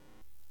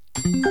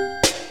Yo.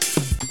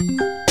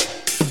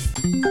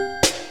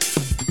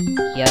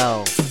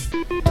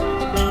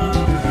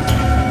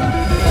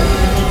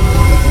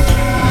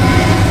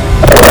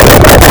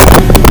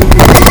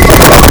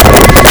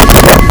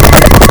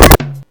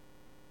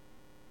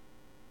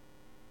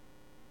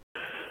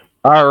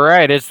 All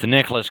right, it's the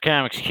Nicholas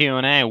Comics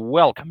Q&A.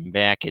 Welcome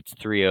back. It's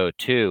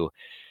 3:02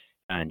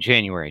 on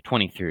January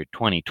 23rd,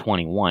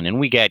 2021, and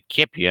we got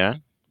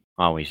Kipya.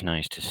 Always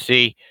nice to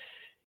see.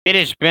 It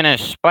has been a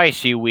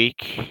spicy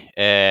week,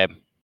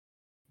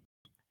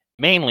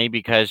 mainly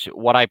because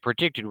what I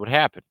predicted would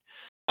happen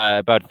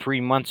about 3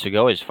 months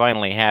ago has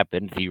finally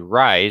happened. The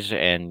rise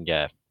and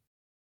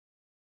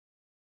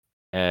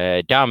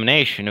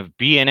domination of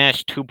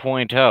BNS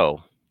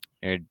 2.0.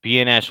 They're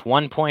BNS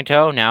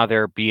 1.0, now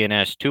they're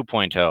BNS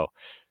 2.0,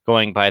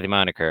 going by the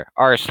moniker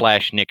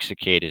r/Nick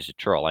Cicada is a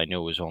troll. I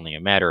knew it was only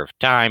a matter of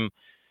time,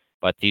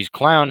 but these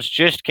clowns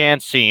just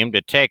can't seem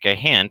to take a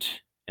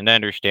hint and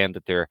understand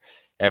that their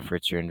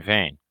efforts are in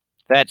vain.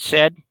 That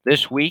said,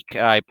 this week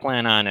I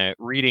plan on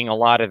reading a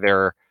lot of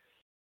their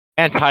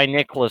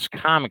anti-Nicholas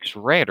Comics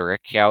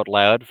rhetoric out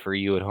loud for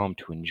you at home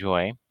to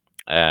enjoy.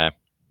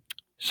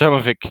 Some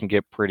of it can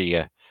get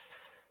pretty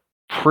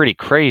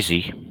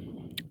crazy.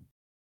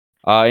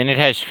 And it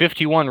has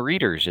 51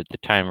 readers at the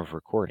time of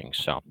recording.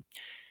 So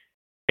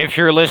if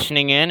you're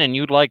listening in and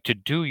you'd like to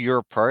do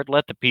your part,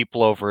 let the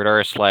people over at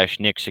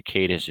r/Nick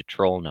Cicada is a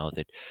troll know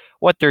that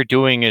what they're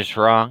doing is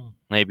wrong.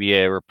 Maybe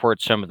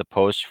report some of the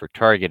posts for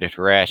targeted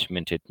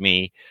harassment at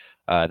me.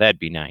 That'd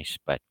be nice.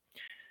 But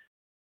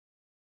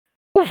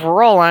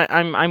overall,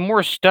 I'm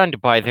more stunned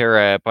by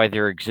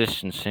their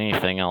existence than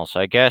anything else.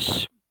 I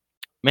guess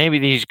maybe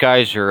these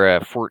guys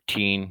are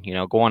 14,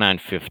 going on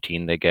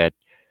 15. They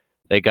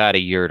got a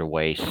year to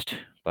waste.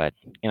 But,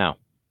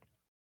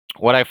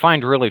 what I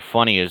find really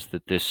funny is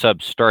that this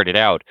sub started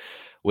out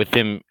with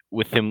him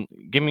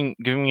giving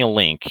me a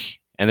link,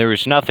 and there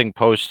was nothing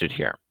posted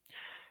here.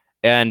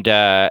 And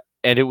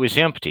it was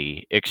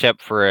empty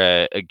except for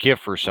a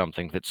GIF or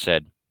something that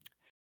said,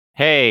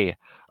 "Hey,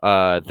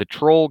 the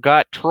troll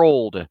got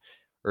trolled,"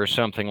 or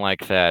something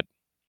like that.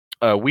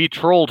 We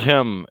trolled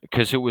him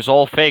because it was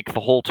all fake the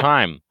whole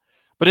time.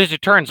 But as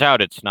it turns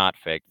out, it's not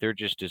fake. They're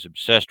just as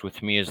obsessed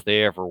with me as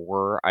they ever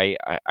were.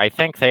 I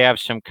think they have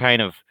some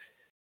kind of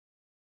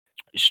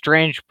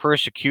strange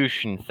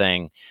persecution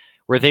thing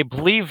where they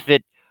believe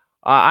that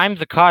I'm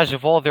the cause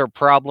of all their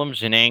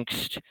problems and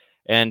angst.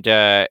 And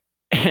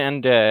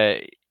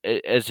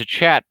as a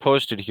chat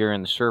posted here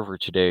in the server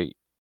today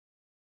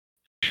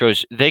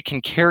shows, they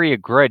can carry a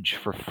grudge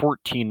for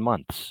 14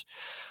 months.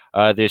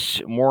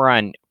 This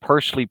moron,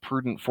 Parsley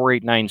Prudent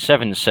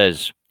 4897,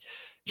 says,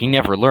 "He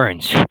never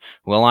learns.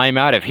 Well, I'm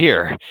out of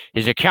here.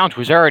 His account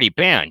was already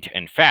banned,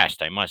 and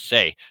fast, I must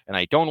say, and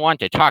I don't want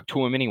to talk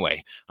to him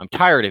anyway. I'm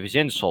tired of his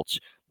insults.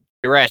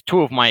 He harassed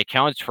 2 of my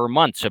accounts for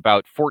months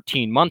about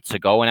 14 months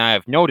ago, and I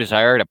have no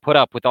desire to put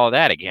up with all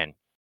that again."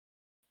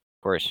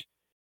 Of course,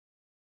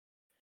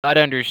 not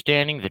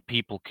understanding that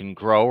people can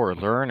grow or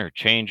learn or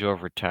change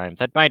over time.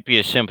 That might be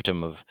a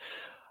symptom of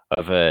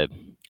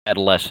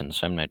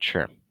adolescence. I'm not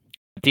sure.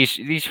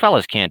 These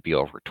fellas can't be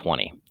over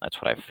 20.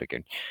 That's what I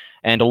figured.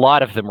 And a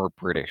lot of them are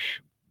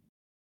British.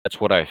 That's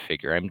what I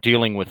figure. I'm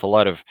dealing with a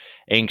lot of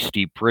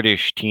angsty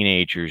British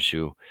teenagers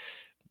who,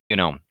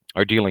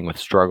 are dealing with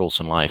struggles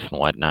in life and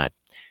whatnot.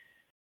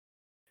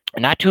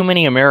 Not too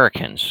many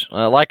Americans.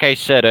 Like I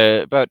said,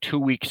 about 2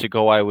 weeks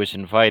ago, I was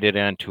invited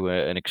onto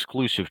an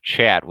exclusive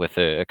chat with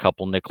a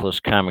couple Nicholas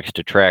Comics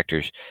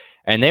detractors,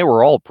 and they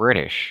were all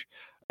British.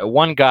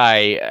 One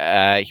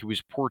guy, he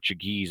was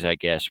Portuguese, I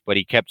guess, but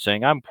he kept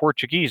saying, "I'm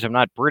Portuguese, I'm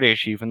not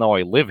British, even though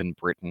I live in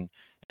Britain."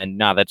 And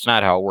no, that's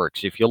not how it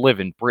works. If you live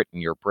in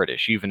Britain, you're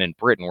British. Even in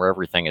Britain, where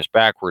everything is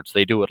backwards,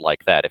 they do it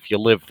like that. If you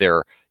live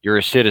there, you're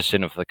a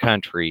citizen of the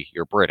country,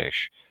 you're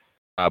British.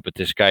 But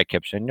this guy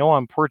kept saying, "No,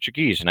 I'm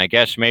Portuguese," and I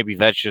guess maybe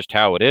that's just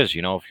how it is.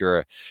 If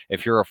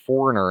you're a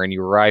foreigner and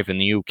you arrive in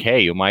the UK,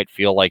 you might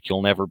feel like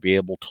you'll never be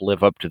able to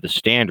live up to the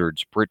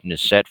standards Britain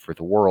has set for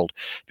the world,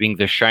 being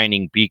the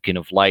shining beacon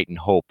of light and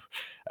hope.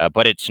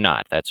 But it's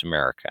not. That's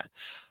America.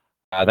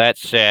 That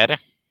said,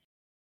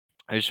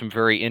 there's some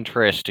very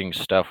interesting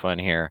stuff on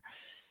here.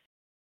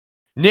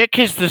 Nick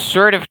is the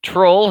sort of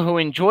troll who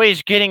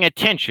enjoys getting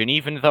attention,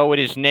 even though it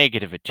is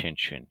negative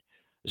attention.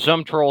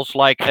 Some trolls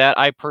like that.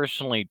 I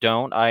personally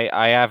don't.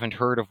 I haven't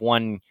heard of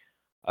one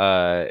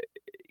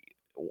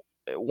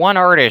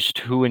artist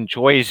who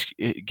enjoys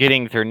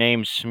getting their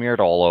name smeared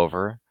all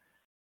over.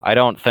 I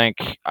don't think.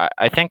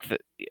 I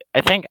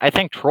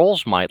think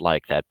trolls might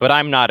like that, but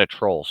I'm not a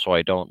troll, so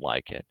I don't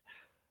like it.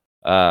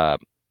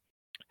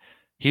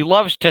 He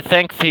loves to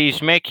think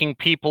he's making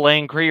people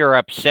angry or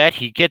upset.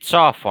 He gets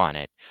off on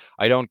it.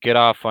 I don't get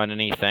off on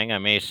anything.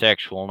 I'm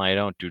asexual and I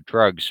don't do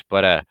drugs.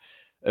 But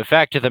the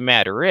fact of the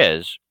matter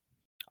is,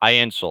 I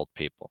insult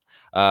people.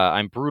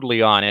 I'm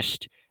brutally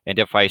honest. And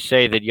if I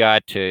say that you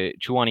ought to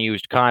chew on a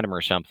used condom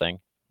or something,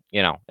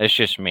 it's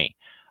just me.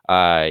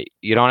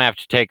 You don't have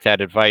to take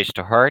that advice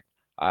to heart.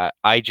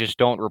 I just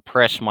don't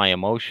repress my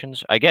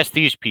emotions. I guess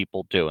these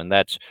people do, and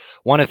that's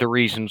one of the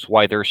reasons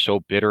why they're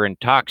so bitter and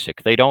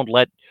toxic. They don't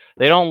let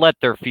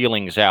their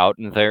feelings out,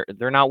 and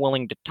they're not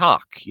willing to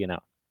talk.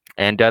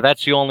 And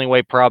that's the only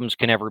way problems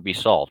can ever be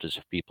solved is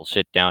if people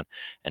sit down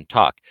and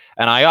talk.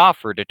 And I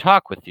offer to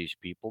talk with these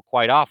people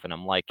quite often.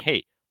 I'm like,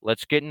 hey,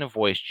 let's get in a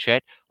voice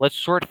chat. Let's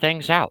sort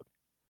things out.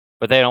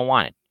 But they don't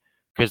want it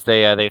because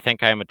they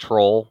think I'm a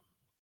troll.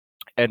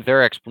 And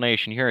their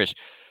explanation here is,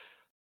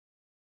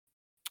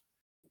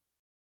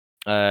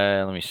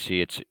 let me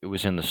see, it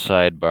was in the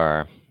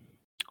sidebar,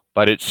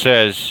 but it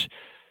says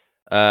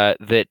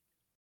that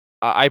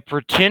I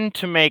pretend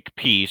to make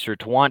peace or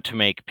to want to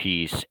make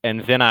peace,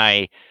 and then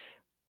I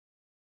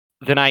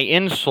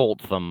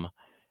insult them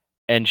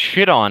and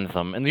shit on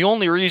them. And the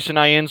only reason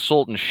I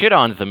insult and shit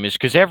on them is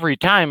because every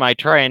time I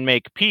try and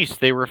make peace,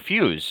 they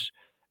refuse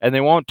and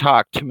they won't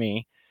talk to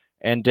me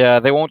and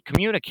they won't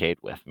communicate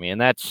with me. And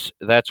that's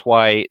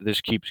why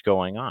this keeps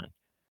going on.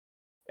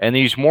 And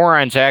these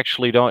morons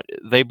actually don't.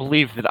 They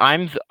believe that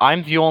I'm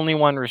the only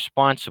one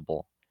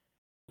responsible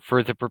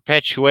for the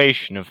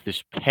perpetuation of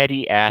this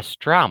petty ass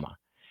drama,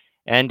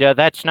 and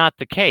that's not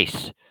the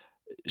case.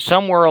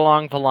 Somewhere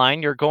along the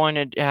line, you're going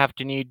to have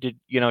to need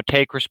to,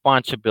 take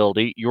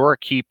responsibility. You're a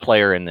key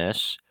player in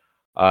this.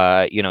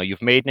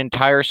 You've made an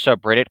entire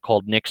subreddit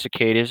called Nick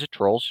Cicada is a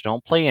troll, so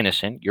don't play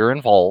innocent. You're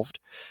involved.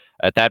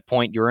 At that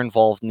point, you're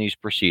involved in these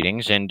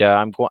proceedings, and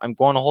I'm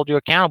going to hold you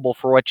accountable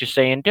for what you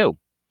say and do.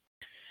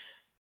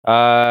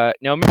 Now,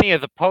 many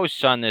of the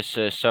posts on this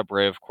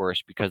subreddit, of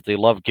course, because they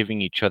love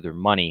giving each other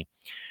money,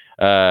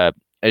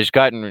 has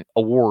gotten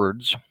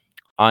awards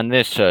on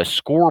this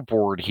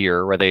scoreboard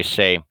here where they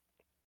say,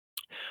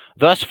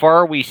 thus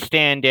far we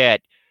stand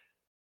at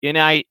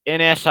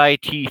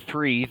NSIT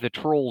 3, the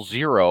troll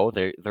 0.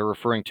 They're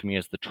referring to me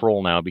as the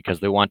troll now because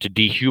they want to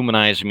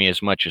dehumanize me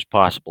as much as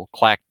possible.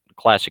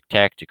 Classic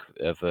tactic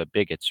of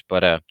bigots,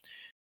 but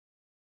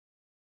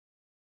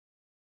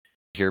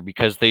here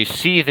because they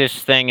see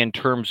this thing in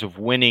terms of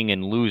winning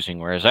and losing,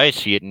 whereas I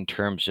see it in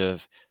terms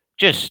of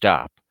just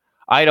stop.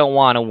 I don't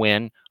want to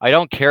win. I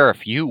don't care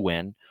if you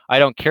win. I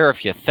don't care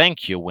if you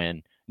think you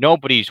win.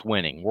 Nobody's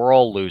winning. We're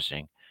all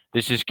losing.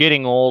 This is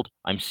getting old.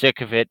 I'm sick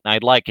of it, and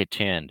I'd like it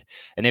to end.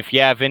 And if you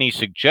have any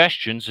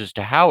suggestions as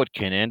to how it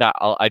can end,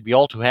 I'd be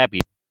all too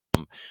happy.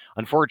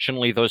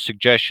 Unfortunately, those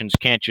suggestions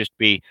can't just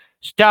be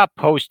stop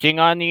posting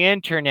on the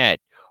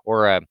internet,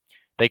 or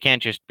they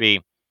can't just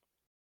be,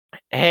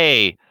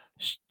 hey,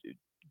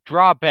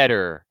 draw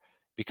better,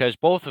 because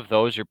both of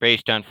those are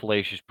based on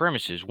fallacious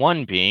premises.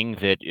 One being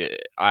that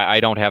I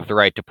don't have the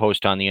right to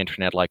post on the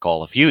internet like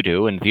all of you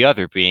do, and the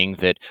other being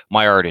that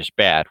my art is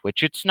bad,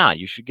 which it's not.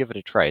 You should give it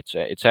a try.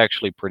 It's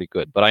actually pretty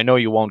good, but I know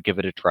you won't give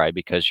it a try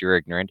because you're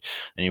ignorant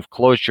and you've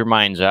closed your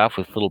minds off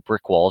with little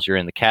brick walls. You're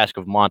in the cask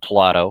of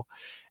Amontillado,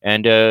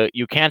 and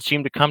you can't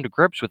seem to come to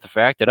grips with the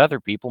fact that other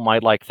people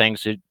might like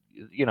things that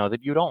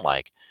that you don't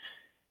like.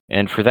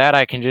 And for that,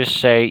 I can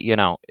just say,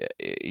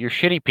 you're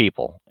shitty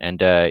people,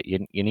 and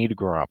you need to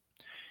grow up.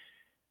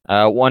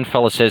 One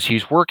fella says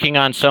he's working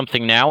on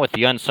something now with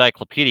the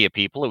Uncyclopedia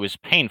people. It was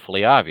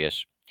painfully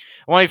obvious.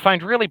 What I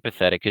find really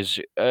pathetic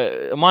is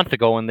a month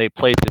ago when they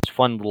played this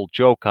fun little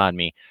joke on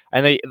me,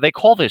 and they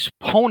call this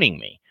pwning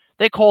me.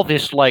 They call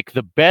this like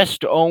the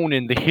best own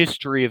in the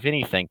history of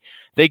anything.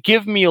 They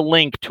give me a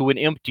link to an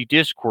empty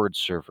Discord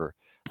server.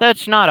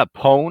 That's not a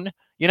pwn.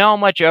 You know how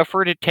much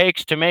effort it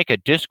takes to make a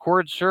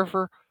Discord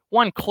server?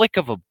 One click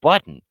of a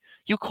button.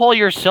 You call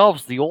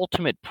yourselves the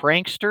ultimate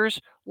pranksters?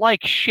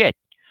 Like shit.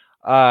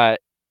 And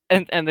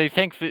they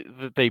think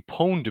that they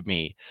pwned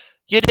me.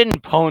 You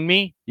didn't pwn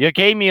me. You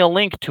gave me a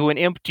link to an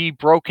empty,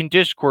 broken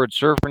Discord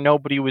server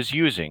nobody was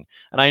using.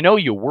 And I know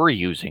you were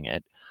using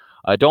it.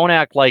 Don't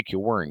act like you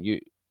weren't.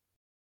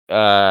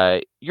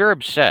 You're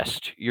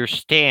obsessed. Your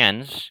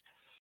stans,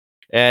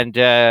 and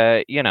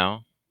they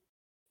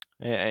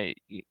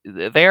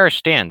are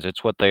stans.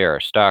 It's what they are.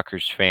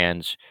 Stalkers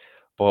fans,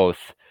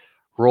 both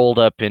rolled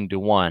up into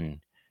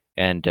one.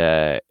 And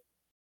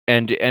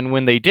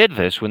when they did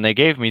this, when they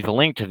gave me the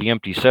link to the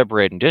empty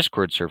subreddit and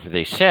Discord server,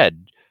 they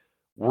said,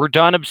 "We're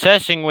done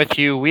obsessing with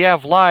you. We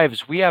have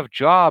lives, we have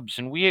jobs,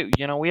 and we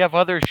have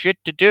other shit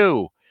to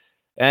do."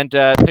 And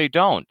they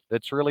don't.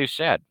 That's really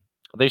sad.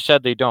 They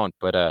said they don't,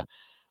 but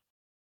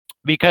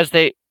because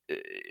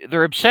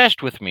they're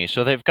obsessed with me,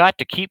 so they've got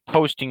to keep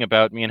posting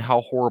about me and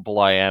how horrible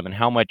I am and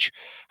how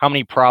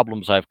many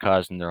problems I've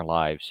caused in their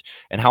lives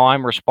and how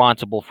I'm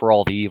responsible for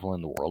all the evil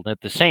in the world. And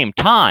at the same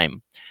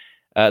time,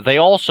 they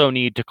also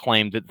need to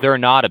claim that they're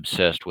not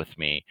obsessed with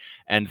me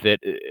and that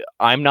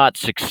I'm not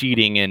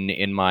succeeding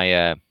in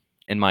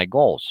my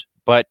goals.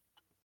 But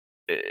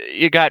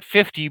you got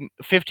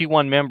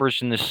 51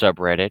 members in this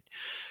subreddit.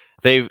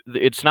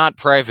 It's not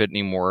private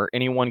anymore.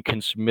 Anyone can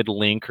submit a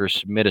link or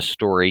submit a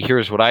story.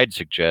 Here's what I'd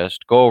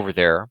suggest: go over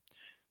there.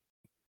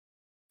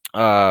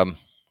 And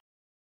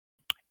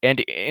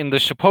in the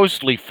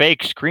supposedly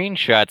fake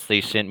screenshots they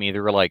sent me,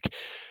 there were like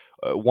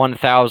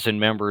 1,000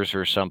 members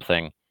or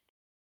something.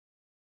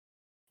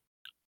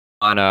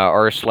 on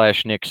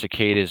r/Nick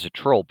Cicada is a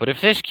troll. But if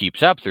this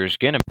keeps up, there's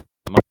gonna be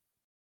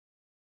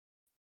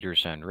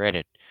readers on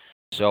Reddit.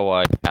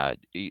 So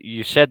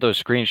you said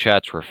those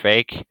screenshots were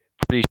fake.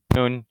 Pretty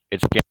soon,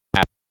 it's gonna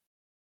happen.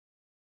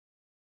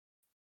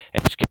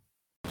 It's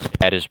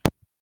that is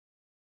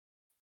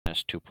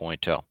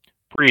 2.0.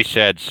 Pretty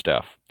sad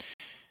stuff.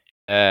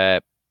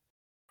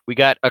 We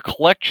got a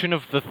collection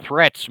of the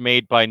threats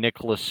made by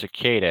Nicholas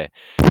Cicada.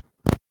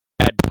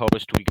 Bad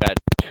post. We got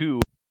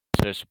two.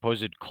 A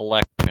supposed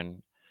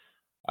collection.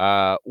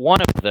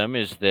 One of them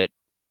is that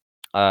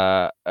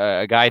a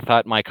guy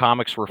thought my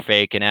comics were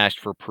fake and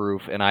asked for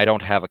proof, and I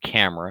don't have a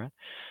camera.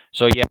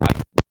 So yeah,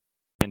 I'm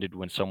offended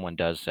when someone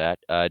does that.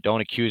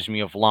 Don't accuse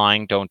me of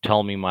lying. Don't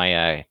tell me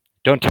my.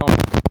 Don't tell me.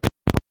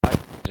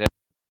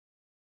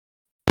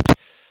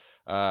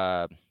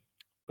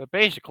 But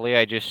basically,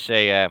 I just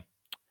say,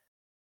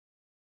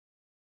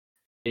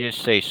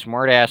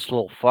 smart ass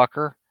little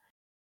fucker.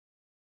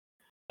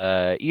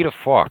 Eat a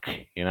fuck.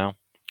 You know.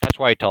 That's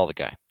why I tell the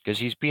guy, because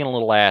he's being a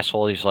little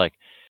asshole. He's like,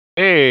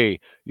 "Hey,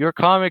 your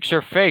comics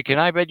are fake,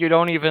 and I bet you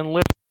don't even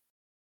live."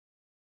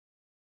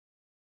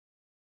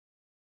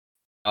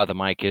 Oh, the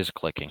mic is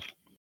clicking.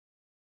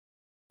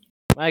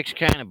 Mic's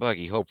kind of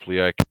buggy. Hopefully,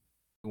 I can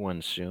do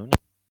one soon.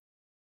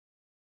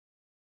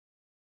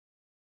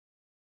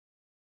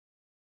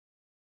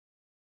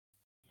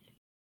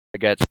 I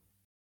got.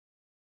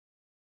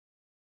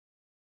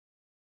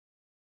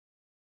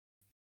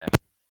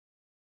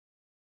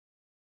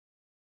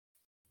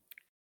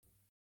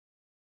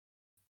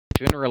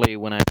 Generally,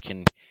 when I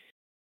can.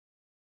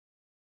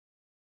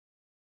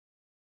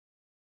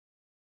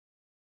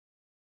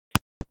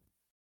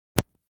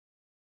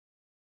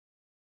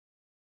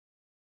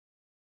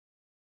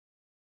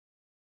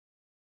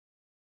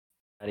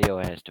 Audio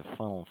has to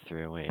funnel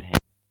through it.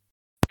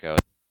 Go.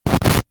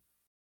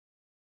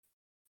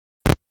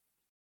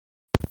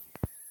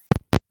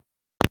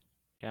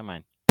 Come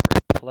on.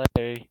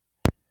 Play.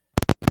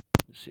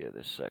 Let's see how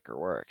this sucker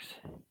works.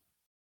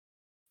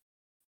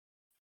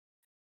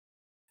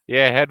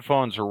 Yeah,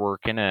 headphones are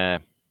working,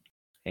 and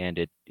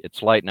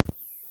it's lighting up.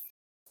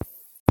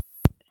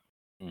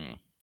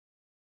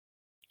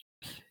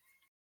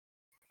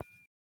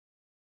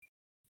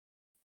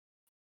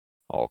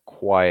 I'll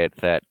quiet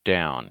that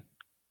down.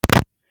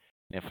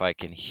 If I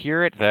can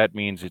hear it, that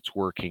means it's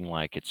working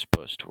like it's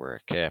supposed to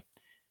work. But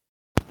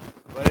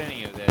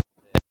anyway,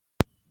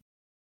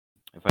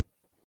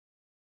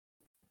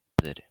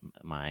 if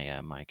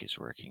my mic is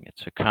working,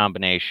 it's a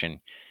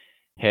combination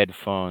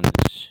headphones.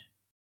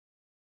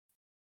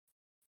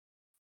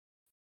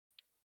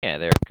 Yeah,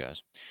 there it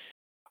goes.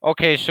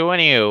 Okay, so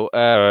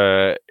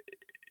anywho,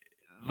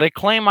 they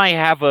claim I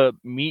have a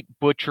meat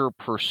butcher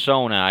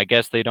persona. I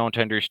guess they don't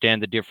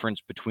understand the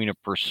difference between a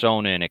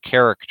persona and a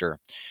character.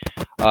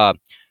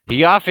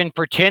 He often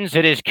pretends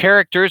that his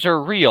characters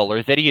are real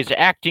or that he is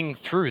acting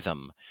through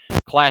them.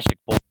 Classic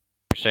bullshit,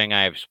 saying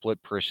I have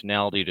split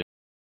personality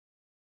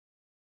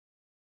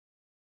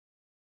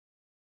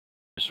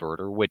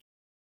disorder, which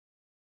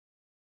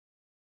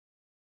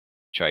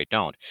I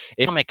don't.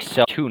 It makes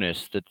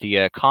cartoonist that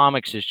the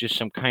comics is just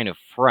some kind of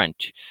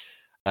front.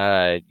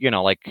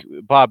 Like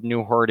Bob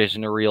Newhart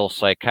isn't a real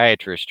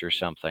psychiatrist or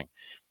something.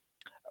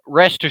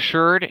 Rest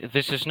assured,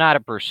 this is not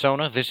a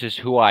persona. This is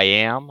who I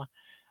am.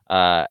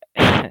 But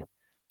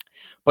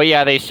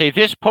yeah, they say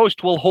this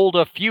post will hold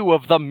a few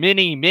of the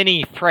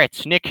many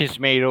threats Nick has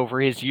made over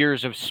his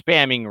years of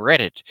spamming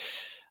Reddit.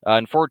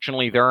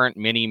 Unfortunately, there aren't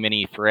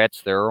many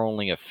threats. There are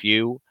only a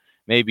few.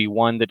 Maybe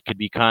one that could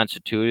be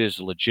constituted as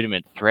a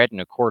legitimate threat in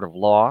a court of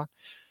law.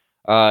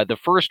 The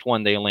first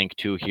one they link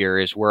to here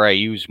is where I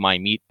use my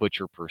meat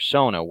butcher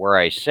persona, where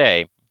I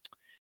say,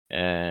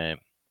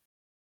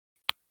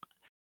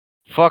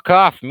 fuck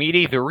off,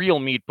 meaty. The real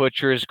meat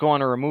butcher is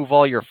going to remove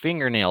all your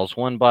fingernails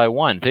one by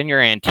one. Then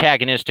your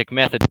antagonistic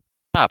method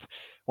up.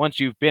 Once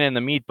you've been in the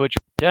meat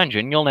butcher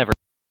dungeon, you'll never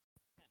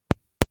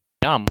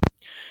dumb.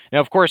 Now,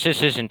 of course,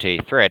 this isn't a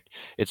threat.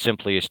 It's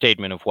simply a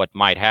statement of what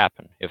might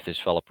happen if this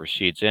fellow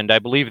proceeds. And I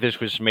believe this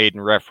was made in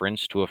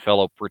reference to a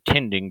fellow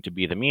pretending to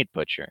be the meat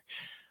butcher.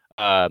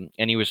 And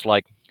he was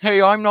like,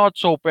 hey, I'm not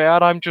so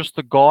bad. I'm just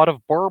the god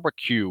of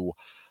barbecue.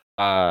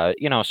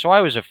 So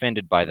I was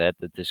offended by that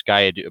this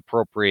guy had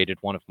appropriated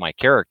one of my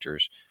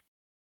characters.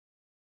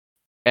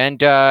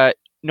 And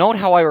note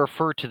how I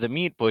refer to the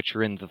meat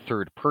butcher in the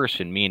third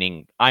person,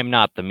 meaning I'm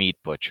not the meat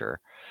butcher.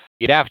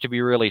 You'd have to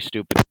be really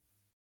stupid.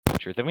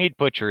 The meat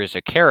butcher is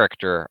a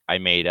character I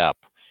made up.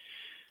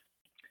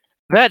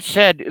 That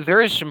said, there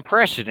is some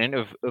precedent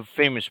of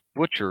famous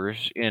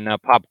butchers in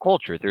pop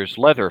culture. There's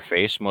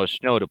Leatherface,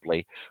 most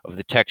notably, of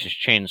the Texas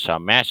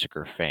Chainsaw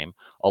Massacre fame.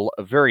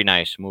 A very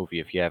nice movie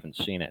if you haven't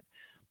seen it.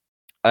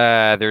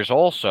 There's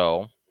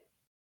also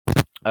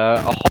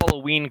a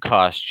Halloween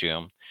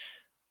costume.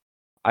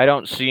 I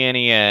don't see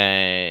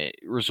any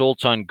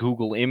results on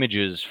Google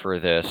Images for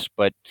this,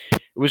 but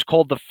it was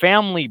called The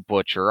Family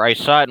Butcher. I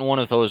saw it in one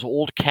of those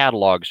old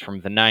catalogs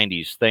from the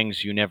 90s,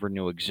 things you never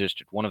knew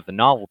existed, one of the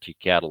novelty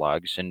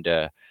catalogs, and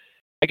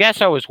I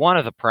guess I was one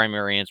of the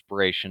primary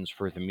inspirations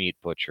for the meat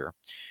butcher.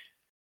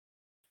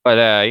 But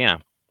yeah,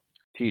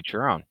 to each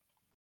your own.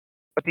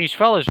 But these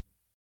fellas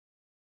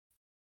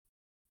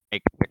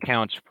make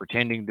accounts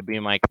pretending to be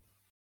my. I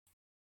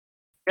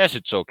guess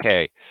it's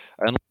okay,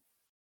 unless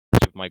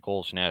of my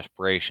goals and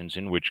aspirations.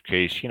 In which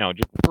case,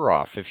 just screw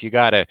off. If you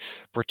gotta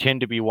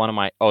pretend to be one of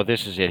my. Oh,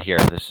 this is it here.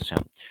 This is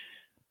him.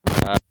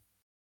 I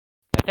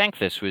think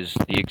this was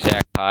the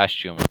exact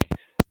costume.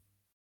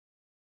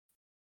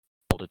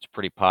 It's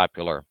pretty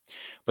popular,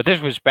 but this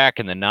was back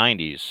in the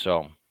 '90s,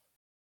 so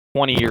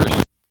 20 years.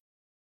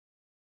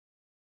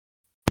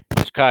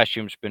 This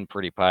costume's been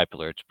pretty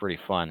popular. It's pretty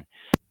fun.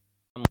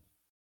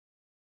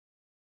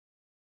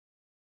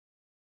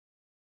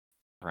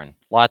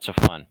 Lots of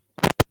fun.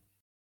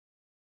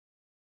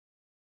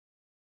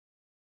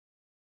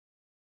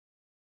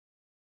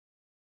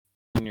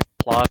 In your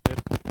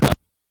closet.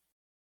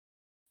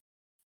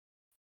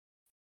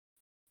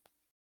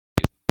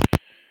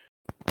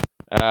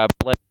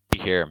 Let's see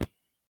here.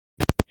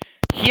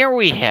 Here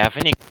we have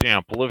an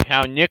example of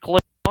how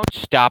Nicholas won't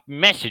stop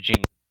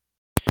messaging.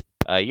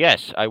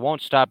 Yes, I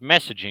won't stop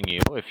messaging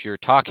you if you're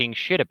talking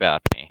shit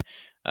about me.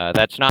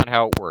 That's not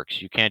how it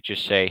works. You can't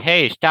just say,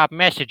 hey, stop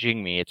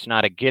messaging me. It's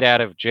not a get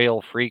out of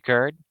jail free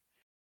card.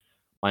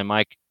 My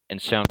mic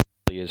and sound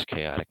really is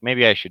chaotic.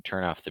 Maybe I should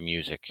turn off the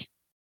music.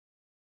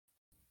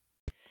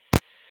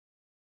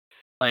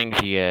 Playing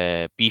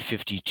the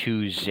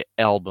B-52's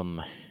album.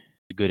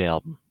 It's a good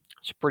album.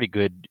 It's a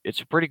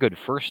pretty good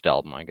first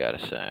album, I gotta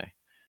say.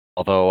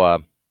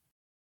 Although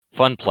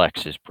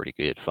Funplex is pretty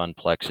good.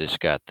 Funplex has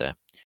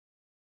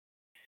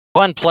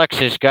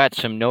got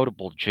some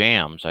notable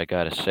jams, I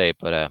gotta say,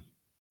 but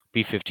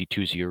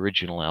B-52's the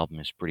original album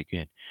is pretty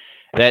good.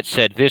 That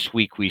said, this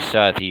week we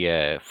saw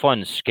the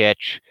fun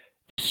sketch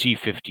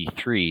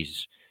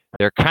C-53s.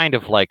 They're kind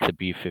of like the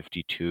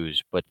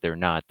B-52s, but they're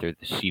not. They're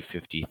the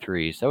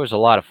C-53s. That was a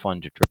lot of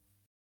fun to draw.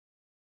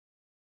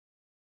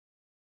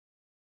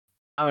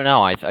 I don't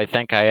know. I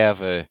think I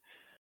have a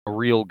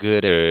real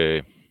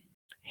good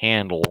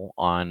handle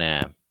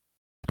on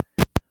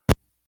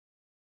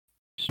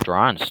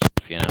drawing stuff,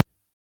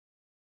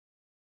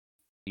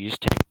 These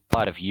take a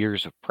lot of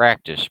years of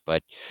practice,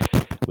 but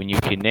when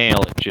you can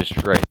nail it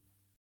just right,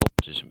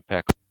 it's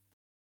impeccable.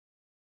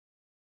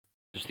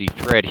 There's the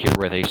thread here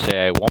where they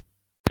say, I won't,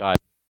 God.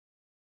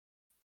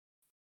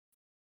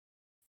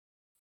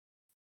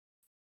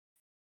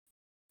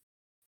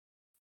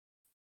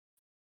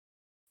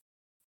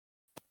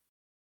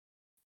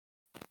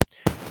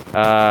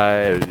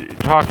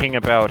 Talking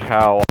about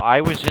how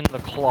I was in the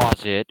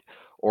closet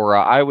or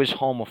I was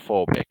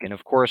homophobic. And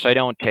of course, I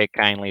don't take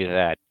kindly to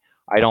that.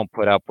 I don't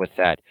put up with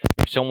that.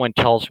 If someone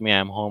tells me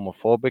I'm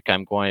homophobic,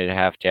 I'm going to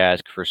have to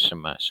ask for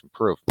some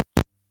proof.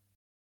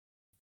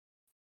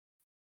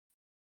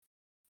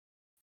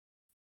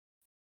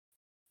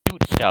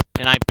 Stuff,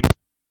 and I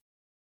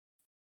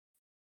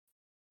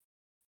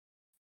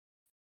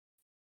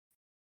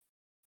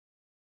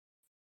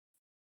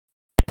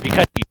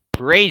because he's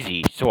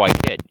crazy, so I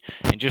did.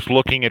 And just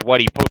looking at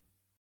what he posted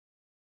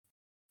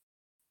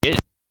is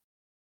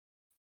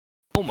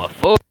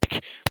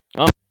homophobic.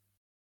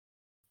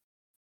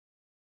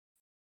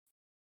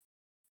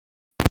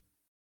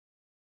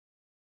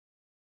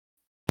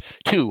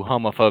 Two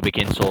homophobic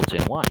insults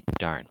in one.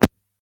 Darn.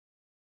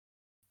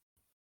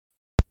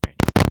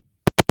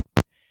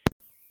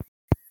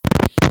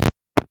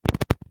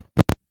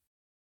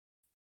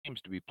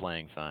 Seems to be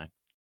playing fine.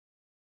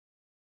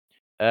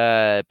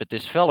 But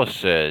this fellow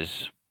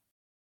says,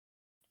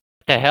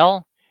 what the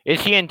hell?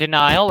 Is he in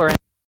denial or?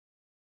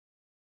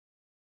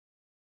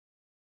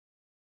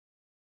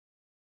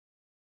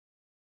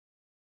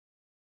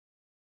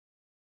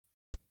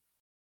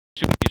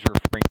 He's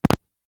referring to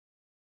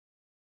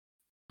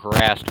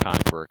harassed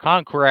Conqueror.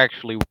 Conqueror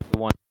actually was the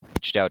one who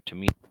reached out to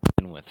me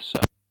with, so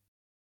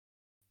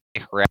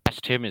I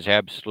harassed him is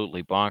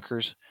absolutely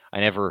bonkers. I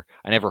never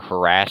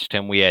harassed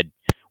him. We had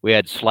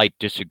slight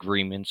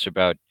disagreements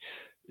about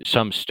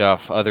some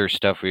stuff, other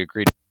stuff we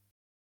agreed.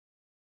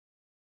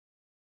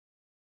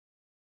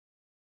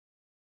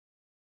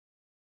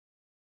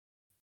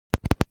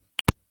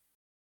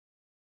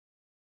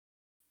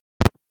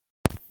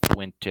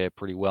 Went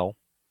pretty well,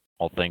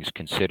 all things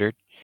considered.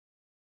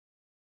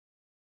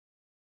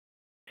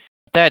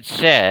 That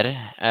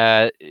said,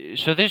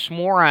 so this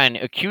moron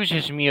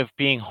accuses me of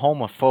being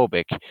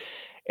homophobic,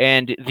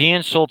 and the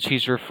insults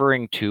he's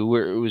referring to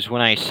was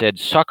when I said,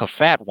 suck a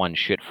fat one,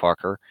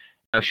 shitfucker.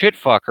 Now,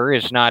 shitfucker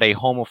is not a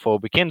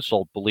homophobic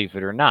insult, believe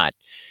it or not.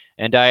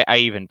 And I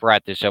even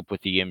brought this up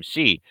with the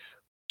MC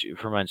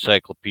from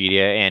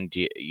Encyclopedia, and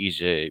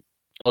he's a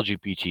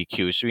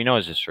LGBTQ, so he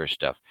knows this sort of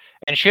stuff.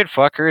 And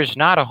shitfucker is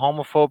not a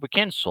homophobic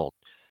insult.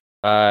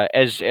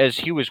 As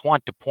he was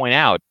wont to point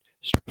out,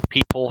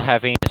 people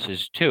have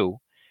anuses too,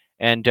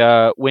 and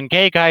when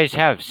gay guys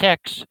have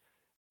sex,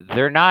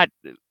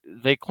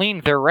 they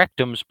clean their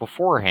rectums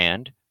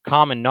beforehand,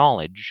 common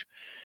knowledge.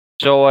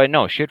 So,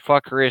 no,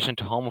 shitfucker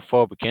isn't a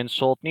homophobic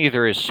insult.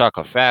 Neither is suck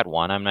a fat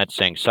one. I'm not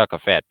saying suck a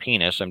fat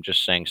penis. I'm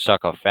just saying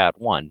suck a fat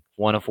one.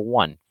 One of a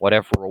one.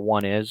 Whatever a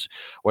one is,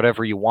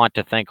 whatever you want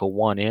to think a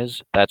one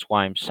is, that's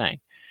why I'm saying.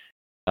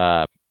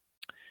 But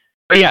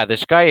yeah,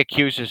 this guy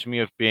accuses me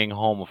of being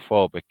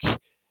homophobic,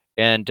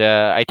 and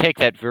I take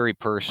that very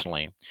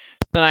personally.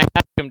 Then I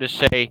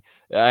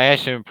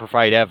asked him to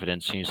provide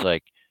evidence, and he's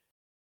like,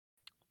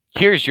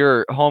 here's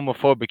your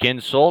homophobic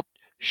insult,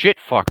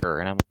 shitfucker.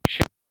 And I'm like,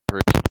 shitfucker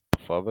is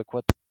homophobic?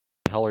 What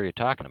the hell are you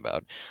talking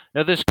about?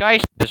 Now, this guy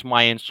says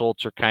my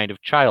insults are kind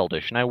of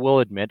childish, and I will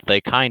admit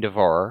they kind of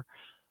are.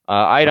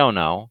 I don't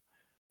know.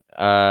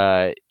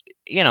 Uh,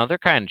 they're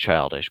kind of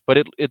childish, but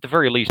at the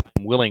very least,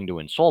 I'm willing to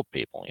insult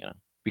people,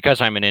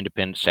 because I'm an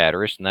independent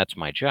satirist, and that's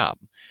my job.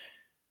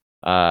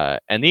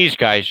 And these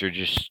guys are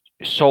just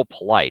so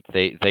polite.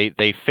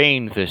 They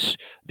feign this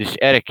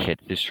etiquette,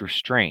 this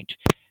restraint,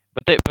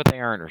 but they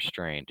aren't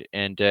restrained,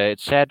 and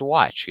it's sad to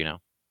watch.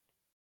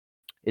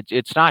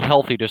 It's not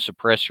healthy to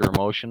suppress your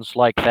emotions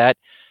like that.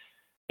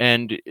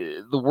 And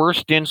the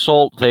worst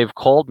insult they've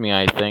called me,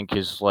 I think,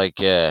 is like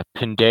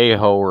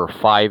pendejo or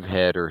five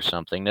head or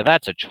something. Now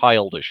that's a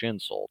childish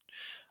insult.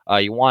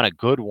 You want a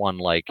good one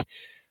like,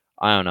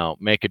 I don't know,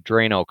 make a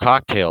Drano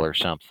cocktail or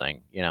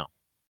something.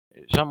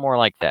 Something more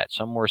like that.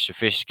 Some more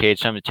sophisticated.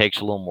 Something that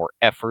takes a little more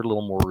effort, a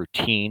little more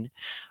routine.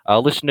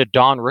 Listen to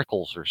Don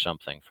Rickles or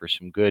something for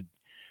some good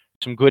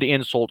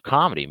insult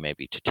comedy,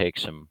 maybe to take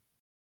some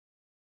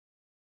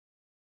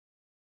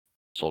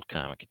insult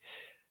comic.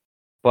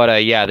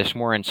 But yeah, this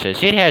moron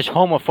says it has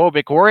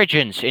homophobic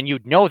origins, and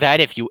you'd know that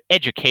if you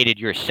educated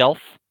yourself.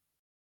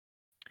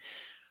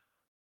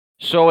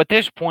 So at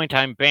this point,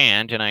 I'm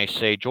banned, and I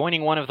say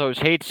joining one of those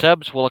hate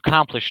subs will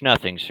accomplish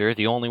nothing, sir.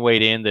 The only way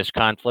to end this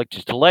conflict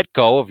is to let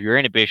go of your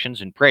inhibitions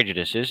and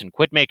prejudices and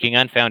quit making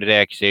unfounded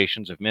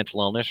accusations of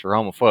mental illness or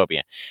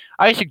homophobia.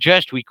 I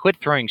suggest we quit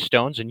throwing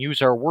stones and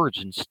use our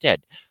words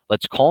instead.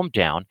 Let's calm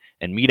down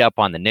and meet up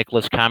on the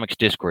Nicholas Comics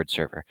Discord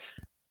server.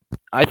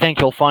 I think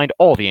you'll find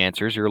all the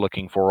answers you're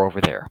looking for over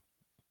there.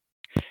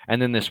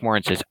 And then this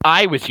moron says,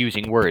 I was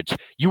using words.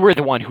 You were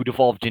the one who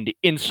devolved into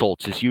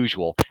insults as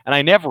usual. And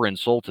I never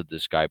insulted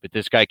this guy, but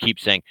this guy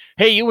keeps saying,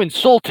 hey, you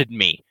insulted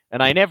me.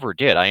 And I never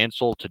did. I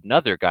insulted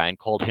another guy and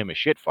called him a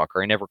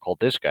shitfucker. I never called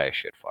this guy a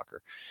shitfucker.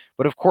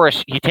 But of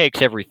course, he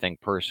takes everything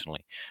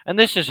personally. And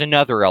this is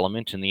another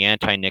element in the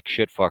anti-Nick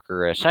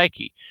shitfucker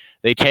psyche.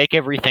 They take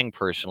everything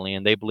personally,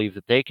 and they believe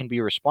that they can be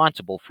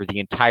responsible for the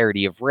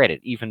entirety of Reddit,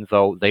 even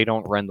though they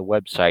don't run the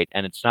website,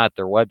 and it's not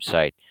their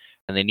website.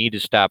 And they need to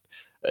stop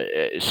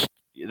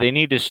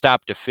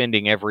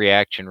defending every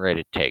action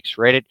Reddit takes.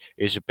 Reddit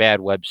is a bad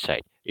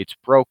website. It's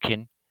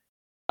broken.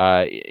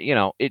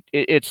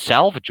 It's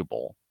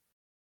salvageable,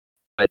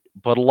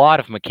 but a lot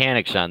of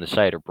mechanics on the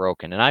site are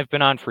broken. And I've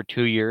been on for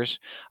 2 years.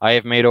 I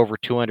have made over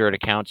 200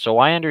 accounts, so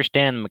I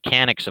understand the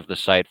mechanics of the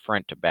site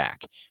front to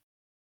back.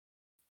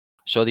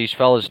 So these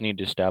fellas need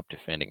to stop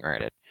defending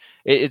Reddit.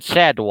 It's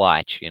sad to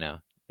watch,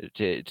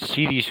 to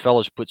see these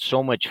fellas put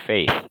so much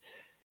faith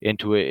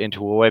into a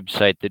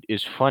website that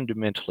is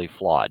fundamentally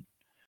flawed.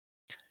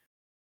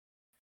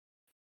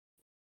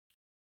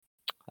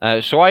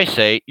 So I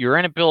say, your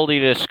inability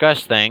to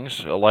discuss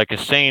things like a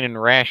sane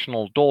and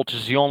rational adult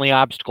is the only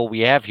obstacle we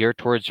have here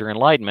towards your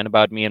enlightenment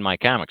about me and my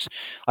comics.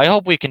 I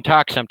hope we can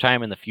talk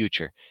sometime in the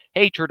future.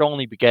 Hatred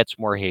only begets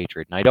more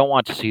hatred, and I don't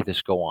want to see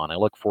this go on. I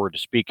look forward to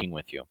speaking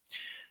with you.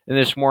 And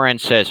this moron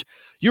says,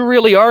 you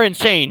really are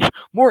insane.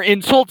 More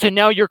insults, and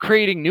now you're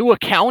creating new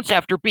accounts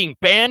after being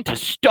banned to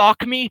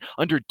stalk me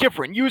under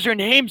different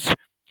usernames?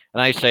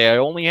 And I say, I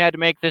only had to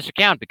make this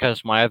account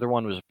because my other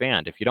one was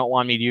banned. If you don't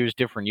want me to use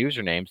different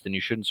usernames, then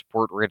you shouldn't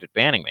support Reddit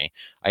banning me.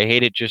 I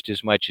hate it just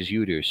as much as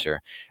you do, sir.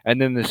 And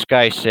then this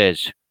guy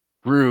says,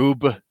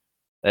 Rube.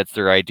 That's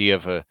their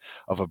idea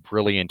of a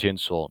brilliant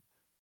insult.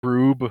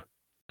 Rube.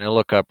 And I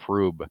look up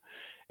Rube.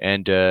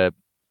 And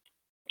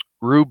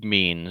Rube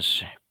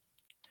means,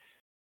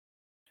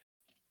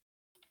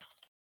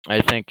 I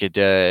think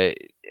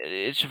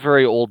it's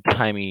very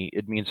old-timey.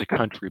 It means a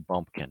country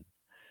bumpkin.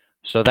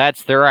 So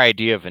that's their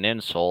idea of an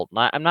insult.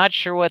 I'm not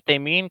sure what they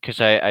mean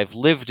because I've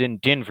lived in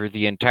Denver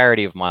the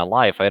entirety of my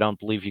life. I don't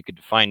believe you could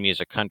define me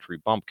as a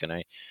country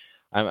bumpkin.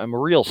 I'm a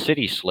real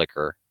city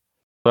slicker.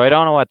 So I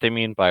don't know what they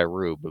mean by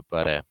rube,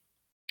 but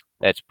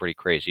that's pretty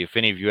crazy. If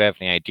any of you have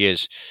any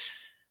ideas,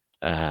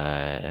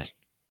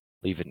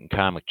 leave it in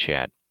comic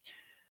chat.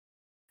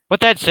 But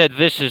that said,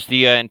 this is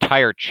the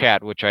entire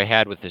chat which I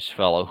had with this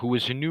fellow, who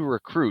was a new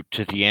recruit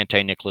to the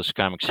Anti-Nicholas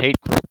Comics hate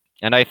group.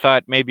 And I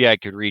thought maybe I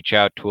could reach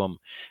out to him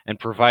and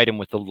provide him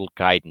with a little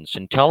guidance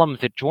and tell him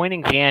that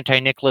joining the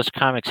Anti-Nicholas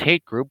Comics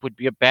hate group would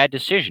be a bad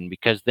decision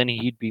because then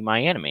he'd be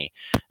my enemy.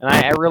 And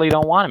I really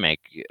don't want to make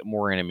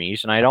more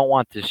enemies, and I don't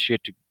want this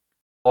shit to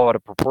go out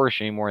of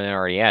proportion any more than it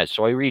already has.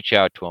 So I reach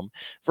out to him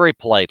very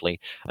politely,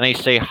 and I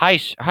say,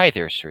 Hi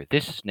there, sir.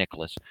 This is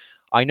Nicholas.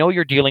 I know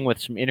you're dealing with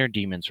some inner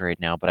demons right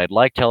now, but I'd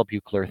like to help you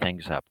clear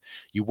things up.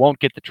 You won't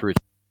get the truth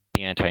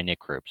in the anti-Nick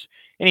groups.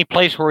 Any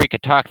place where we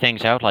could talk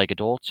things out like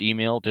adults,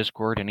 email,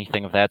 Discord,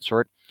 anything of that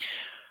sort?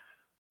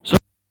 So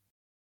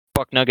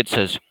Buck Nugget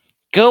says,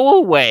 "Go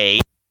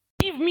away,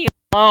 leave me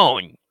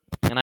alone."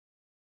 And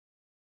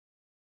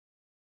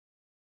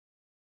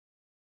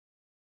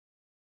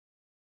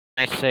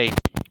I say,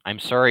 "I'm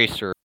sorry,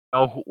 sir.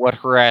 Oh, what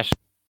harassed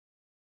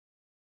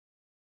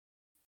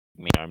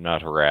me? I'm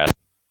not harassed.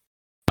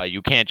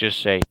 You can't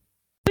just say,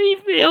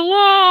 'Leave me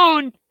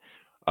alone.'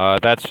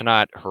 That's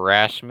not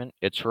harassment.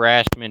 It's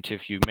harassment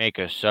if you make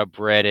a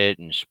subreddit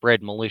and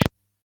spread malicious."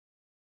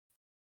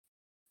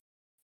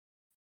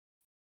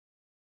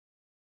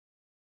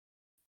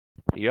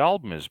 The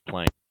album is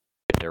playing.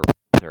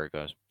 There it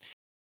goes.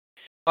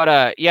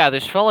 But yeah,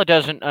 this fella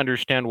doesn't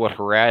understand what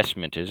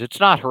harassment is. It's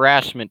not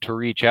harassment to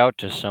reach out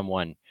to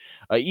someone,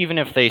 even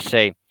if they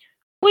say,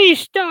 "Please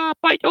stop,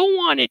 I don't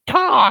want to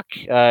talk."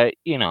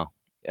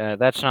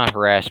 That's not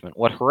harassment.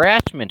 What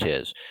harassment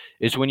is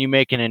when you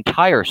make an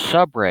entire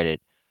subreddit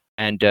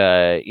and,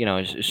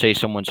 say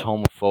someone's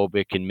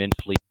homophobic and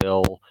mentally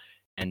ill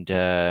and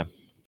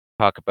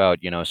talk about,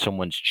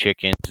 someone's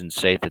chickens and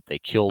say that they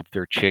killed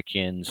their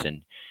chickens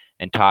and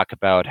talk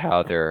about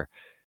how their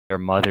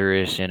mother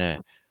is in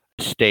a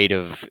state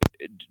of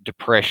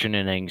depression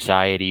and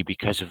anxiety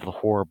because of the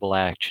horrible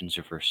actions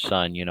of her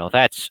son.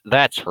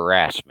 That's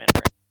harassment.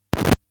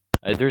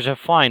 Right? There's a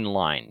fine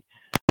line.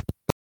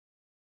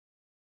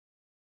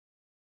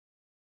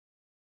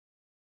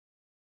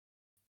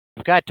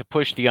 You've got to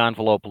push the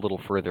envelope a little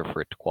further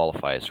for it to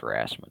qualify as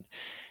harassment.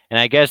 And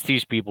I guess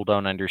these people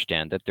don't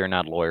understand that. They're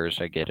not lawyers.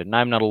 I get it. And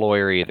I'm not a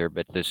lawyer either,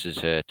 but this is,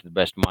 to the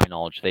best of my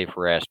knowledge, they've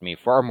harassed me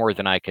far more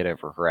than I could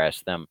ever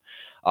harass them.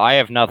 I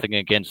have nothing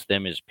against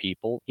them as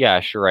people.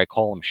 Yeah, sure, I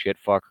call them shit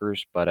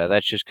fuckers, but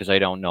that's just because I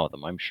don't know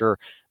them. I'm sure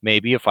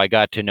maybe if I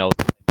got to know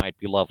them, they might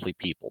be lovely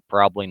people.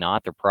 Probably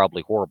not. They're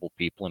probably horrible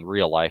people in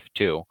real life,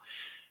 too.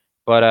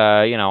 But,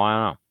 I don't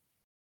know.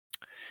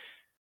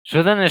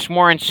 So then this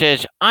Warren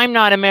says, "I'm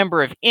not a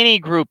member of any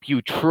group,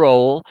 you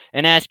troll,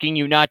 and asking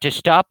you not to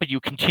stop, but you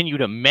continue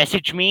to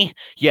message me?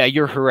 Yeah,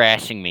 you're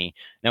harassing me."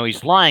 Now,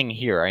 he's lying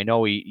here. I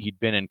know he'd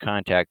been in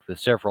contact with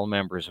several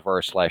members of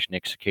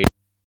r/Nick's case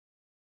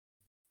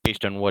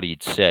based on what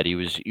he'd said. He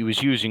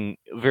was using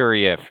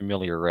very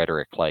familiar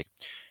rhetoric, like,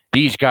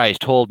 "These guys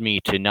told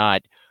me to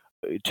not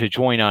to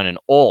join on an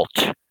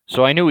alt."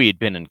 So I knew he had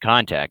been in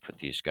contact with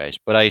these guys.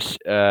 But I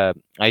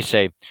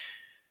say,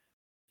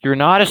 "You're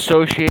not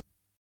associated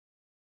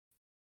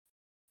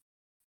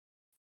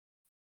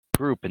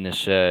group," and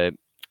this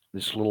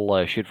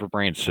little shit for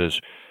brain says,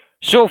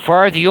 "So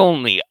far the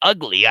only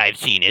ugly I've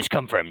seen has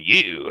come from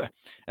you."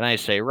 And I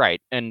say,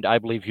 "Right," and I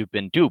believe you've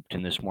been duped.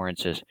 And this Moran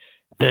says,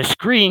 "The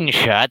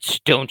screenshots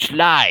don't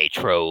lie,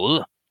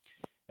 troll."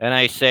 And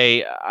I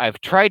say,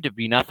 I've tried to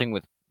be nothing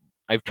with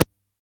I've tried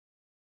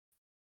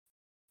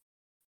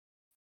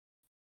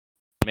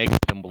to make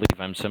them believe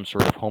I'm some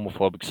sort of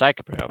homophobic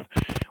psychopath.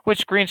 What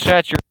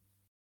screenshots of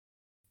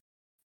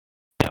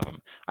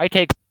them? I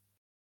take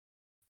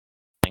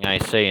everything I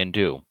say and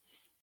do."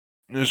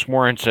 This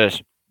Moran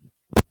says,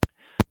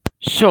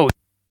 "So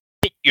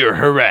you're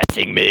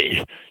harassing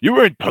me. You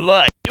weren't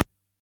polite."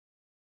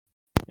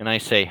 And I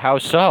say, "How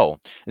so?"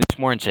 And this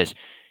Moran says,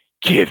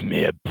 "Give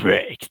me a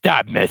break.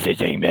 Stop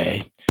messaging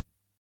me."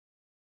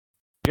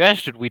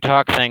 Suggested we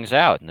talk things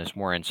out. And this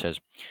Moran says,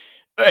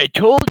 "I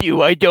told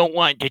you I don't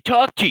want to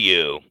talk to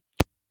you."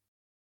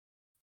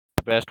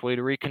 The best way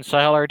to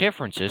reconcile our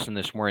differences. And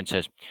this Moran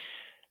says,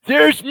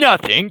 "There's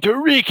nothing to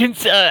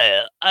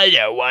reconcile. I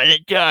don't want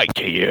to talk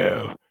to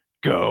you.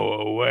 Go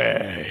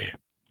away."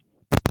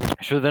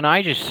 So then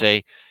I just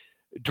say,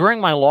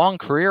 during my long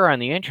career on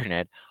the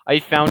internet, I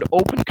found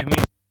open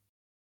communication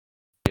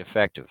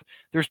effective.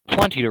 There's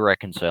plenty to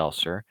reconcile,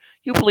 sir.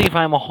 You believe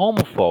I'm a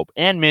homophobe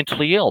and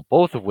mentally ill,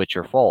 both of which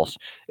are false.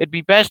 It'd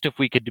be best if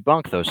we could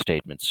debunk those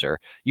statements, sir.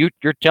 You're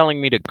telling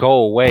me to go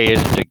away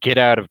isn't a get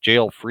out of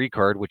jail free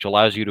card, which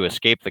allows you to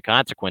escape the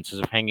consequences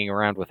of hanging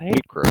around with a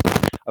hate group.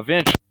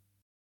 Eventually,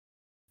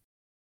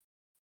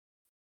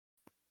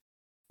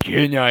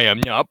 I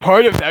am not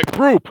part of that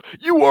group.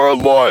 You are a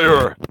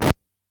liar.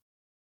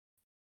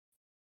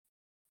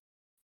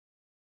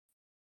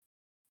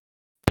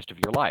 Rest of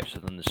your life. So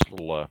then this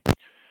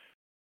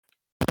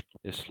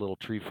little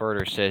tree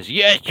farter says,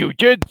 "Yes, you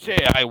did say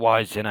I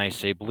was." And I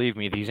say, "Believe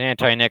me, these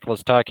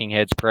anti-Nicholas talking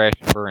heads crash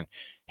and burn.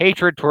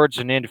 Hatred towards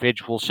an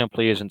individual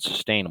simply isn't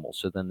sustainable."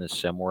 So then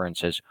this Moran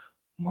says,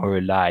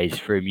 "More lies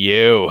from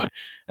you."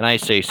 And I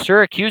say,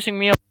 "Sir, accusing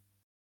me of..."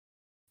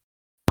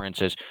 Moran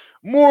says,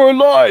 "More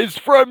lies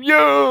from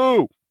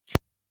you."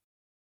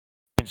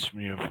 Reminds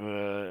me of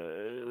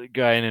the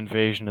guy in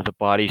Invasion of the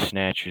Body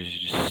Snatchers who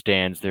just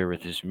stands there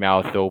with his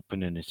mouth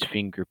open and his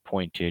finger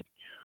pointed.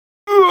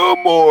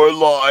 "More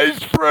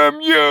lies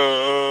from you."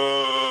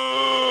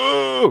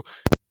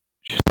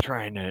 Just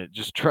trying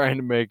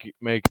to make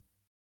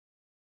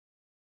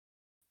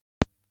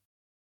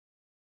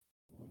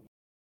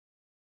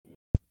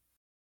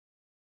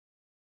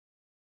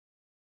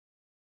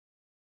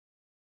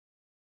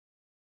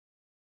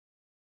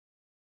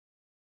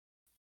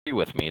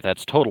with me.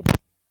 That's total.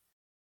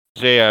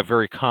 It's a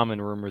very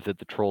common rumor that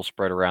the trolls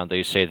spread around.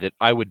 They say that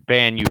I would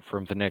ban you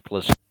from the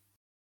Nicholas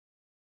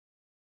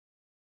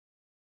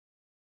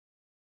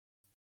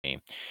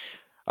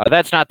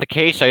That's not the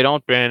case. I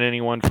don't ban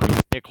anyone from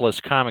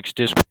Nicholas Comics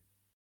disagree.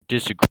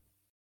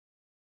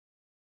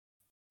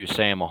 You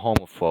say I'm a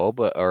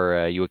homophobe,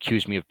 or you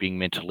accuse me of being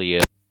mentally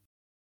ill.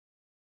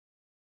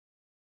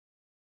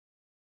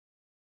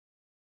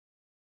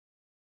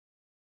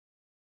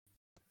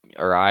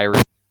 Or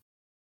Irish.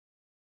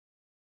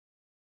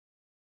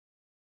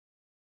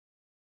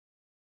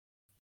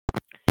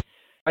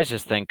 Why is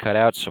this thing cut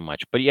out so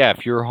much? But yeah,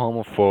 if you're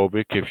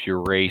homophobic, if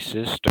you're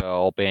racist,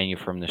 I'll ban you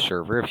from the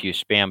server. If you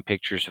spam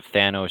pictures of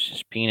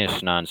Thanos'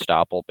 penis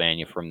nonstop, I'll ban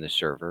you from the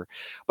server.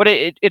 But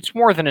it's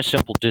more than a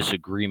simple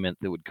disagreement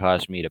that would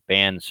cause me to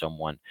ban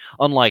someone,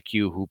 unlike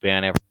you who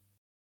ban everyone.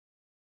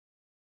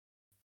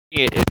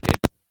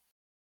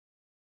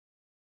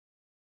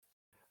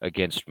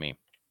 Against me.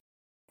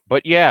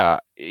 But yeah,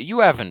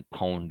 you haven't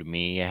pwned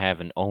me, you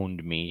haven't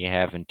owned me, you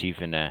haven't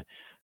even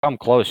come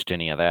close to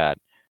any of that.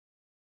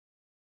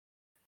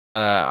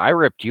 I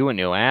ripped you a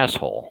new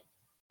asshole.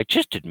 Like,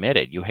 just admit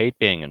it. You hate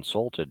being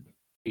insulted.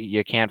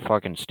 You can't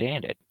fucking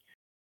stand it.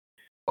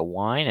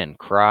 Whine and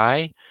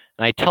cry,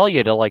 and I tell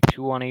you to like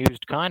chew on a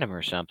used condom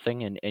or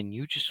something, and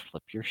you just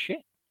flip your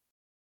shit.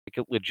 Like,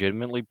 it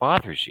legitimately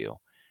bothers you.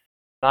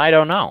 I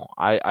don't know.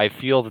 I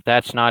feel that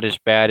that's not as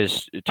bad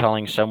as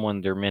telling someone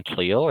they're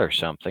mentally ill or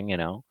something, you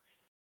know.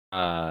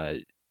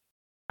 I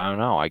don't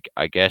know.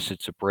 I guess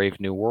it's a brave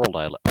new world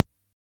I live.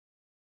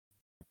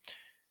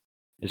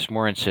 This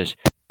Morin says,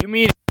 "You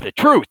mean the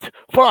truth?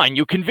 Fine,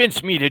 you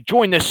convinced me to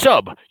join the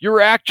sub.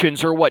 Your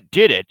actions are what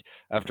did it."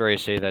 After I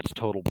say that's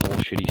total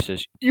bullshit, he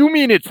says, "You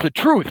mean it's the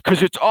truth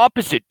because it's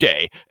opposite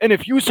day. And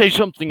if you say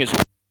something is,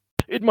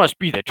 it must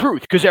be the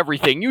truth because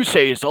everything you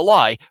say is a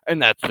lie,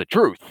 and that's the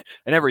truth.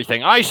 And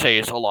everything I say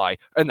is a lie,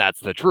 and that's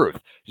the truth."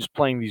 Just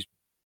playing these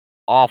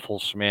awful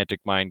semantic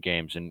mind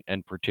games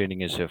and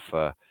pretending as if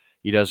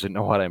he doesn't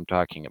know what I'm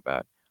talking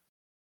about.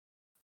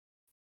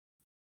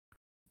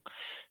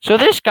 So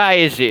this guy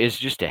is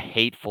just a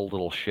hateful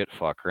little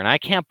shitfucker, and I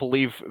can't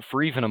believe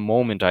for even a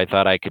moment I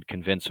thought I could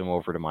convince him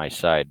over to my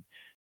side.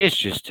 It's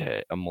just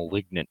a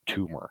malignant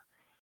tumor.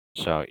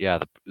 So yeah,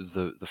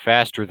 the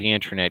faster the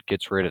internet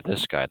gets rid of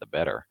this guy, the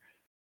better.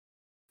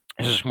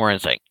 This is more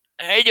saying,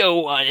 "I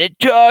don't want to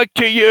talk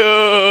to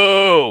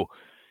you."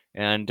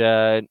 And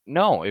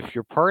no, if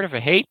you're part of a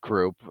hate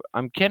group,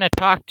 I'm gonna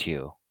talk to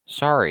you.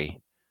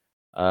 Sorry.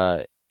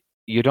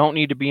 You don't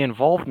need to be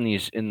involved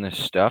in this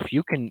stuff.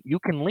 You can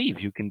leave.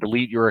 You can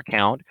delete your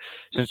account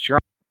since you're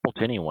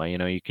on anyway. You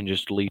know, you can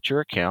just delete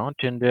your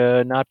account and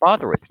not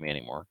bother with me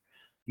anymore.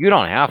 You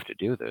don't have to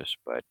do this,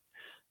 but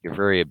you're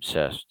very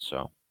obsessed.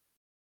 So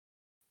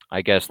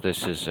I guess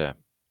this is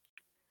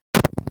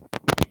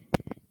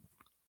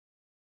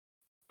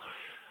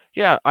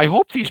yeah. I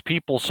hope these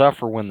people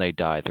suffer when they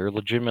die. They're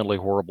legitimately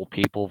horrible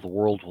people. The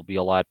world will be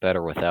a lot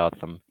better without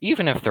them,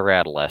 even if they're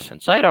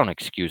adolescents. I don't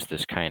excuse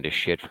this kind of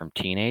shit from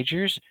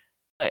teenagers.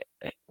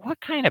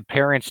 What kind of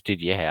parents did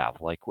you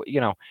have? Like,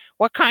 you know,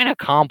 what kind of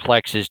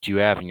complexes do you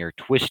have in your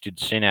twisted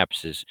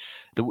synapses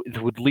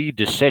that would lead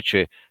to such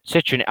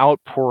an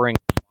outpouring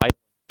of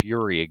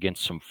fury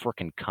against some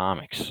freaking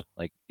comics?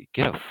 Like,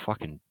 get a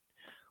fucking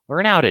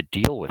learn how to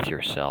deal with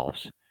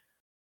yourselves.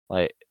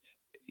 Like,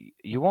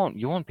 you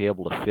won't be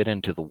able to fit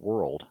into the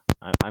world.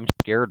 I'm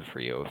scared for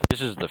you. If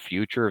this is the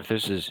future, if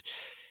this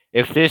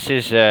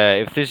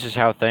is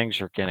how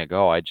things are gonna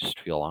go, I just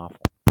feel awful.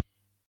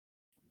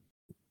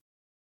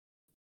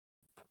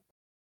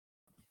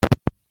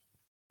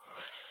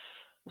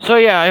 So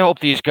yeah, I hope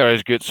these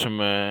guys get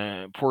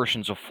some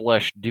portions of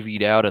flesh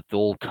divvied out at the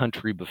old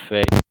country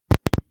buffet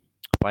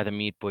by the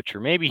meat butcher.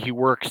 Maybe he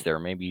works there.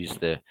 Maybe he's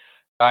the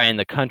guy in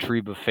the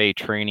country buffet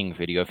training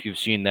video. If you've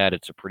seen that,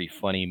 it's a pretty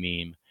funny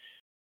meme.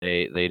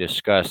 They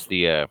discuss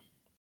the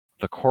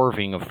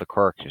carving of the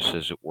carcass,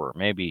 as it were.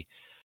 Maybe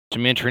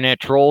some internet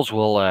trolls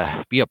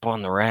will be up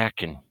on the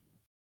rack. And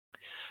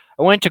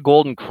I went to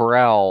Golden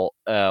Corral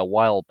a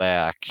while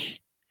back.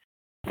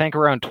 I think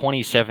around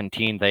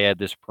 2017, they had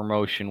this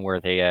promotion where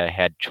they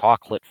had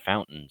chocolate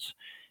fountains,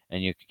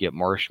 and you could get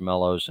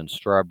marshmallows and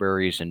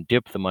strawberries and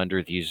dip them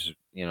under these,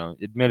 you know,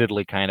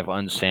 admittedly kind of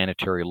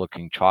unsanitary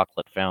looking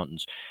chocolate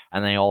fountains.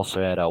 And they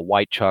also had a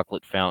white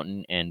chocolate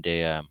fountain and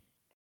a,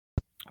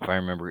 if I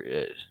remember,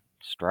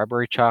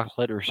 strawberry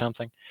chocolate or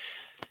something.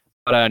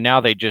 But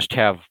now they just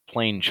have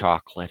plain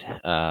chocolate.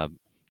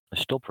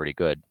 It's still pretty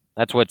good.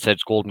 That's what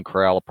sets Golden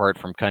Corral apart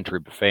from Country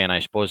Buffet, and I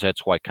suppose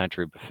that's why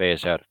Country Buffet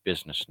is out of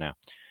business now.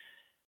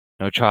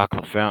 No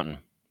chocolate fountain.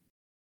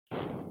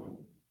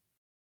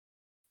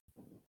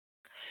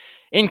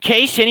 In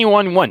case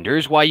anyone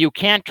wonders why you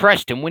can't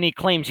trust him when he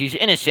claims he's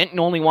innocent and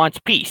only wants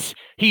peace,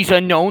 he's a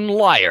known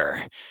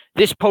liar.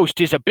 This post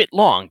is a bit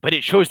long, but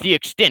it shows the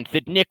extent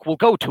that Nick will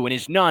go to in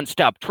his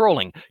non-stop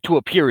trolling to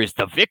appear as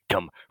the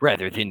victim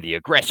rather than the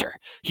aggressor.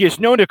 He is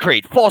known to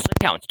create false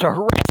accounts to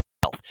harass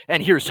himself,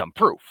 and here's some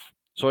proof.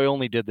 So I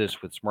only did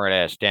this with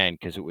Smartass Dan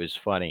because it was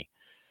funny.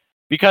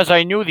 Because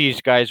I knew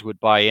these guys would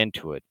buy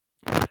into it.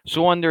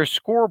 So on their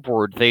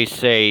scoreboard, they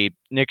say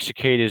Nick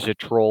Cicada is a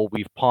troll.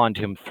 We've pawned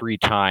him 3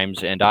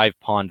 times, and I've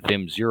pawned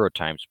them 0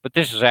 times. But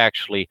this is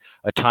actually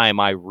a time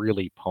I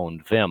really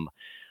pawned them.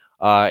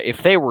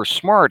 If they were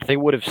smart, they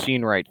would have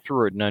seen right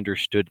through it and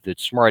understood that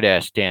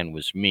Smartass Dan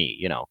was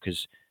me.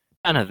 Because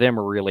none of them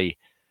are really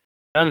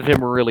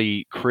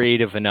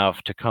creative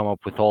enough to come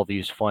up with all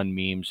these fun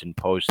memes and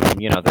post them.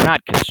 They're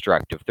not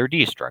constructive; they're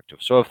destructive.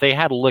 So if they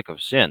had a lick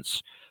of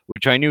sense,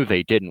 which I knew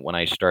they didn't when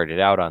I started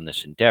out on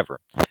this endeavor,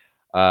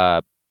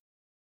 uh,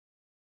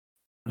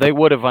 they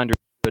would have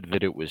understood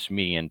that it was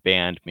me and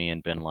banned me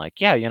and been like,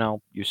 yeah,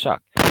 you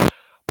suck.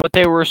 But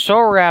they were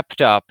so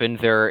wrapped up in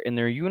their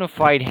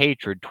unified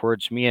hatred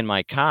towards me and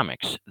my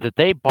comics that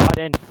they bought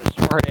into the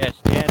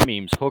Smartass Dan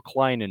memes hook,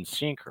 line, and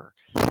sinker.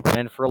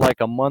 And for like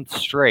a month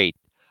straight,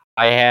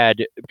 I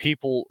had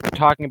people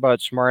talking about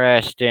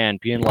Smartass Dan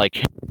being like,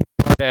 hey,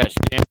 Smartass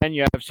Dan,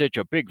 you have such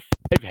a big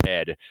 5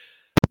 head.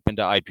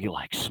 And I'd be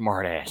like,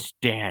 Smartass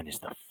Dan is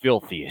the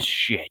filthiest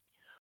shit.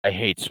 I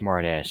hate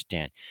Smartass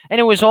Dan. And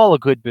it was all a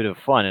good bit of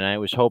fun, and I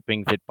was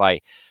hoping that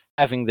by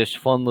having this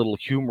fun little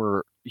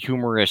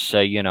humorous,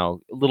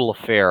 little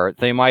affair,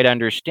 they might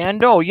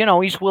understand, oh,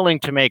 he's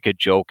willing to make a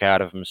joke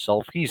out of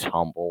himself. He's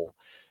humble.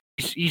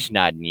 He's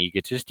not an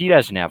egotist. He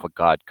doesn't have a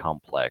god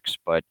complex.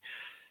 But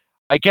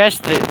I guess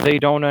that they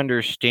don't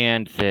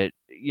understand that,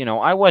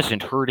 I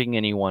wasn't hurting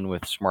anyone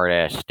with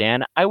Smartass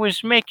Dan. I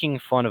was making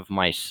fun of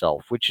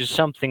myself, which is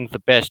something the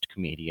best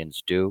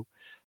comedians do,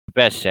 the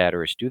best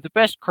satirists do, the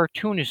best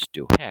cartoonists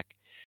do. Heck,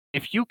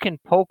 if you can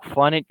poke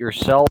fun at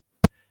yourself,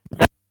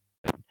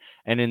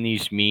 and in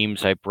these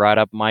memes, I brought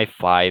up my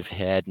 5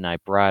 head, and I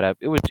brought up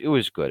it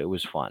was good. It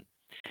was fun.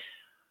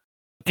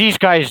 These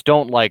guys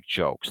don't like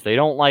jokes. They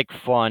don't like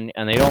fun,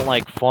 and they don't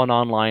like fun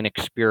online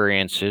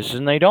experiences,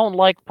 and they don't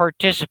like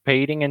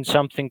participating in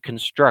something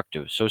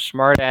constructive. So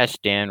Smartass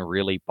Dan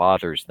really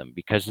bothers them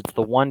because it's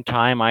the one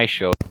time I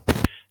showed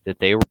that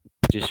they were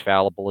as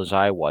fallible as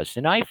I was,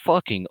 and I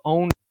fucking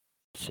owned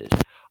this.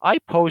 I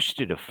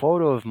posted a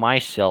photo of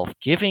myself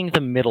giving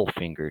the middle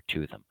finger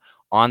to them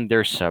on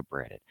their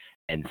subreddit,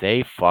 and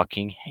they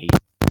fucking hate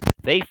it.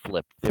 They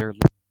flipped their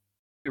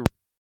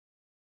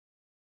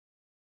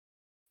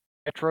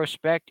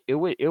retrospect. It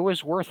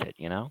was worth it,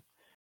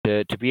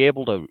 to be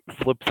able to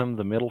flip them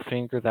the middle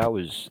finger. That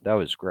was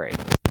great.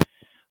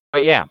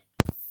 But yeah,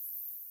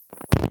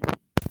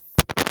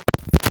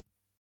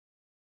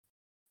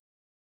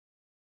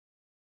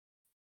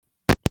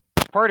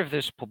 as part of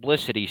this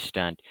publicity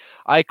stunt,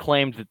 I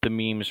claimed that the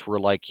memes were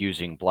like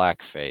using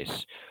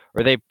blackface,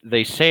 or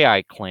they say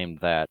I claimed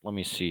that. Let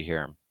me see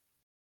here.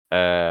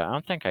 I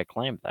don't think I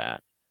claimed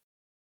that.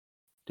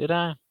 Did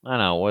I? I don't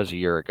know. It was a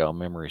year ago.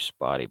 Memory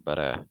spotty,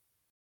 but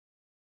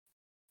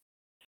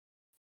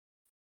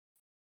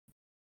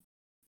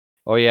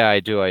oh yeah,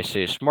 I do. I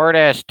say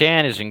Smartass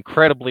Dan is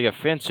incredibly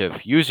offensive.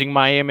 Using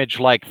my image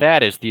like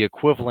that is the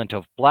equivalent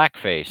of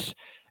blackface.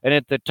 And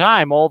at the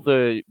time, all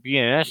the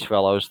BNS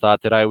fellows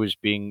thought that I was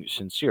being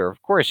sincere.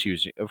 Of course,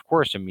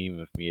 a meme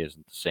of me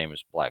isn't the same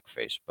as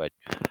blackface, but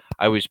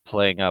I was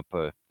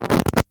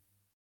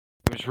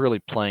really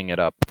playing it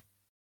up.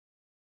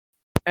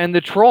 And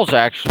the trolls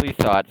actually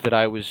thought that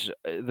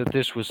that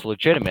this was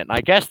legitimate. And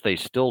I guess they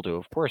still do.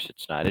 Of course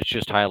it's not. It's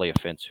just highly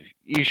offensive.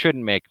 You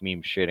shouldn't make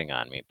memes shitting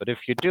on me. But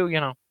if you do,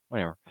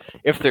 whatever.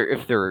 If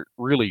they're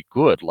really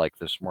good, like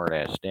the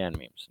Smartass Dan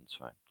memes, it's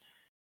fine.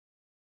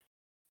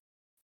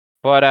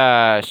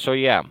 But so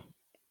yeah.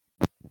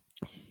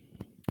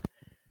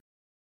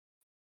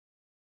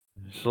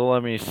 So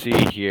let me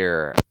see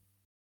here.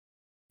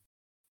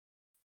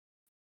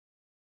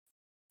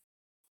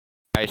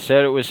 I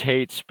said it was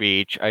hate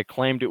speech. I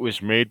claimed it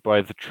was made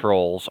by the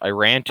trolls. I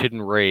ranted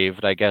and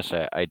raved. I guess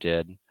I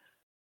did.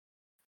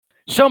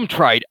 Some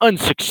tried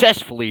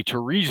unsuccessfully to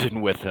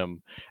reason with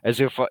him, as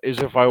if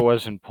I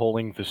wasn't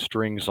pulling the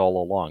strings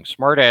all along.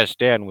 Smartass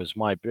Dan was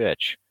my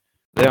bitch.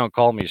 They don't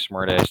call me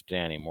Smartass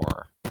Dan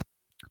anymore.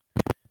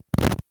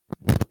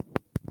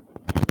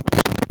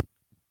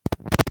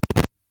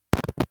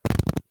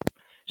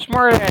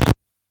 Smartass, at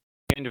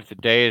the end of the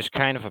day, is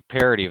kind of a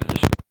parody of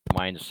this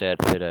mindset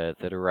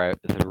that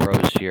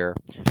arose here.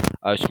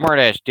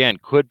 Smartass Dan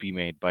could be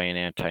made by an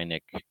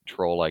anti-Nick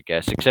troll, I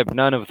guess, except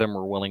none of them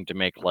are willing to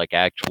make like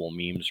actual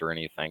memes or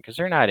anything because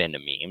they're not into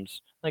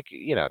memes. Like,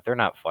 they're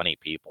not funny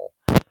people.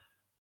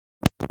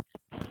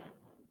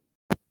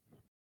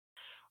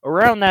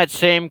 Around that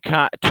same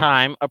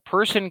time, a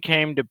person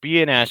came to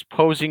BNS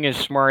posing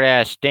as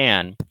Smartass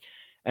Dan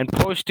and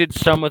posted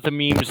some of the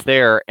memes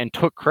there and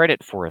took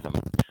credit for them.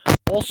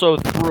 Also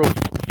threw a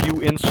few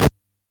insults.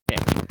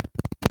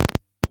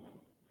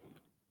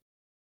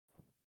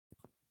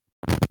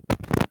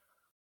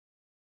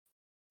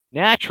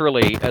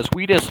 Naturally, as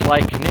we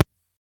dislike Nick,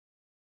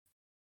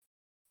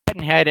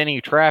 hadn't had any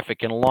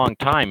traffic in a long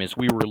time as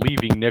we were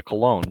leaving Nick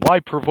alone. Why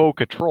provoke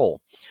a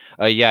troll?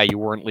 Yeah, you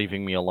weren't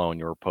leaving me alone.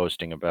 You were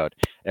posting about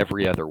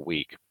every other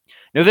week.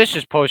 Now, this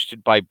is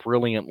posted by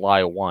Brilliant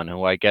Lie 1,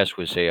 who I guess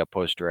was a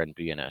poster at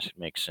BNS. It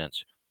makes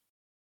sense.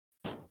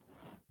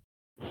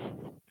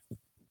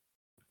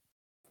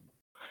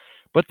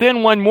 But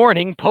then one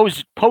morning,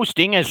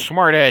 posting as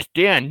smartass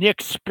Dan, Nick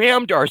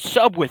spammed our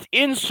sub with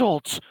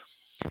insults.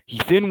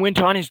 He then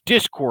went on his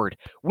Discord,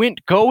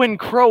 went go and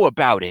crow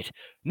about it.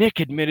 Nick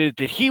admitted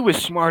that he was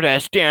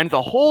smartass Dan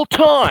the whole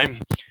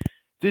time.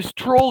 This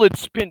troll had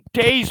spent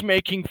days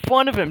making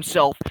fun of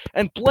himself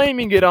and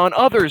blaming it on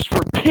others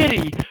for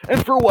pity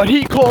and for what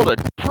he called a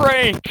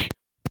prank.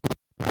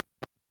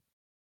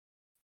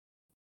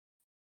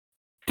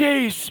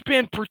 Days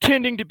spent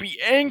pretending to be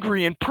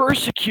angry and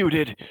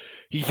persecuted.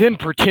 He then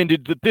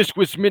pretended that this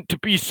was meant to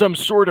be some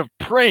sort of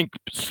prank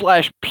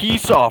 /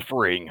 peace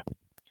offering.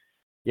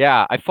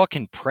 Yeah, I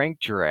fucking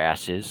pranked your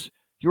asses.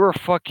 You were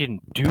fucking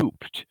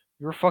duped.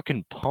 You were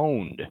fucking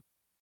pwned.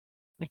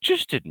 Like,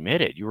 just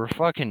admit it. You were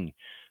fucking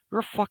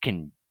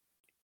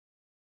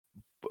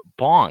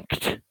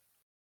bonked.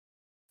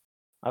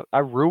 I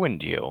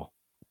ruined you.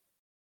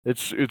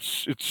 It's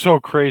so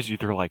crazy.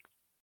 They're like,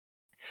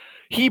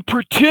 he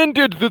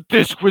pretended that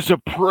this was a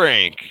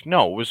prank.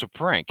 No, it was a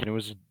prank, and it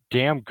was a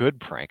damn good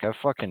prank.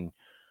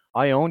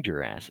 I owned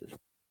your asses.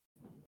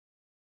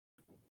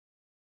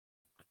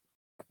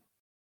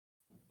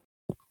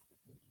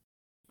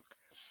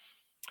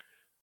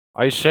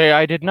 I say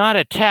I did not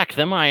attack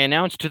them. I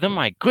announced to them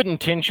my good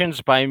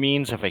intentions by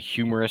means of a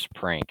humorous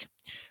prank.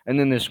 And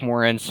then this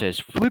Moran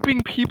says,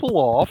 flipping people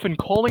off and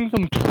calling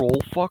them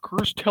troll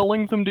fuckers,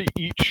 telling them to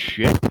eat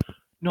shit.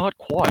 Not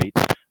quite.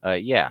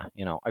 Yeah,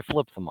 I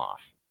flipped them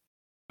off.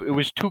 It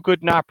was too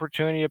good an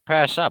opportunity to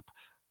pass up.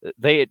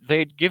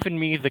 They'd given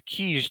me the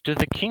keys to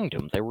the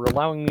kingdom. They were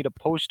allowing me to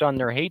post on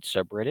their hate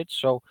subreddit,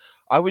 so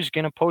I was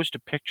going to post a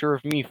picture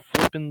of me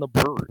flipping the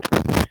bird.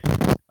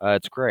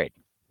 It's great.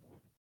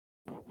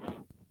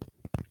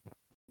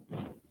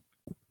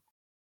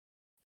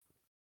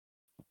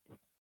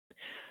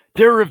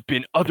 There have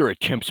been other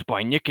attempts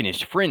by Nick and his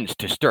friends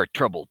to start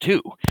trouble,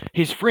 too.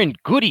 His friend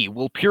Goody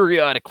will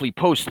periodically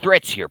post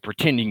threats here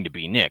pretending to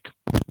be Nick.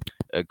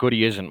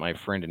 Goody isn't my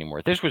friend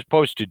anymore. This was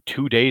posted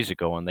 2 days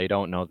ago, and they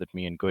don't know that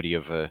me and Goody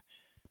have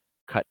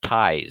cut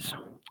ties,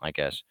 I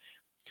guess.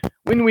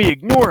 When we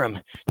ignore him,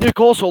 Nick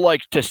also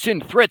likes to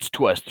send threats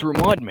to us through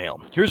mod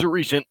mail. Here's a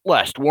recent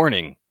last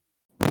warning.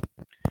 Let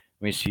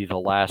me see the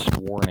last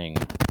warning.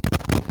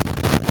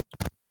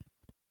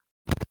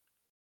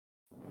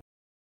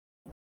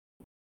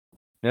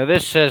 Now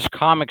this says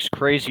Comics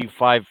Crazy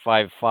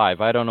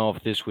 555. I don't know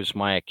if this was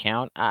my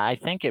account. I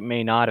think it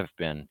may not have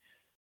been.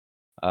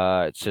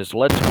 It says,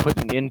 let's put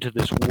an end to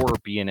this war,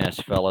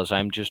 BNS fellas.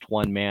 I'm just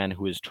one man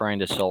who is trying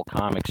to sell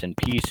comics, and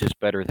peace is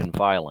better than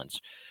violence.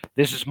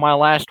 This is my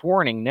last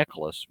warning,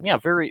 Nicholas. Yeah,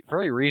 very,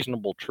 very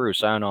reasonable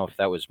truce. I don't know if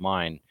that was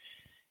mine.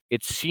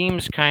 It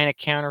seems kind of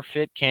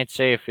counterfeit. Can't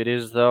say if it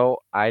is, though.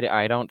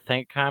 I don't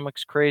think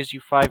Comics Crazy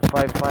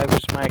 555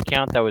 was my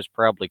account. That was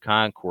probably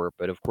Concord.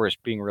 But, of course,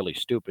 being really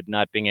stupid,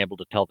 not being able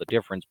to tell the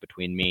difference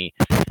between me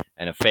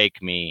and a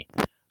fake me,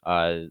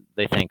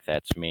 they think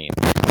that's me.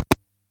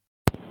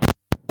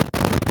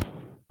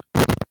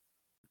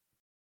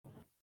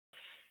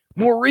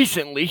 More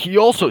recently, he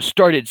also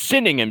started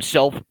sending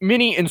himself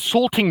many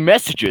insulting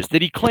messages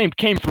that he claimed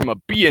came from a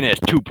BNS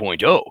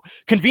 2.0.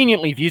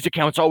 Conveniently, these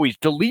accounts always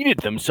deleted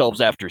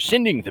themselves after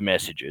sending the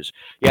messages.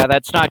 Yeah,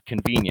 that's not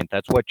convenient.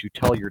 That's what you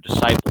tell your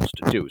disciples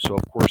to do, so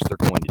of course they're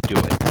going to do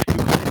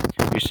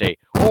it. You say,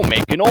 oh,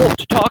 make an alt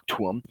to talk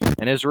to him,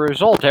 and as a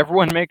result,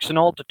 everyone makes an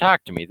alt to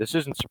talk to me. This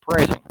isn't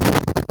surprising.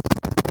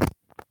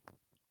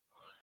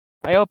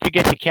 I hope you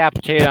get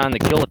decapitated on the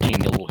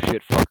guillotine, you little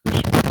shit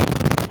fuckers.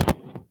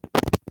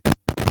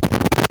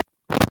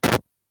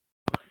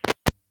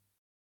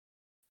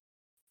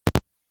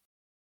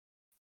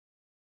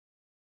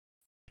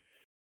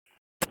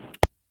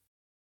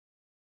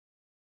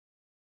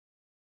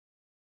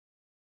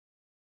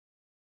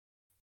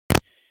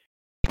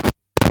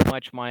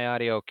 Much my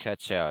audio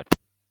cuts out.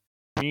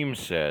 Meme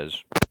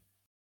says,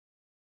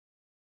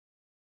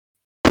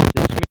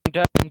 this meme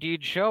does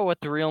indeed show what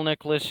the real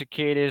Nicholas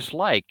Cicada is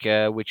like,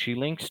 which he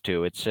links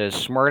to. It says,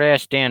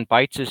 smartass Dan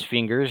bites his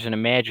fingers and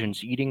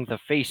imagines eating the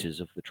faces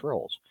of the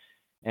trolls.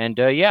 And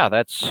yeah,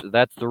 that's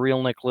the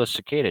real Nicholas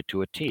Cicada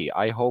to a T.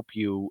 I hope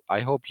you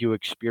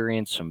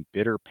experience some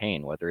bitter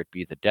pain, whether it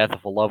be the death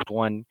of a loved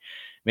one,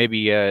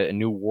 maybe a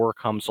new war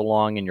comes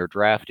along and you're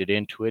drafted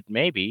into it,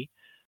 maybe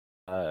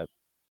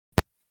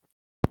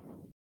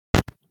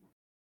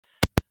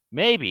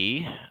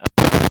maybe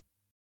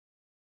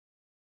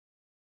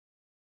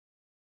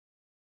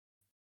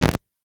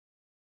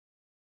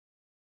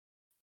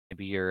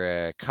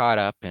you're caught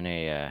up in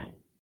a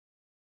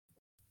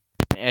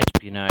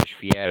espionage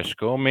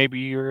fiasco. Maybe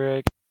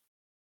you're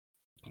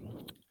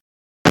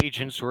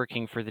agents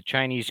working for the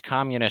Chinese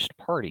Communist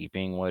Party,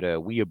 being what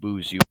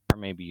weeaboos you are.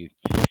 Maybe you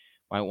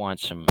might want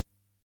some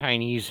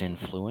Chinese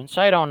influence.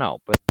 I don't know,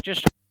 but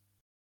just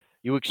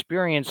you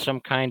experience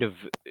some kind of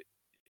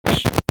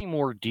extreme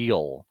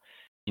ordeal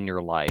in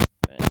your life.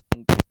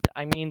 And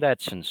I mean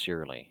that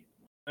sincerely.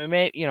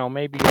 Maybe you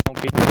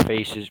don't get your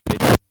faces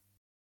bitten.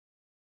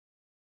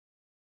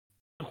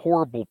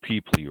 Horrible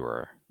people you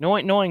are.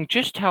 Knowing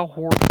just how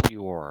horrible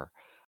you are,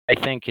 I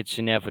think it's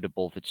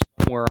inevitable that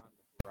somewhere on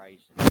the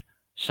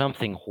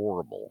something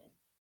horrible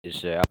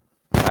is.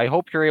 I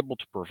hope you're able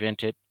to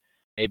prevent it.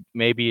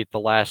 Maybe at the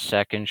last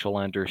second you'll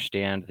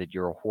understand that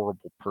you're a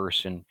horrible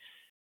person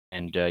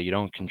and you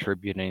don't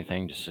contribute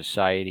anything to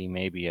society.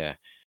 Maybe you'll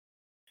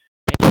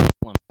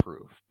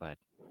improve, but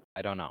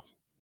I don't know.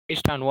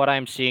 Based on what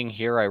I'm seeing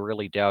here, I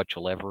really doubt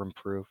you'll ever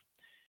improve.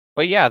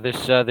 But yeah,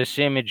 this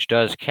image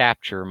does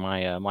capture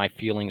my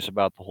feelings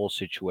about the whole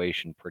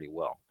situation pretty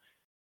well.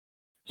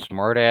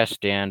 Smartass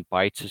Dan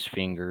bites his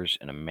fingers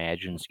and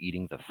imagines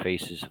eating the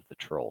faces of the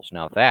trolls.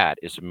 Now that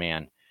is a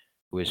man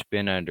who has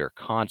been under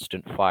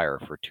constant fire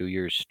for 2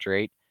 years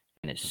straight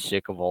and is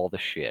sick of all the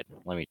shit.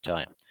 Let me tell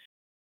you.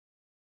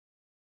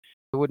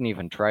 I wouldn't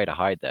even try to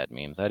hide that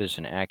meme. That is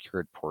an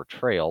accurate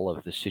portrayal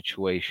of the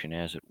situation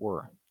as it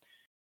were.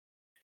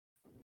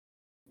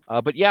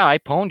 But yeah, I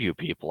pwned you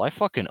people. I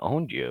fucking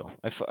owned you.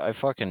 I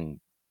fucking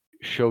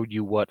showed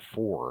you what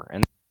for.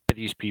 And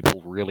these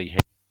people really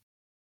hate.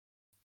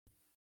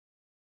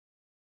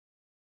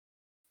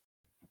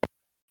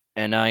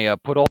 And I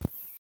put all.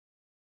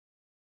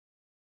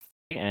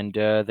 And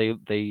I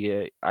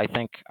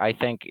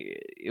think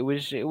it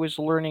was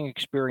a learning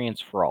experience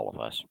for all of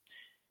us.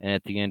 And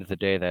at the end of the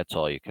day, that's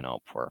all you can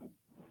hope for.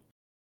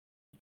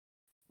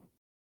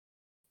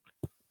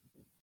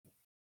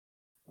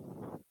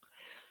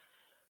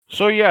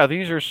 So yeah,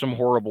 these are some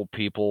horrible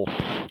people.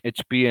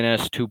 It's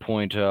BNS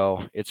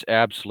 2.0. It's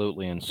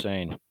absolutely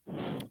insane.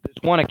 This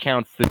one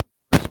account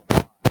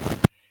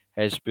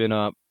has been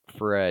up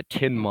for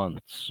 10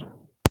 months.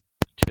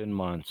 10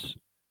 months.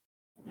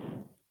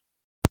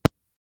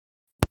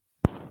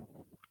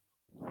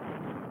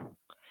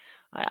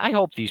 I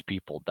hope these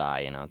people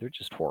die, they're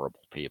just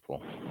horrible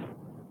people.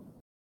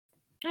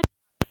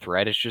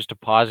 Threat is just a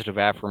positive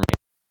affirmation.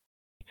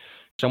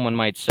 Someone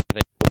might say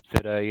they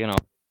hope that,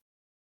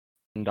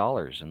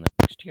 $10 in the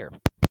next year.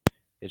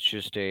 It's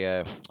just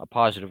a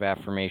positive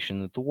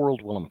affirmation that the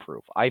world will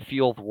improve. I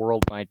feel the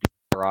world might be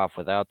better off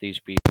without these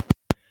people.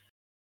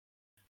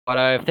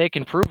 But if they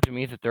can prove to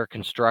me that they're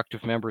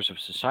constructive members of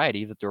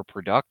society, that they're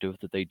productive,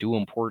 that they do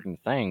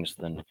important things,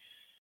 then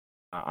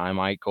I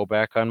might go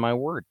back on my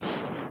word.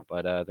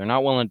 But they're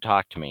not willing to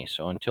talk to me.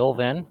 So until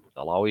then,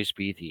 they'll always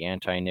be the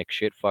anti-Nick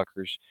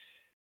shitfuckers,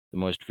 the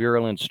most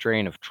virulent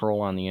strain of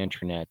troll on the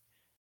internet,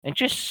 and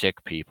just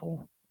sick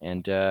people.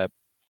 And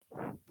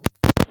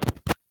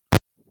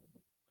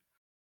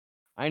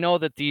I know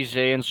that these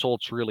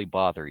insults really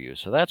bother you,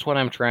 so that's what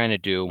I'm trying to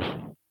do.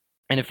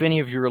 And if any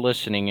of you are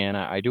listening in,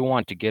 I do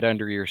want to get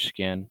under your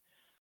skin.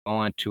 I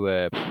want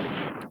to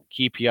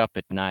keep you up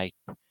at night,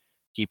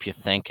 keep you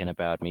thinking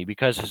about me,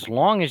 because as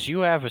long as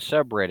you have a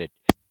subreddit,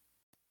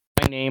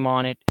 my name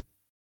on it,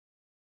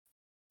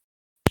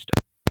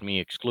 me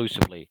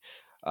exclusively,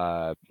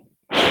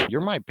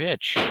 you're my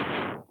bitch.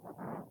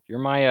 You're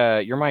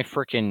my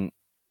frickin'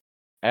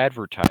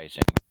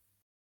 advertising.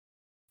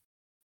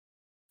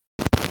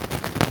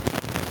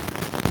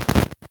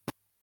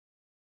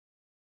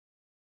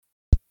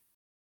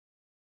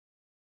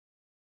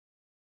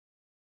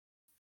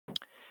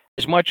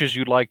 As much as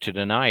you'd like to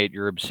deny it,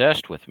 you're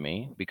obsessed with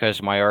me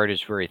because my art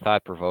is very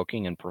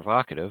thought-provoking and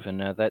provocative,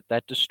 and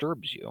that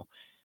disturbs you.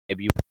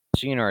 Maybe you've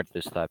seen art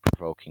this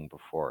thought-provoking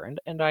before,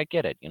 and I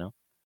get it,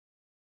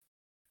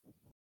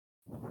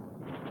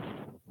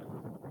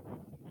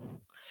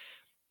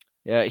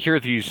 Yeah, here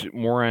these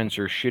morons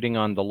are shitting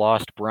on the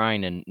Lost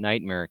Brine and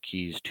Nightmare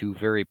Keys, two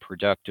very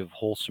productive,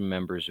 wholesome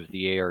members of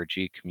the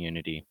ARG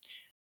community.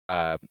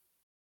 And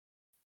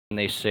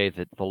they say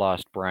that the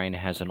Lost Brine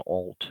has an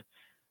alt.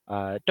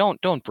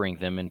 Don't bring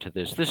them into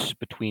this. This is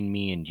between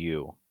me and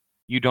you.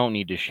 You don't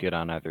need to shit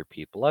on other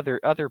people.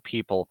 Other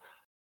people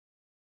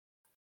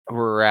who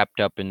are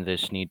wrapped up in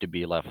this need to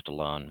be left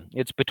alone.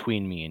 It's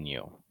between me and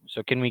you.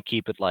 So can we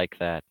keep it like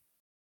that?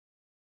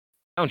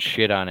 Don't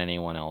shit on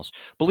anyone else.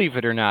 Believe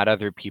it or not,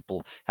 other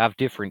people have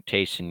different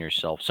tastes in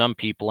yourself. Some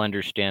people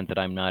understand that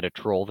I'm not a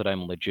troll, that I'm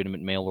a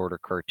legitimate mail order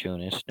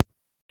cartoonist.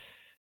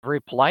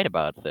 Very polite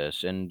about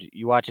this, and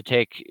you ought to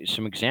take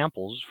some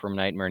examples from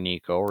Nightmare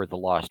Nico or the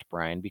Lost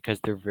Brine because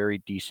they're very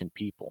decent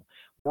people.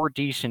 More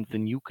decent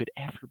than you could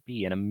ever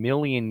be in a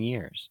million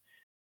years.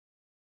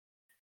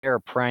 They are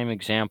prime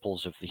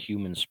examples of the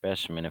human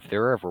specimen, if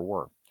there ever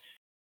were.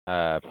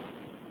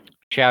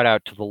 Shout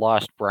out to the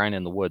Lost Brine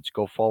in the Woods.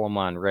 Go follow him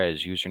on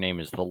Res. Username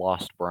is the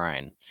Lost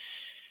Brine.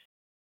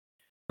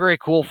 Very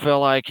cool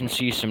fella. I can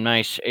see some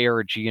nice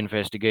ARG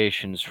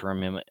investigations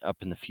from him up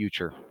in the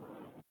future.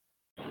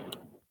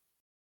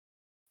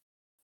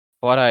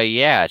 But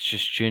yeah, it's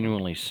just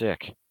genuinely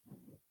sick.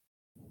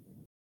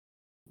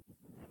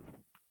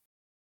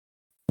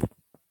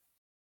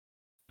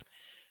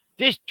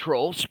 This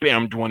troll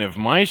spammed one of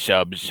my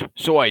subs,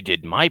 so I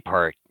did my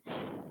part.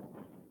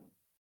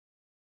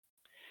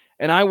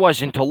 And I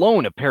wasn't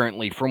alone,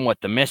 apparently, from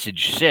what the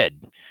message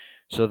said.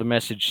 So the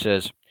message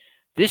says,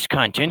 this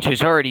content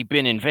has already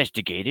been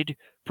investigated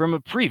from a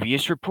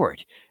previous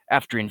report.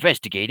 After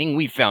investigating,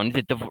 we found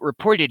that the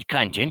reported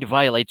content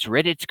violates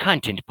Reddit's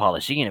content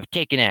policy and have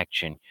taken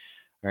action.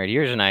 All right,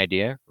 here's an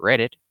idea.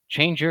 Reddit,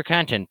 change your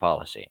content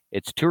policy.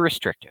 It's too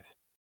restrictive.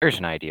 There's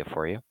an idea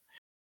for you.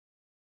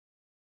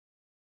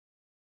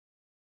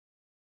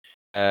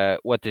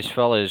 What this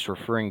fella is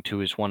referring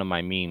to is one of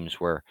my memes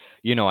where,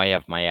 I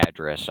have my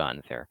address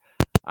on there.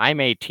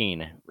 I'm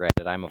 18,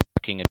 Reddit. I'm a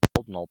fucking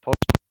adult, and I'll post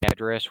my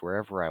address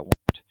wherever I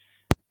want.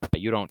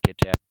 You don't get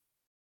to ask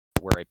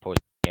where I post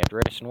my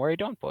address and where I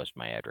don't post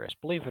my address,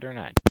 believe it or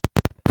not.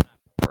 It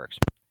works.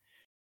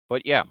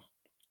 But yeah.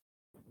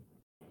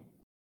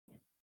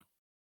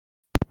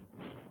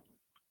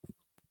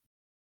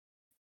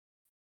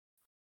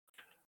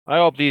 I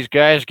hope these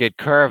guys get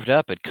carved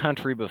up at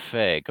Country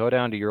Buffet. Go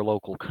down to your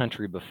local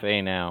Country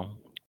Buffet now.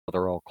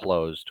 They're all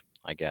closed,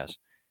 I guess.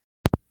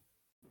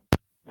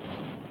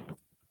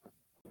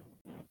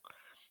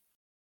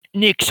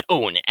 Nick's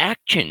own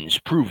actions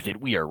prove that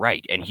we are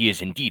right, and he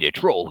is indeed a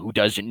troll who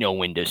doesn't know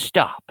when to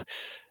stop.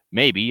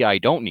 Maybe I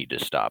don't need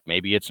to stop.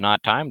 Maybe it's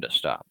not time to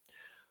stop.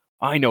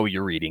 I know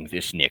you're reading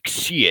this, Nick.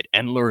 See it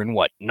and learn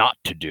what not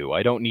to do.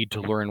 I don't need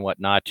to learn what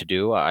not to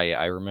do.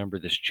 I remember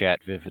this chat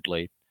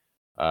vividly.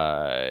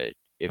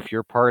 If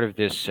you're part of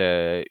this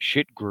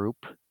shit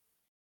group,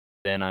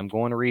 then I'm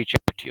going to reach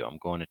out to you. I'm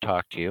going to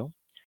talk to you.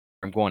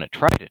 I'm going to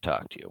try to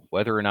talk to you.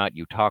 Whether or not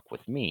you talk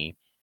with me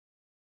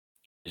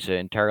is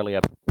entirely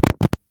up.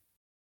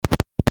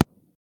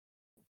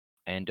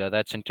 And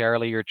that's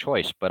entirely your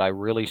choice. But I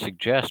really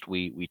suggest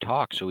we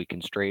talk so we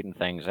can straighten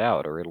things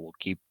out, or it will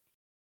keep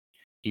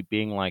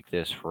being like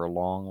this for a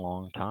long,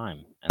 long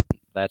time. And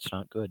that's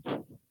not good.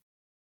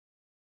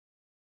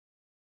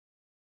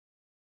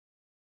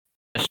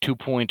 S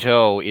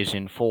 2.0 is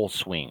in full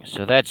swing.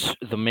 So that's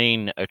the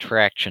main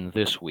attraction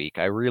this week.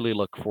 I really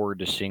look forward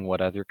to seeing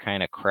what other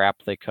kind of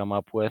crap they come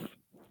up with.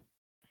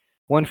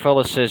 One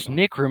fella says,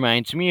 Nick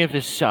reminds me of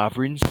a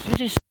sovereign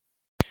citizen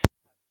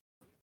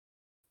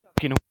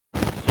in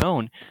a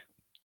zone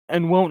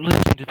and won't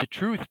listen to the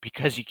truth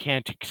because he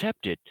can't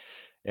accept it.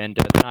 And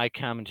then I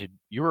commented,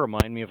 you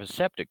remind me of a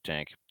septic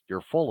tank.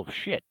 You're full of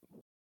shit.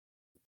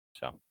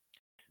 So,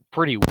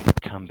 pretty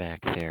weak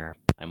comeback there,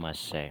 I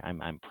must say.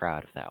 I'm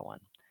proud of that one.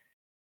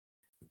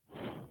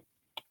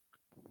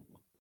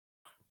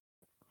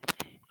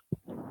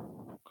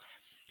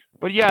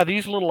 But yeah,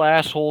 these little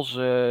assholes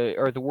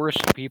are the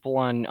worst people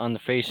on the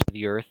face of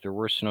the earth. They're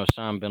worse than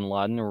Osama bin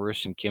Laden. They're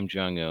worse than Kim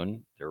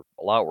Jong-un. They're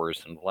a lot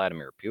worse than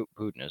Vladimir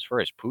Putin. As far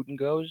as Putin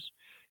goes,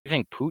 you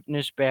think Putin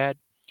is bad?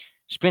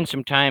 Spend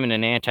some time in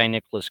an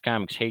anti-Nicholas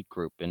Comics hate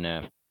group,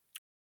 and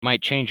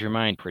might change your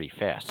mind pretty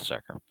fast,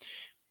 sucker.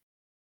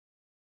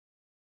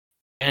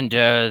 And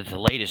the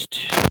latest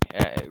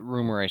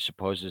rumor, I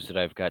suppose, is that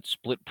I've got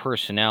split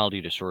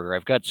personality disorder.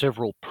 I've got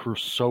several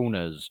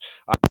personas.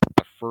 I'm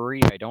a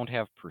furry. I don't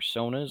have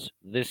personas.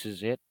 This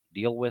is it.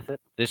 Deal with it.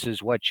 This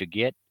is what you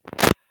get.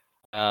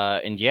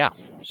 And yeah,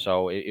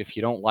 so if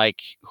you don't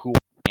like who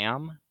I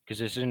am, because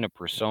this isn't a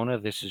persona,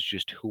 this is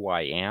just who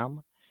I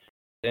am,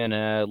 then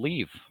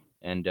leave.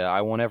 And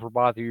I won't ever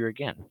bother you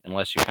again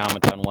unless you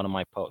comment on one of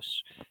my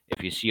posts.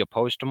 If you see a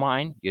post of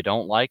mine, you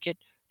don't like it,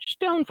 just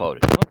downvote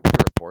it. Don't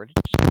report it,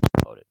 just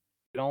downvote it.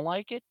 If you don't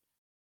like it,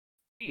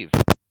 leave.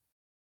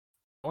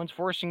 No one's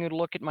forcing you to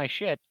look at my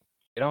shit.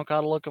 You don't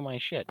gotta look at my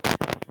shit.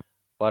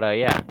 But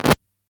yeah.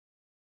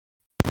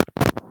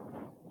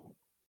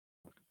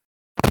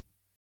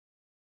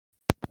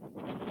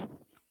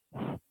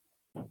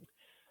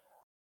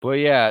 But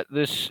yeah,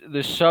 this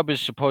sub is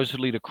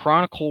supposedly to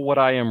chronicle what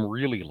I am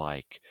really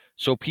like,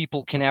 so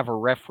people can have a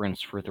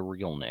reference for the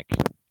real Nick.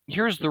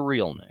 Here's the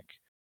real Nick.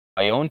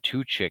 I own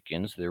 2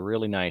 chickens. They're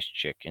really nice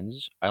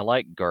chickens. I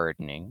like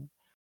gardening.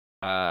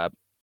 I'm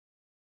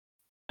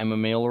a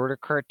mail order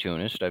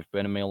cartoonist. I've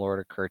been a mail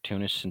order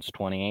cartoonist since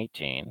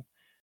 2018.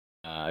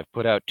 I've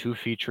put out 2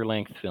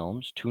 feature-length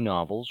films, 2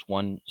 novels,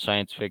 1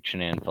 science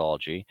fiction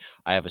anthology.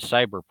 I have a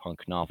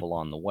cyberpunk novel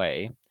on the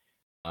way.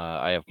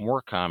 I have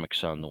more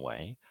comics on the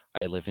way.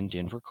 I live in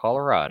Denver,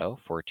 Colorado,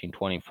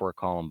 1424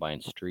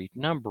 Columbine Street,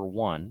 number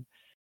 1.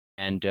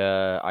 And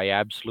I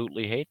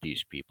absolutely hate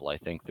these people. I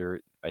think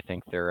they're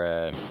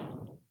vermin.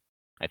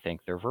 I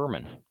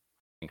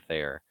think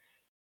they're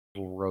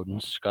little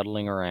rodents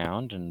scuttling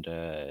around and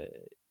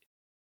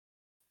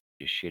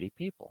just shitty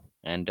people.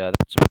 And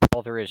that's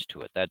all there is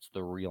to it. That's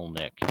the real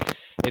Nick.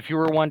 If you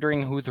were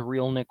wondering who the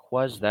real Nick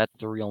was, that's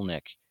the real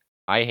Nick.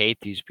 I hate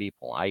these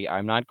people.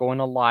 I'm not going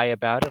to lie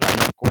about it. I'm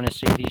not going to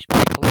say these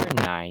people are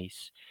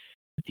nice.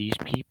 These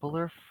people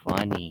are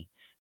funny.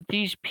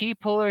 These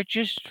people are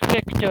just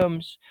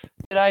victims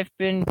that I've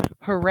been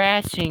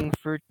harassing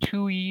for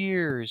 2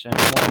 years. And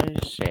I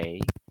wanted to say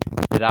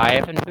that I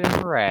haven't been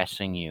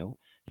harassing you.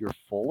 You're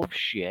full of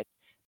shit.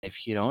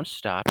 If you don't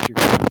stop, you're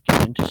going to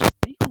get into some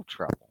legal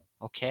trouble.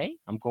 Okay?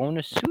 I'm going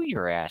to sue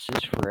your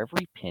asses for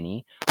every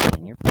penny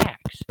on your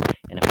backs.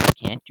 And if I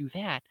can't do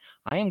that,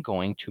 I am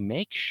going to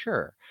make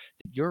sure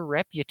that your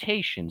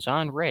reputations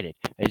on Reddit,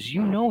 as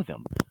you know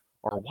them,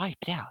 are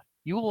wiped out.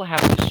 You will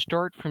have to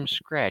start from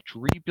scratch,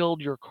 rebuild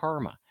your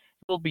karma.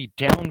 You'll be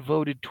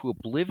downvoted to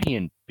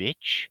oblivion,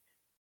 bitch.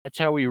 That's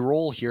how we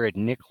roll here at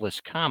Nicholas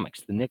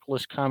Comics. The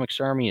Nicholas Comics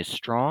army is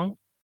strong.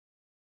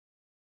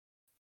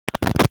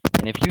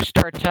 And if you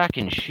start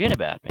talking shit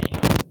about me,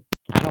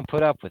 I don't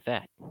put up with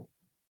that.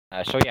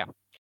 So yeah,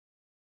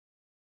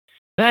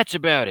 that's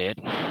about it.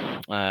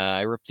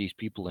 I ripped these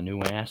people a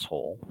new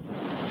asshole,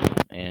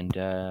 and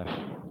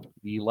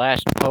the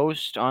last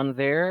post on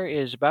there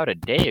is about a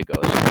day ago.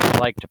 So if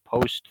you'd like to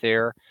post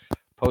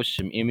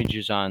some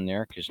images on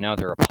there, because now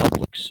they're a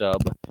public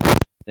sub,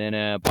 then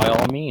by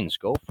all means,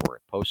 go for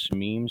it. Post some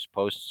memes,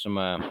 post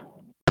some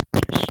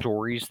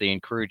stories. They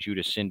encourage you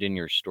to send in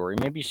your story.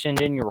 Maybe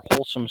send in your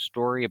wholesome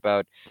story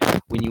about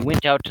when you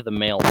went out to the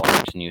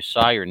mailbox and you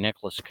saw your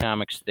Nicholas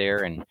Comics there,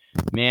 and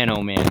man,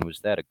 oh man, was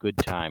that a good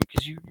time,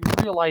 because you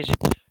realize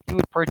you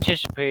would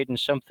participate in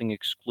something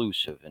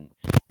exclusive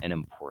and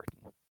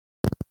important.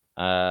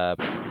 But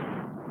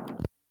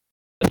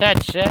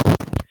that said,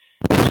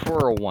 it's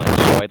 4:01,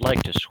 so I'd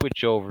like to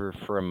switch over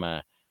from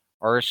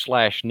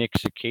r/Nick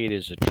Cicada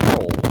as a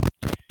troll,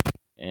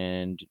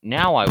 and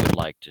now I would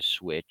like to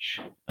switch,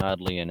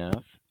 oddly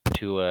enough,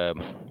 to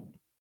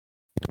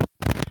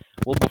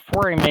well,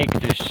 before I make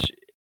this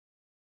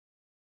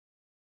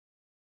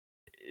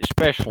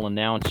special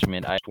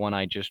announcement, I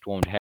just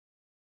won't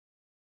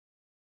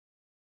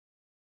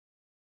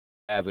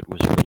have it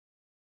was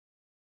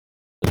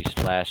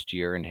released last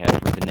year and had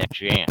for the next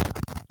jam.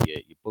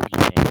 You boogie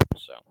man.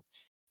 So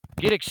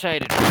get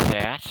excited for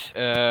that.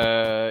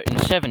 In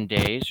 7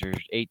 days, or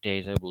 8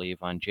 days, I believe,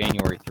 on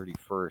January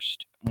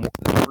 31st, the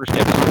first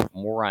episode of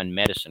More on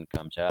Medicine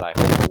comes out. I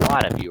hope a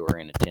lot of you are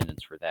in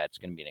attendance for that. It's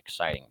going to be an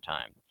exciting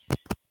time.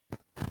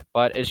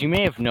 But as you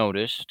may have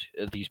noticed,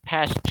 these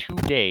past 2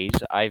 days,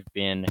 I've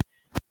been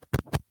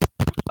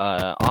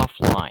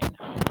offline.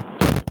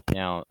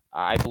 Now,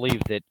 I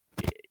believe that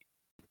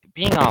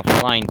being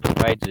offline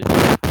provides a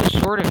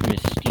sort of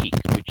mystique,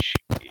 which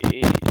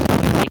you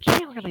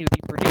can't really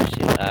reproduce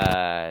it.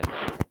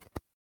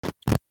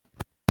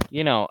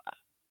 When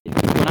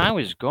I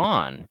was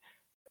gone,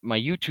 my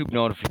YouTube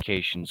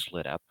notifications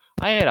lit up.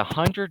 I had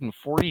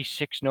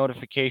 146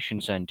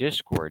 notifications on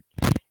Discord,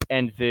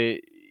 and the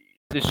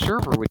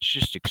server, which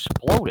just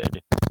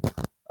exploded.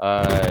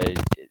 Normally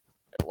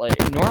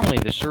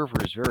the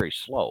server is very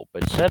slow,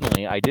 but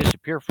suddenly I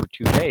disappear for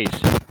 2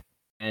 days,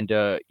 and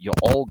you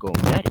all go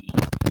nutty.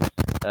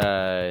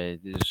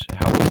 This is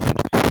how it went.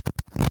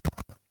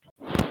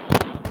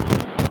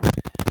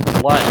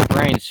 Lost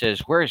Brian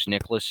says, "Where's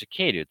Nicholas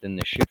Cicada?" Then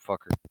the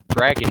shitfucker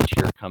Dragon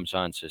Tier comes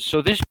on and says, "So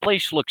this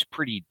place looks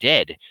pretty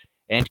dead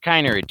and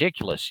kind of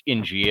ridiculous,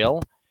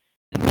 NGL."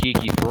 And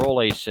Geeky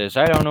Ferole says,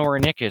 "I don't know where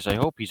Nick is. I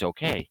hope he's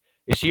okay.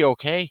 Is he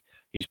okay?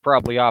 He's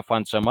probably off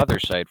on some other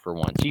side for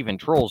once. Even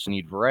trolls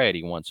need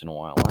variety once in a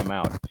while. I'm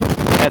out."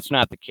 That's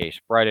not the case.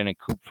 Brought in a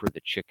coop for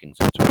the chickens.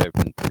 That's what I've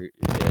been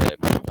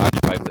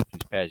occupied with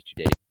these past 2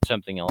 days.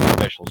 Something else,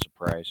 special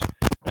surprise.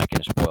 Not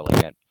going to spoil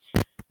it yet.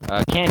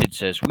 Candid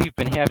says, "We've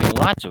been having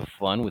lots of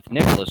fun with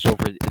Nicholas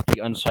over at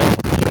the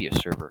Uncyclopedia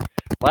server.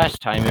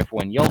 Last time,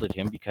 everyone yelled at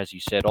him because he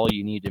said all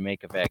you need to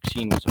make a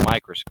vaccine was a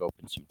microscope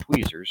and some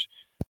tweezers.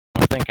 I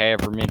don't think I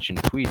ever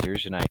mentioned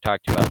tweezers, and I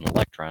talked about an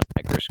electron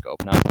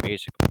microscope, not a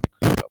basic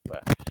microscope."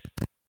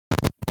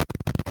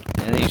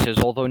 And then he says,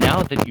 "Although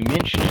now that you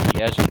mention it,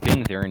 he hasn't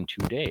been there in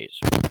 2 days.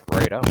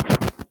 Right up."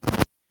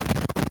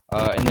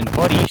 And then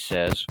Buddy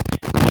says,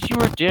 "You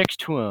were dicks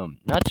to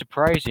him. Not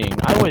surprising.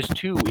 I was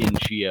too,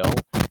 NGL.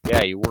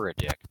 Yeah, you were a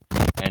dick."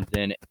 And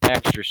then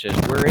Extra says,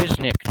 "Where is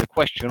Nick? The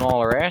question all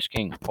are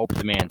asking. Hope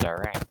the man's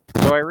alright."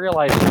 So I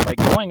realized that by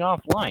going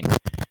offline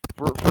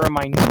for a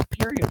minute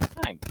period of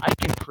time, I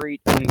can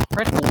create an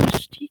incredible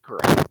mystique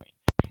around me.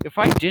 If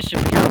I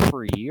disappear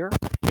for a year,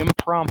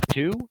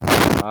 impromptu,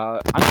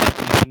 I'm going to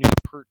be the new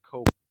Kurt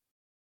Cobain.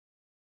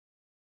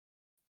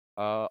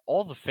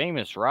 All the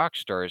famous rock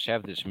stars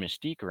have this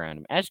mystique around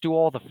them, as do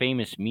all the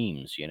famous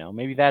memes,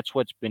 Maybe that's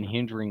what's been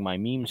hindering my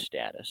meme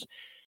status,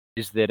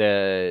 is that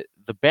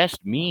the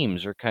best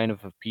memes are kind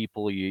of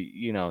people,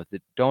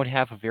 that don't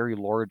have a very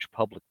large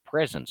public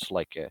presence,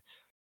 like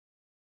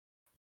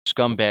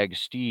Scumbag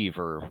Steve,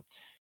 or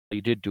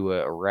he did do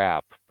a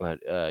rap,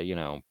 but, a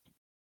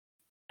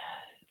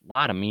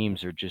lot of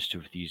memes are just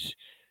of these,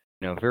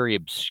 very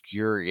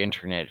obscure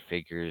internet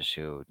figures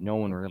who no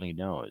one really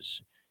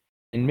knows.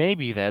 And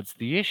maybe that's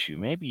the issue.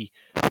 Maybe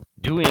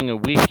doing a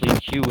weekly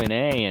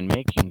Q&A and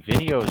making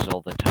videos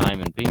all the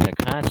time and being a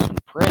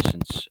constant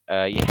presence,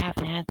 you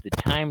haven't had the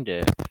time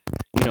to,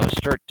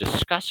 start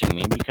discussing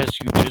me, because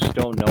you just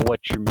don't know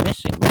what you're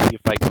missing. Maybe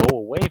if I go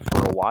away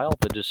for a while,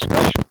 the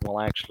discussion will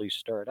actually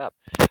start up.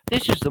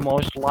 This is the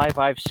most live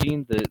I've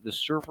seen the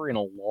server in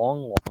a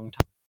long, long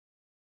time.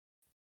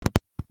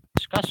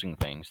 Discussing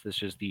things.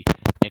 This is the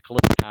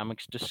Nicholas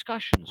Comics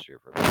discussion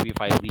server. Maybe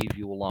if I leave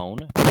you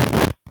alone,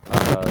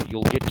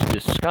 you'll get to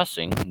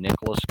discussing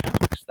Nicholas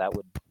Comics. That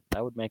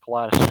would make a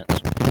lot of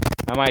sense.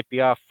 I might be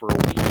off for a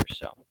week or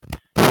so.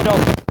 But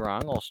don't get me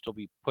wrong, I'll still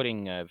be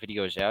putting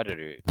videos out at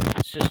a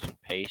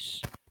consistent pace.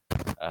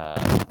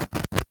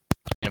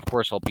 And of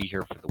course, I'll be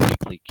here for the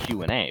weekly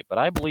Q&A. But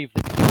I believe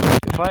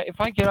that if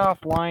I get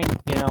offline,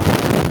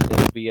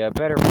 it'll be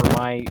better for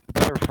my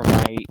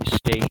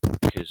state,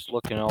 because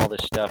looking at all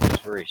this stuff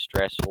is very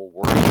stressful.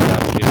 Worrying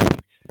about getting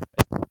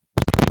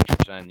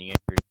pictures on the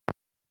internet,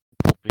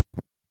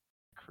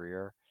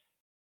 career,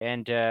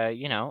 and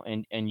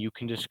and you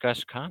can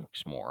discuss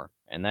comics more,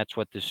 and that's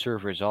what this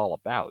server is all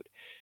about.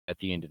 At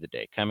the end of the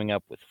day, coming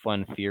up with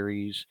fun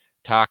theories,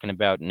 talking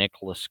about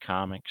Nicholas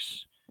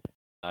comics,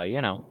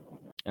 you know.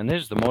 And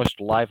this is the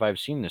most live I've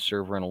seen the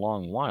server in a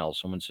long while.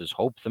 Someone says,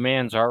 "Hope the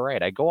man's all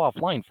right." I go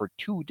offline for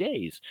 2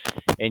 days,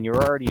 and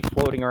you're already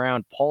floating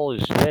around Paul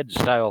is dead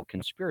style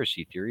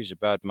conspiracy theories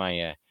about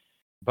my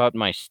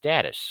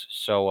status.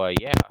 So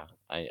yeah,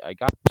 I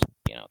got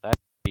that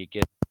you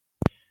get.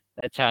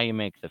 That's how you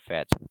make the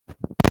fats.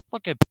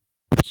 Look at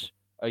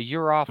a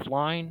year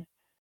offline,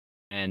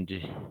 and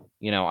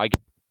I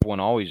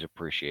won't always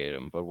appreciate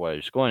them. But what I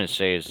was going to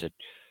say is that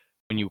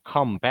when you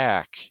come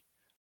back,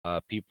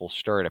 people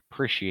start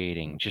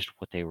appreciating just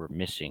what they were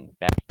missing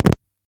back.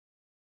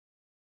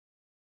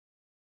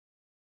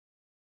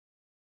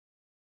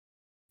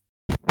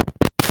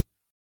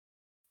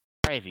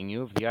 Depriving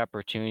you of the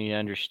opportunity to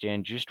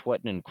understand just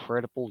what an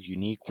incredible,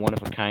 unique,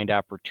 one-of-a-kind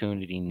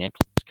opportunity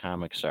Nicholas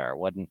comics are.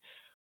 What an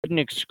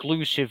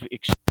exclusive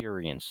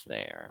experience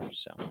there.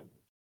 So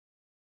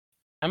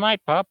I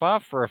might pop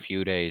off for a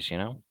few days,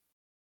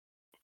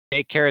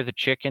 take care of the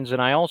chickens,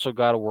 and I also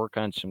got to work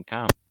on some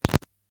comics.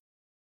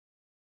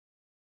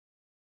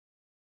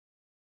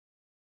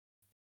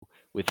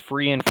 With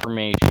free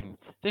information,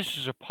 this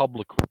is a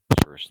public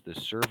resource.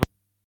 This server,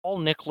 all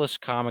Nicholas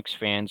Comics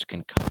fans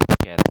can come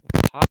together,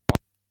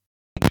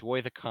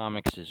 enjoy the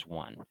comics as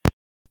one.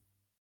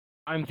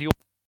 I'm the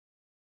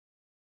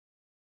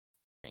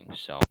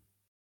so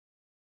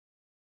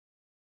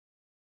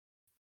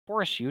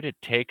force you to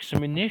take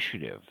some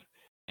initiative,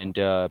 and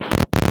I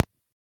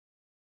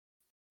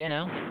don't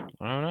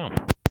know.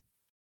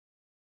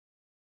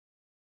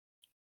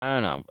 I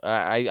don't know.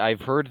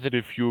 I've heard that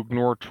if you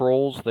ignore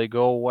trolls, they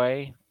go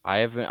away. I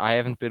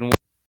haven't been.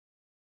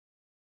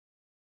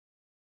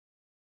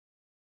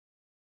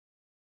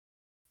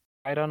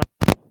 I don't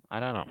know. I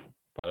don't know.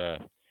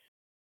 But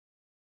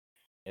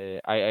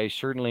I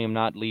certainly am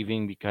not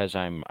leaving because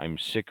I'm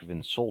sick of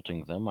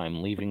insulting them.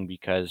 I'm leaving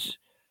because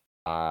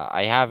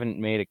I haven't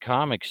made a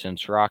comic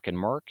since Rock and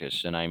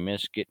Marcus, and I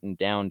miss getting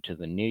down to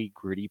the nitty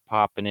gritty,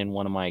 popping in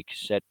one of my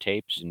cassette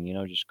tapes, and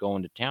just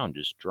going to town,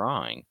 just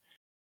drawing.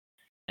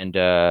 And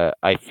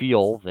I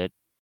feel that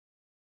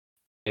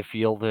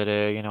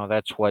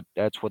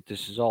that's what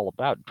this is all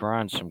about,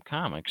 drawing some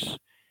comics.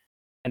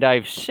 And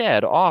I've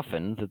said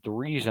often that the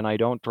reason I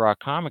don't draw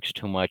comics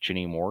too much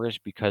anymore is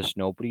because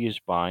nobody is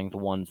buying the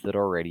ones that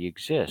already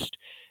exist.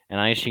 And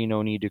I see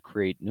no need to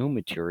create new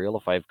material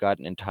if I've got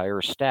an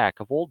entire stack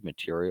of old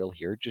material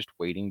here just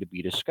waiting to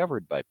be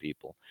discovered by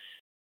people.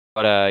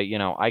 But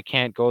I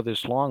can't go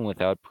this long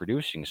without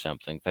producing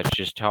something. That's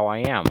just how I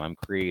am. I'm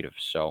creative,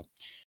 so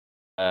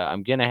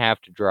I'm gonna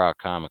have to draw a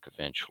comic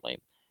eventually.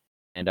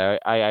 And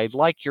I'd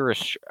like your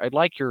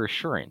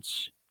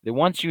assurance that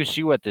once you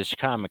see what this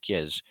comic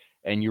is,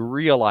 and you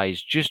realize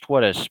just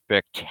what a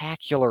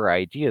spectacular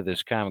idea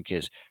this comic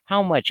is,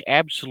 how much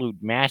absolute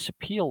mass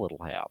appeal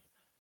it'll have,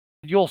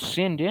 you'll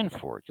send in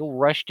for it. You'll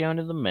rush down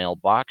to the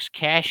mailbox,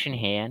 cash in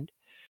hand.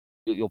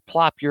 You'll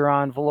plop your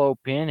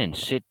envelope in and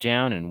sit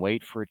down and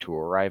wait for it to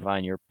arrive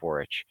on your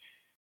porch.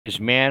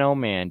 Because man, oh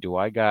man, do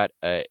I got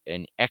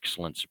an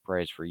excellent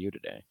surprise for you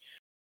today.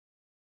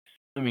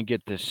 Let me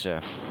get this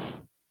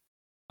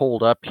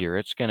pulled up here.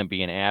 It's going to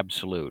be an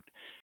absolute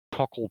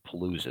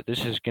Tucklepalooza.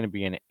 This is going to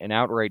be an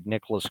outright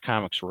Nicholas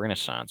Comics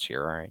renaissance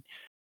here, all right?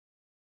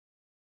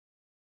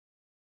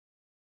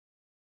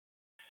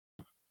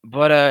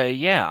 But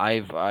yeah,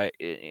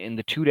 in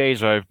the 2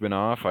 days I've been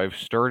off, I've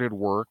started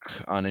work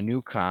on a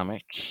new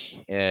comic.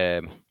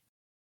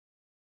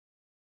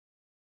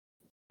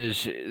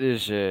 This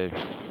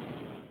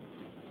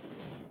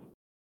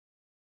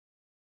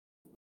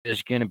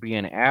is going to be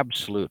an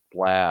absolute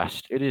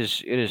blast. It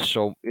is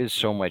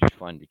so much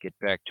fun to get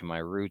back to my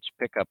roots,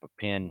 pick up a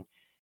pen,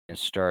 and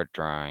start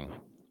drawing.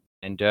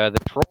 And the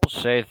trolls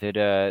say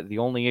that the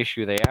only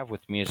issue they have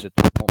with me is that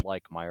they don't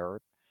like my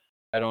art.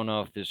 I don't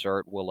know if this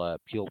art will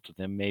appeal to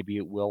them. Maybe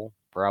it will.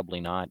 Probably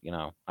not.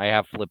 I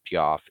have flipped you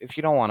off. If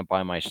you don't want to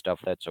buy my stuff,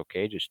 that's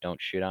okay. Just don't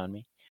shit on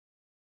me.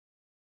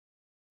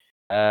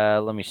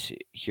 Let me see.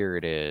 Here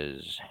it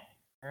is.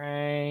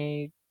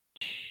 Right.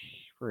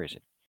 Where is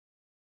it?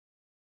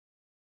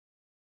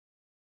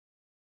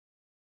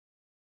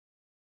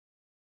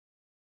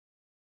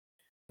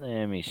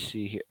 Let me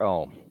see here.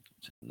 Oh,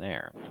 it's in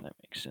there. That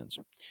makes sense.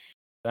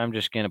 I'm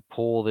just going to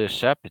pull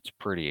this up. It's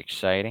pretty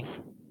exciting,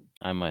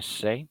 I must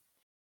say.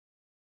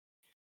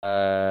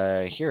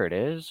 Here it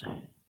is.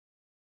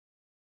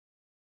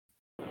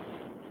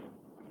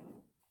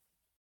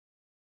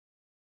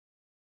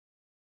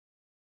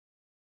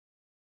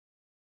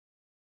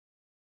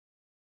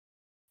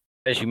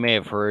 As you may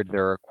have heard,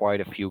 there are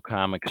quite a few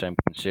comics I'm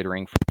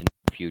considering for the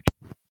near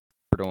future.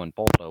 Birdo and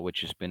Bolto,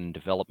 which has been in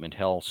development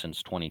hell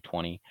since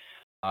 2020.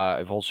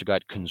 I've also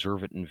got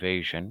Conservative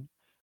Invasion,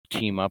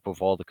 team up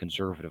of all the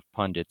conservative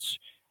pundits.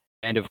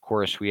 And of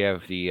course, we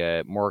have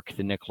the Mark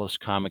the Nicholas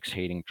Comics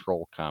hating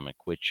troll comic,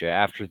 which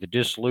after the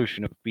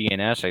dissolution of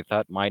BNS, I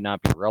thought might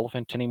not be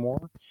relevant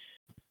anymore.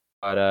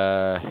 But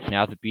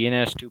now that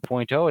BNS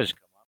 2.0 has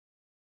come up,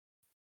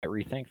 I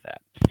rethink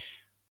that.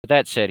 But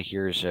that said,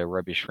 here's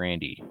Rubbish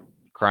Randy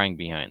crying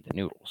behind the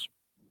noodles.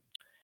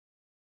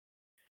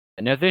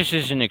 Now, this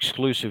is an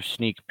exclusive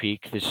sneak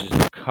peek. This is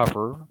the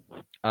cover.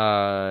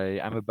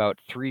 I'm about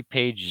 3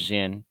 pages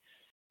in.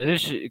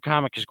 This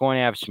comic is going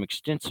to have some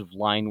extensive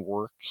line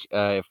work.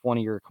 If one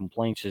of your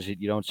complaints is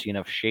that you don't see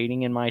enough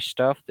shading in my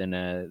stuff, then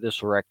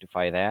this will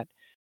rectify that.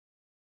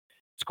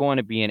 It's going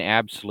to be an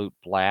absolute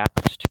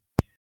blast.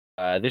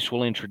 This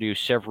will introduce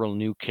several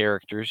new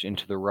characters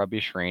into the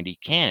Rubbish Randy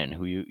canon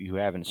who you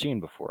haven't seen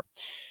before.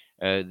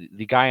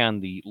 The guy on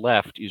the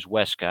left is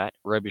Westcott,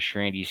 Rubbish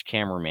Randy's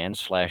cameraman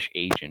slash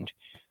agent,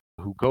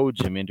 who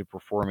goads him into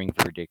performing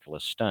the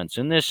ridiculous stunts.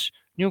 In this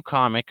new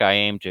comic, I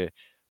aim to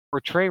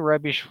portray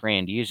Rubbish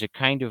Randy as a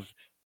kind of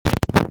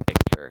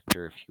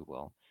character, if you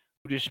will,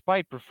 who,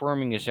 despite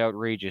performing his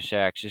outrageous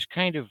acts, is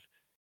kind of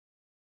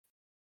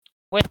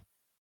with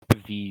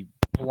the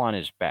pull on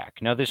his back.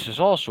 Now, this is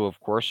also, of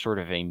course, sort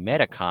of a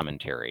meta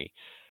commentary.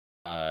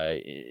 Uh,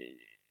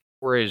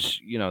 Whereas,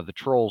 the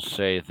trolls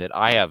say that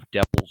I have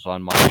devils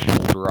on my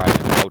shoulder, I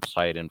have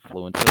outside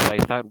influences. I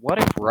thought, what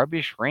if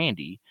Rubbish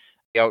Randy,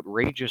 the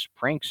outrageous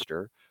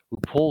prankster who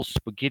pulls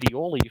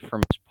Spaghettioli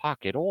from his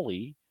pocket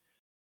Oli,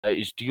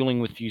 is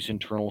dealing with these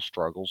internal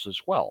struggles as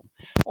well?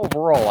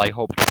 Overall, I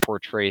hope to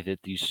portray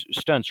that these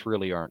stunts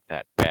really aren't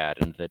that bad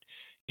and that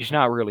he's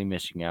not really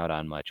missing out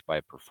on much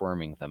by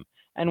performing them.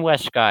 And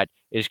Westcott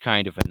is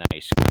kind of a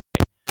nice guy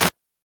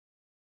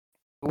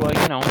who,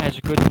 has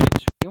a good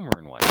sense of humor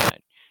and whatnot.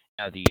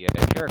 Now, the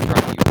character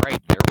on the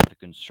right there with the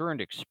concerned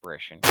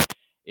expression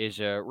is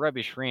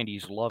Rubbish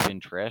Randy's love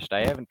interest.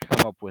 I haven't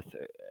come up with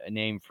a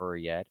name for her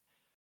yet.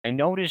 I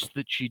noticed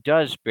that she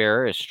does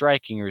bear a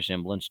striking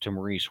resemblance to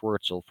Maurice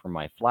Wurzel from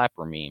my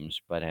Flapper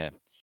memes, but I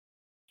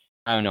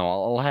don't know.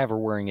 I'll have her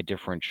wearing a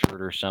different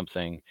shirt or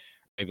something.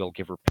 Maybe I'll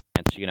give her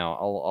pants.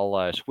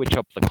 I'll switch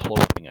up the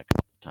clothing a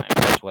couple times.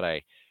 That's what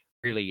I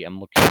really am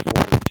looking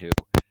forward to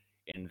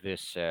in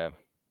this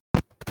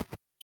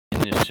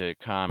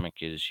comic.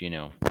 Is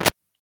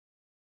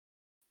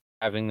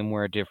having them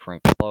wear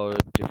different clothes,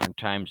 different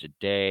times of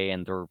day,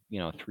 and they're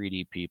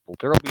 3D people.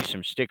 There'll be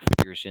some stick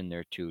figures in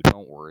there too.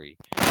 Don't worry.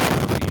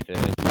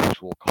 The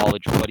usual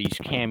college buddies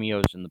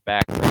cameos in the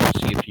background.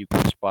 See if you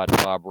can spot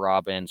Bob,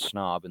 Rob, and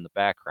Snob in the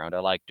background. I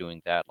like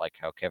doing that, like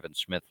how Kevin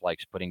Smith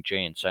likes putting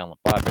Jay and Silent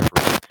Bob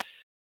everywhere.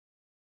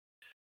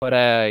 But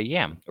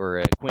yeah,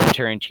 or Quentin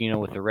Tarantino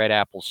with the red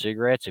apple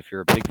cigarettes. If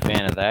you're a big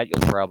fan of that,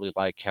 you'll probably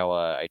like how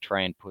I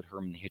try and put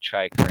Herman the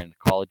Hitchhiker and the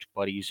college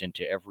buddies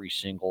into every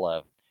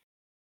single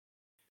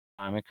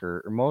comic,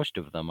 or most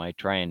of them. I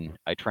try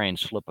and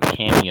slip a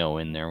cameo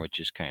in there, which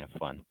is kind of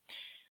fun.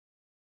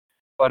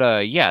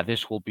 But yeah,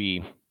 this will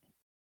be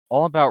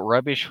all about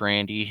Rubbish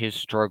Randy, his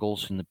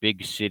struggles in the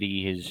big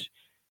city,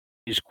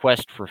 his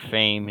quest for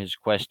fame, his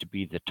quest to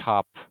be the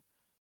top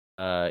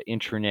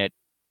internet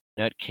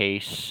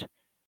nutcase,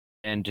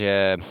 and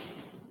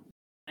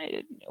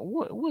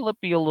will it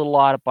be a little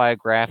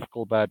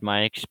autobiographical about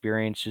my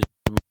experiences?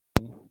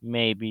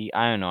 Maybe.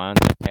 I don't know. I don't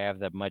think I have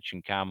that much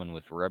in common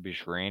with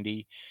Rubbish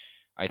Randy.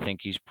 I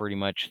think he's pretty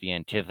much the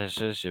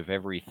antithesis of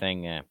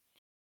everything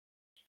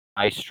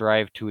I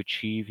strive to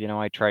achieve.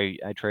 I try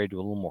to do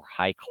a little more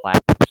high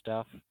class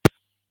stuff.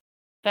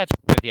 That's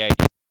where the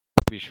idea.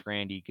 Rubbish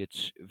Randy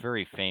gets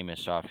very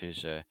famous off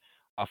his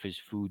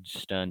food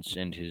stunts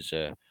and his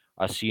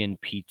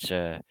ASEAN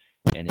pizza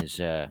and his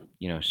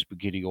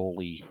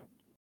spaghettioli,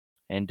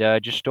 and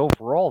just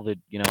overall that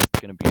it's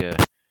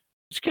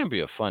gonna be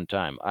a fun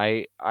time.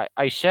 I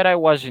said I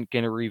wasn't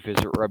gonna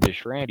revisit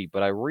Rubbish Randy,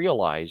 but I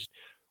realized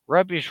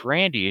Rubbish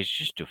Randy is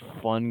just a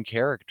fun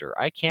character.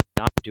 I can't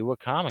not do a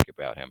comic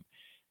about him.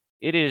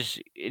 It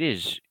is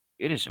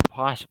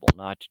impossible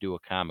not to do a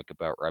comic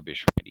about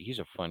Rubbish Randy. He's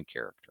a fun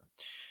character.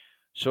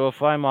 So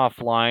if I'm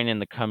offline in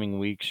the coming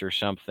weeks or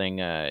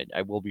something,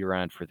 I will be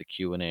around for the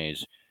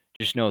Q&As.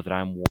 Just know that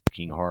I'm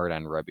working hard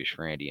on Rubbish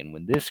Randy, and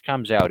when this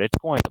comes out, it's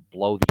going to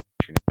blow the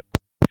internet.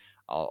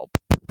 I'll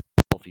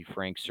Filthy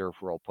Frank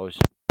server. I'll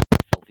post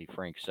Filthy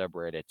Frank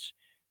subreddits.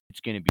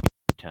 It's going to be a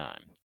good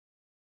time.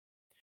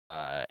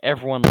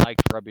 Everyone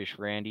liked Rubbish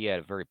Randy. Had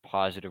a very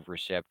positive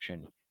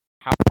reception.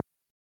 How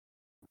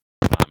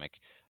comic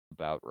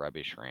about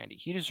Rubbish Randy?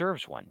 He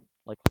deserves one.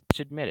 Let's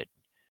admit it.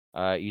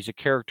 He's a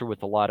character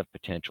with a lot of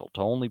potential.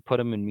 To only put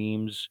him in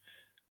memes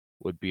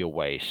would be a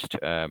waste.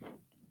 And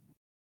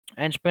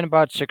it's been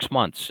about 6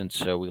 months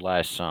since we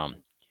last saw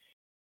him.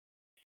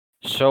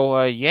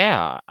 So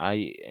yeah,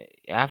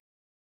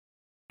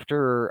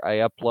 after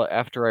I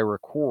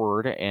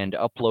record and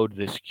upload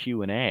this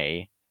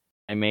Q&A,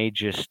 I may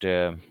just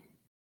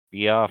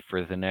be off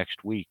for the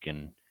next week,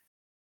 and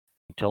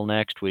until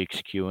next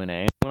week's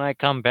Q&A. When I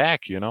come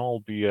back, I'll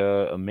be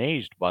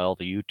amazed by all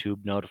the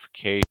YouTube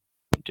notifications,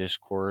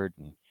 Discord,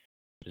 and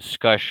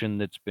discussion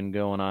that's been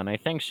going on. I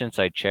think since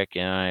I check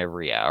in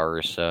every hour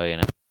or so, I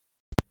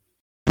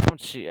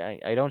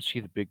don't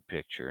see the big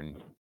picture,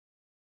 and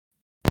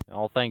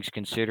all things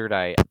considered,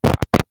 I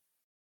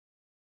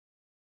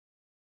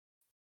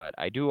But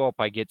I do hope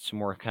I get some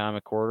more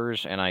comic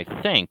orders, and I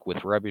think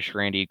with Rubbish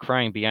Randy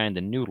Crying Behind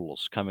the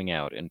Noodles coming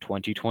out in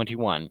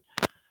 2021,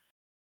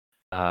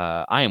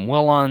 I am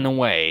well on the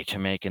way to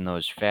making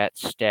those fat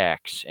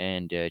stacks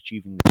and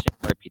achieving the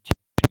same reputation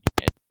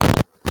as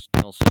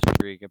Nielsen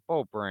Streak,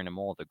 Bo Burnham,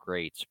 all the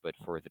greats, but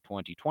for the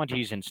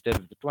 2020s instead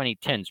of the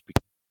 2010s,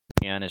 because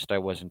to be honest, I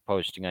wasn't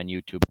posting on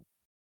YouTube.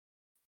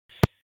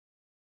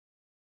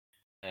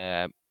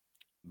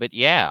 But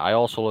yeah, I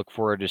also look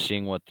forward to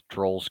seeing what the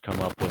trolls come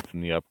up with in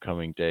the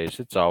upcoming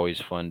days. It's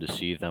always fun to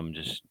see them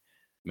just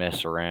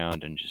mess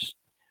around and just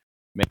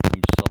make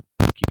themselves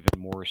look even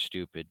more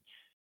stupid.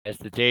 As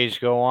the days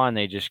go on,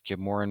 they just get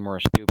more and more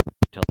stupid.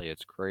 I tell you,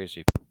 it's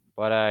crazy.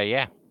 But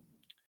yeah,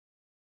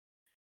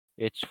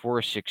 it's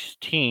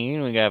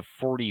 4:16. We got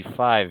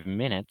 45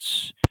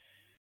 minutes.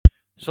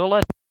 So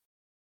let's.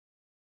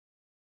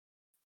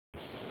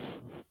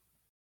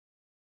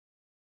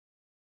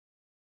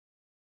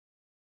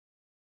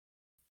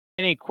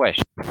 Any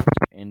questions?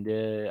 And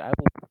I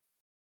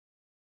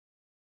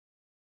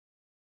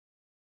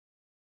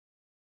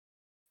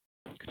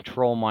will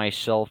control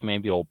myself.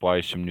 Maybe I'll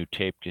buy some new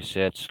tape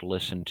cassettes to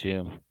listen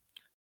to.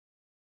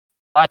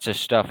 Lots of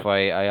stuff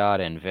I ought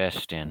to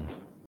invest in.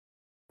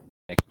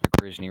 Like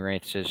Grizzly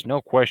Wraith says,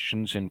 no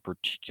questions in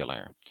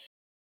particular.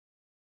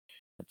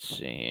 Let's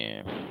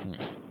see.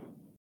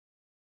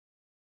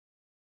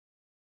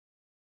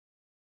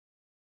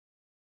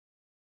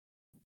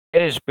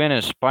 It has been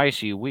a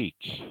spicy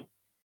week.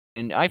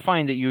 And I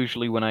find that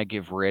usually when I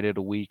give Reddit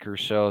a week or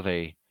so,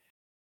 they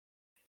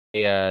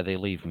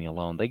leave me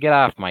alone. They get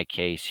off my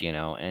case,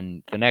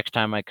 and the next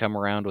time I come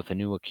around with a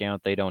new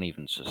account, they don't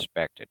even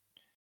suspect it.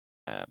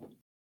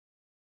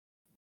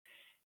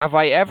 Have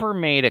I ever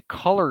made a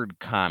colored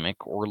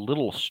comic or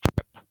little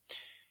strip?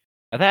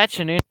 That's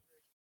an interesting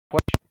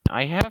question.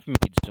 I have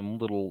made some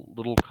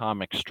little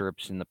comic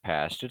strips in the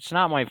past. It's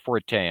not my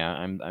forte.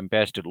 I'm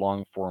best at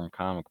long form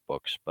comic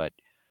books, but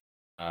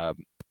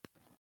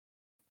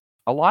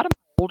a lot of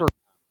older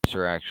comics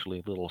are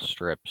actually little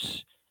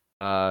strips.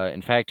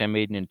 In fact, I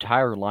made an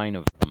entire line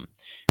of them.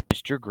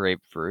 Mr.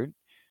 Grapefruit,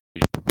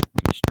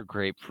 Mr.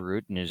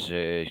 Grapefruit and his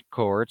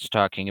cohorts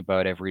talking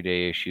about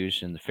everyday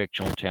issues in the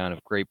fictional town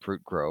of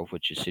Grapefruit Grove,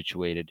 which is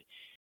situated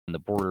on the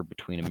border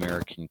between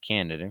America and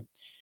Canada.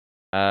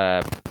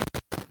 I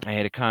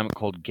had a comic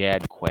called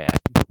Gad Quad.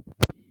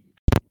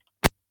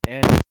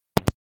 And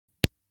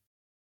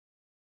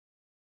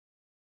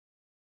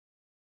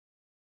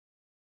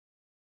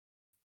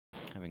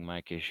having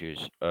mic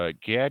issues.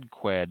 Gad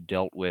Quad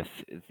dealt with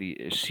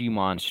the sea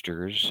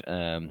monsters,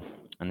 and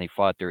they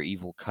fought their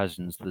evil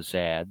cousins, the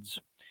Zads.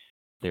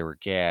 They were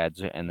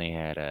Gads, and they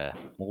had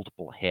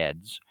multiple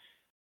heads.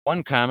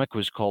 One comic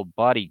was called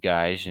Body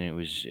Guys, and it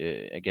was,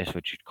 I guess,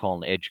 what you'd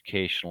call an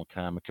educational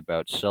comic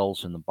about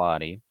cells in the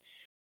body.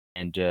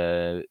 And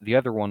the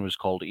other one was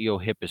called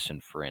Eohippus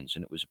and Friends,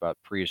 and it was about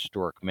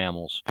prehistoric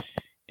mammals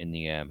in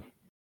the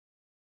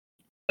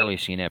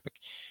Paleocene epoch.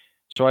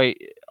 So a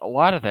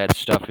lot of that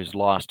stuff is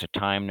lost to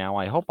time now.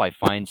 I hope I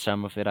find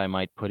some of it. I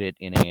might put it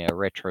in a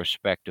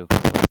retrospective,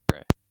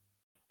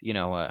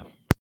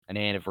 an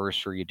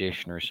anniversary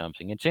edition or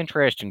something. It's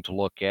interesting to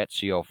look at,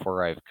 see how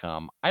far I've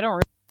come. I don't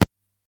really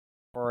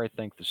far. I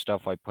think the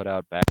stuff I put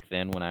out back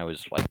then when I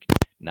was like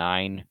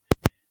 9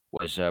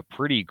 was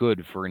pretty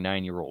good for a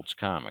 9-year-old's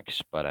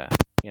comics. But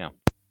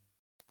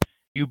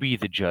you be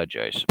the judge,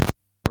 I suppose.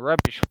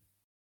 Rubbish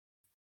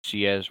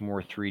see as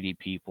more 3D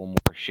people,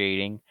 more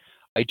shading.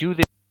 I do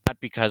this not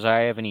because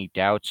I have any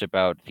doubts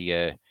about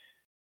the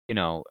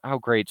how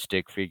great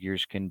stick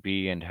figures can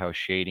be and how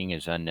shading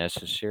is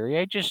unnecessary.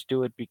 I just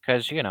do it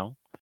because,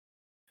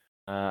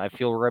 I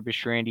feel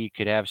Rubbish Randy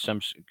could have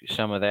some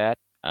of that.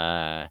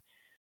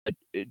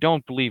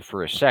 Don't believe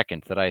for a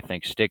second that I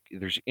think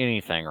there's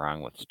anything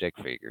wrong with stick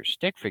figures.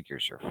 Stick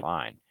figures are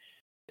fine.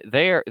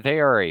 They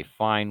are a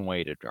fine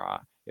way to draw.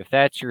 If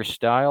that's your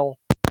style,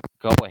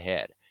 go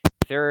ahead.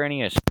 If there are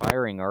any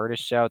aspiring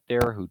artists out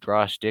there who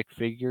draw stick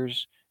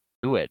figures,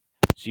 do it.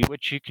 See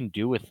what you can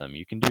do with them.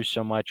 You can do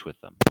so much with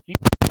them. You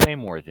can do way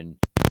more than you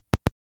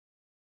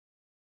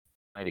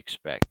might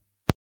expect.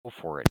 Go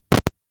for it.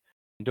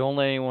 And don't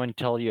let anyone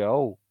tell you,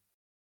 oh,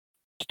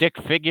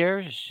 stick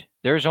figures,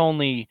 they're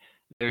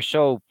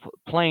so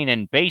plain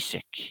and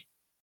basic.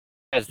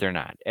 Because they're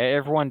not.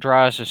 Everyone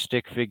draws a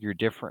stick figure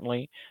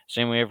differently.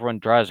 Same way everyone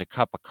draws a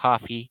cup of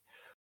coffee,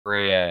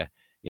 or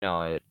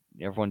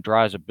everyone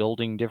draws a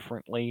building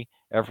differently.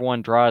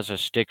 Everyone draws a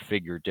stick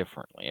figure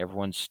differently.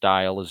 Everyone's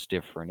style is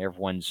different.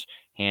 Everyone's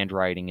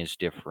handwriting is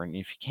different.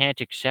 If you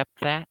can't accept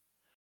that,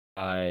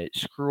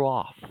 screw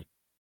off.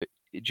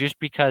 Just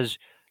because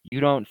you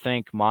don't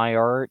think my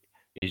art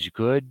is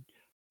good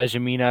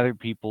doesn't mean other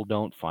people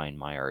don't find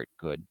my art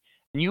good.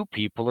 And you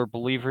people are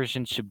believers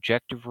in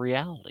subjective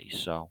reality,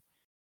 so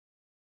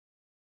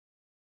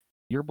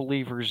you're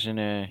believers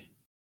in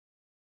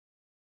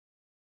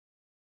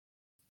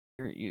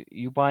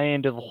you buy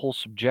into the whole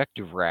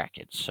subjective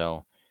racket.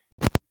 So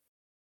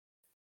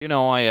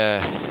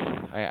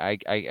I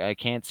I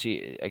can't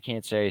say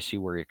I see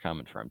where you're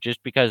coming from.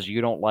 Just because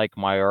you don't like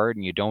my art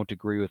and you don't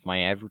agree with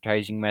my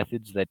advertising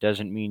methods, that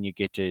doesn't mean you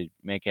get to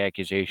make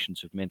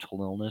accusations of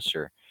mental illness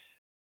or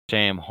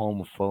say I'm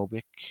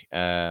homophobic.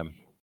 Um,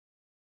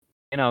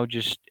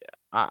 just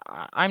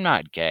I'm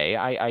not gay.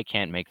 I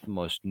can't make the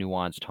most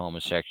nuanced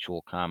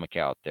homosexual comic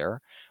out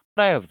there,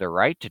 but I have the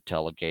right to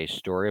tell a gay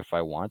story if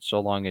I want, so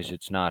long as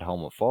it's not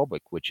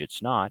homophobic, which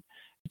it's not.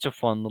 It's a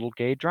fun little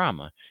gay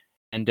drama.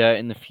 And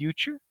in the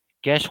future,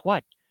 guess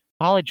what?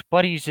 College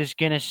Buddies is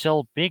gonna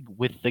sell big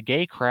with the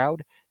gay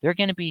crowd. They're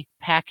gonna be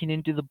packing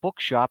into the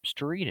bookshops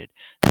to read it.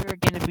 There are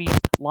gonna be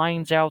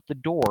lines out the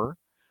door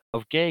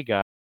of gay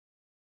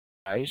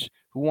guys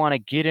who want to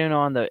get in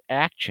on the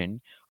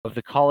action of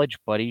the College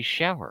Buddies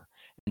shower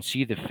and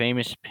see the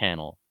famous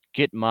panel,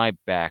 Get My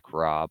Back,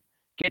 Rob.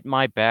 Get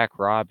My Back,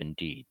 Rob,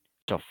 indeed.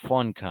 It's a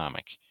fun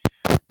comic.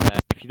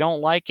 If you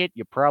don't like it,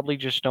 you probably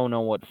just don't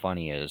know what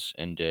funny is.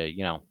 And,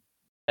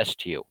 best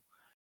to you.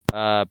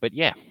 But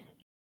yeah,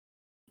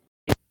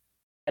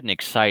 had an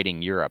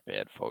exciting year up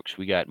ahead, folks.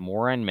 We got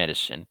more on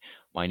medicine,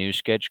 my new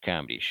sketch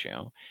comedy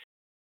show.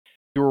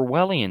 The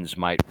Orwellians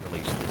might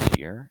release this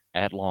year,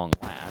 at long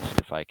last,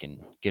 if I can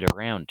get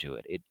around to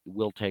it. It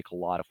will take a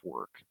lot of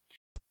work.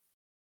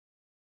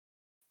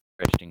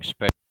 Interesting,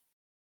 special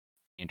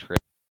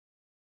interest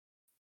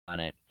on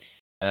it.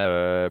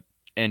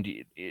 And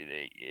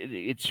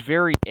it's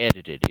very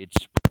edited.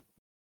 It's the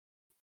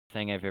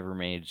thing I've ever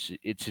made.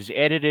 It's as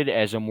edited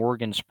as a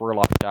Morgan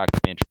Spurlock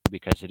documentary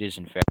because it is,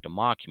 in fact, a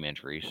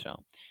mockumentary.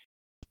 So,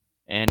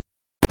 and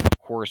of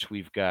course,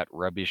 we've got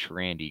Rubbish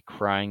Randy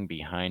crying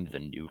behind the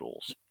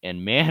noodles.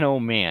 And man, oh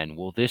man,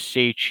 will this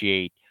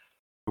satiate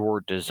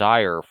your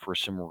desire for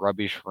some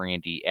Rubbish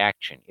Randy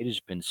action. It has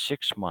been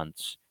 6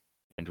 months,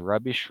 and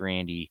Rubbish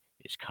Randy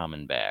is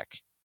coming back.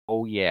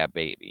 Oh, yeah,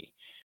 baby.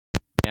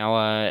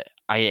 Now,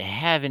 I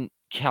haven't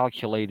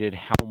calculated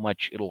how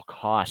much it'll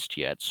cost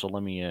yet, so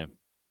let me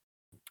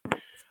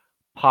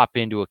pop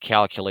into a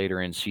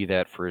calculator and see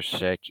that for a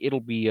sec. It'll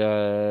be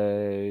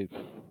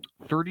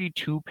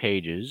 32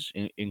 pages,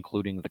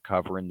 including the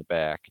cover and the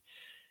back.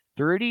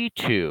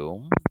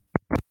 32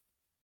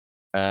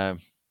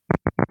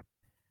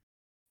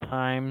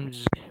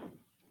 times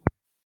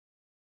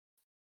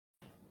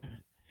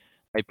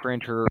my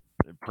printer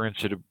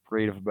prints at a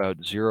rate of about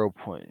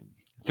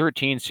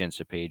 0.13 cents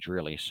a page,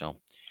 really. So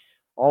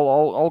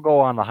I'll go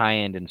on the high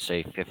end and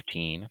say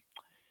 15.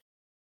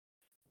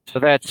 So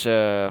that's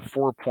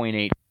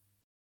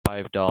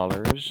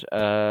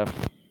 $4.85.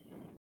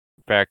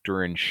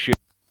 Factor in ship.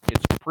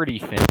 It's a pretty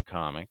thin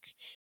comic.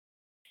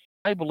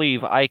 I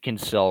believe I can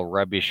sell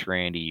Rubbish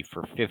Randy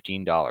for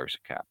 $15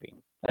 a copy.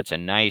 That's a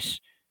nice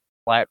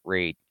flat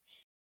rate.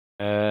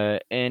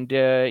 And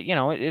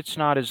it's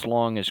not as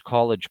long as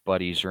College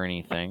Buddies or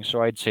anything,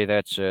 so I'd say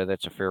that's a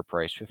fair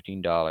price,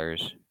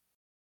 $15.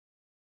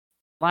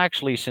 Well,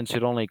 actually, since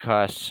it only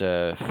costs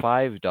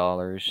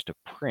 $5 to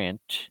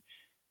print,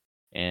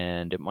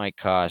 and it might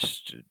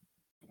cost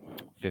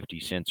 50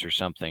 cents or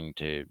something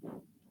to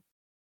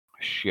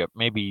ship,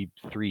 maybe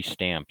 3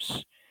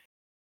 stamps.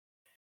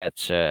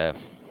 That's 5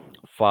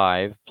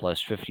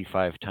 plus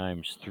 55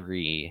 times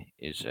 3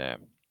 is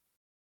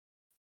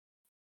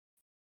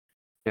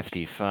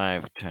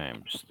 55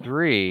 times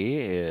 3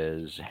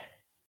 is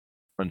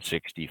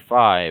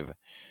 165.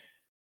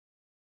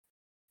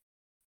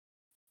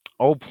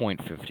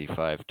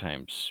 0.55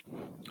 times.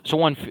 So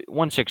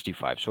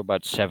 165, so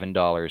about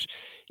 $7.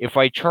 If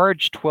I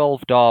charge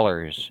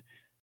 $12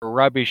 for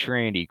Rubbish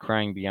Randy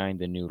crying behind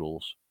the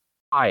noodles,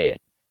 buy it.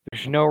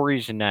 There's no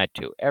reason not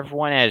to.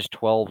 Everyone has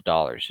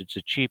 $12.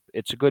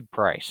 It's a good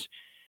price.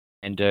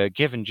 And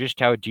given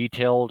just how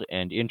detailed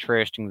and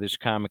interesting this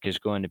comic is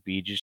going to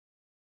be, just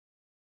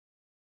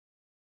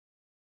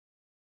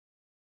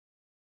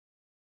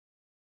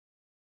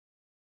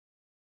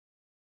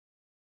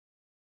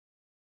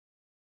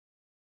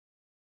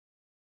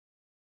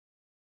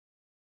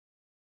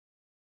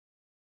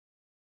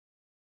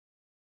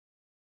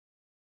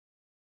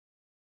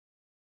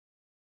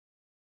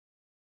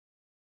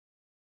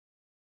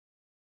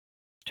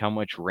how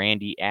much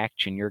Randy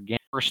action you're getting.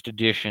 First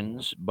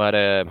editions, but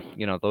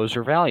those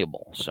are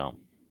valuable. So,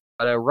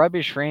 but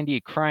Rubbish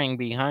Randy crying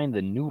behind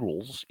the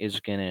noodles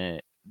is gonna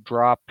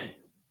drop. I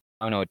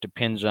don't know. It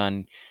depends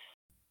on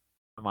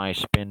my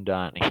spend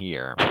on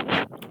here.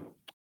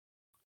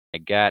 I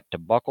got to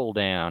buckle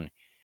down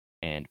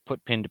and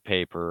put pen to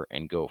paper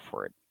and go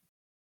for it.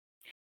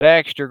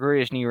 Baxter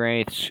Grisney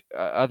writes,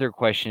 other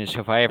question is,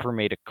 have I ever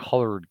made a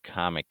colored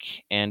comic?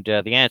 And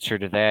the answer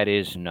to that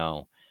is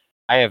no.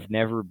 I have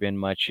never been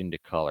much into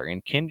color.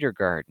 In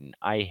kindergarten,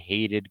 I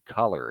hated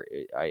color.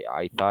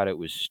 I thought it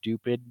was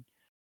stupid.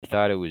 I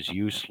thought it was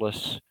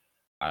useless.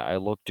 I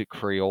looked at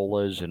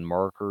Crayolas and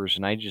markers,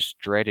 and I just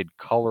dreaded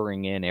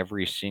coloring in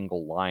every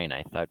single line.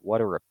 I thought,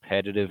 what a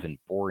repetitive and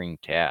boring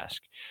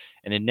task.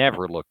 And it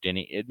never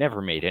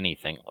made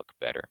anything look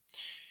better.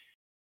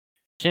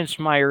 Since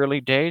my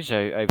early days,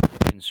 I've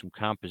written some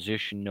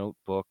composition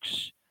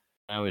notebooks.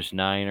 I was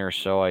 9 or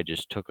so, I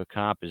just took a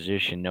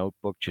composition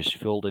notebook, just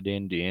filled it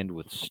end to end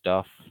with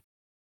stuff.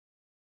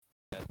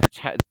 That's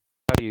how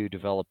you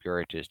develop your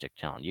artistic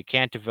talent. You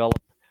can't develop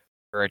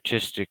your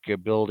artistic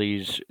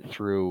abilities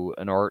through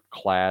an art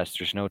class.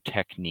 There's no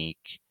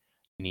technique.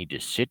 You need to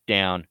sit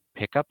down,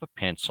 pick up a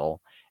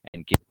pencil,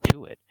 and get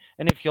to it.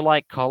 And if you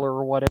like color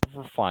or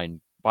whatever,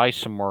 fine. Buy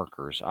some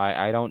markers.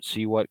 I don't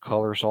see what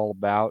color's all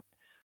about.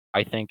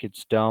 I think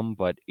it's dumb,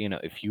 but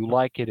if you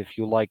like it, if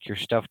you like your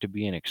stuff to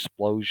be an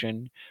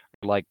explosion,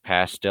 you like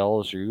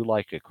pastels or you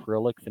like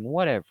acrylic, then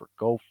whatever,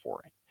 go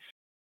for it.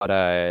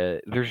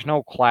 But there's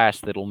no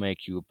class that'll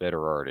make you a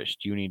better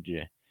artist. You need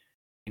to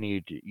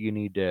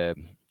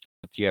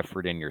put the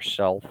effort in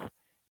yourself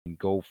and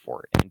go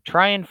for it. And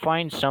try and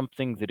find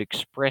something that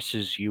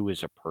expresses you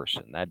as a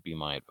person. That'd be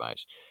my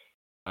advice.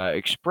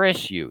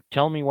 Express you.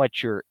 Tell me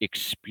what your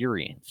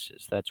experience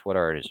is. That's what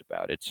art is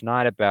about. It's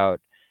not about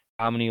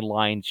how many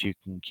lines you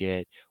can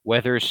get,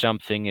 whether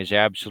something is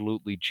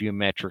absolutely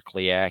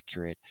geometrically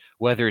accurate,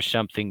 whether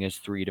something is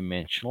three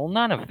dimensional.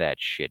 None of that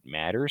shit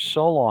matters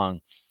so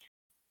long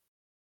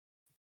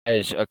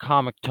as a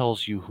comic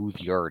tells you who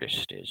the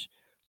artist is,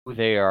 who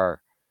they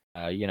are,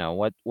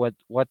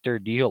 what their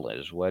deal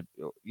is, where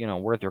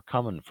they're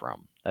coming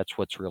from. That's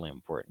what's really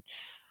important.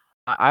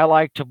 I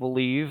like to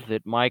believe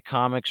that my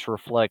comics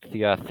reflect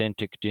the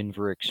authentic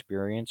Denver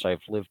experience.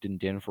 I've lived in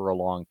Denver a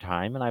long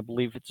time, and I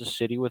believe it's a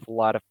city with a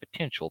lot of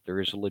potential. There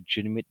is a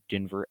legitimate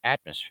Denver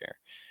atmosphere.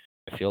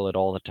 I feel it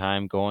all the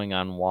time going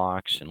on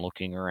walks and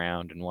looking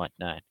around and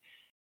whatnot.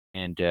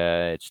 And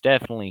it's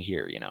definitely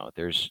here.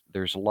 There's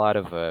a lot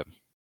of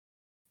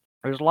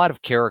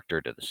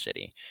character to the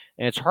city,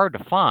 and it's hard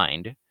to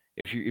find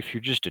if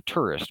you're just a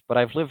tourist. But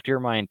I've lived here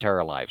my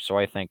entire life, so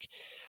I think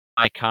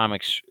my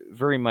comics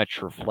very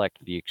much reflect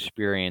the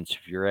experience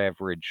of your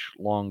average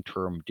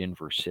long-term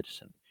Denver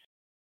citizen.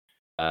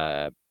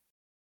 Uh,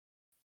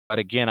 but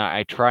again,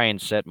 I try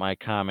and set my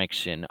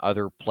comics in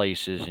other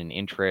places in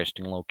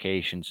interesting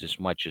locations as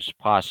much as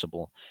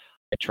possible.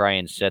 I try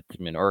and set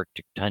them in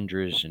Arctic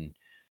tundras and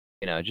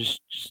just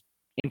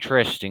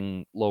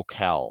interesting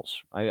locales.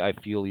 I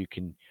feel you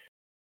can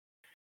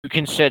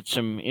set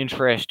some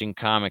interesting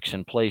comics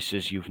in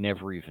places you've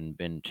never even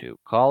been to.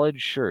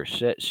 College, sure,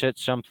 set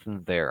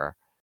something there.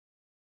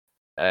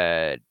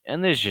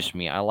 And this is just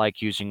me. I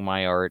like using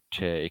my art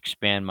to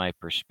expand my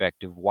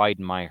perspective,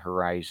 widen my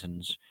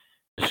horizons,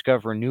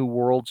 discover new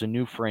worlds and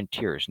new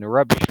frontiers. Now,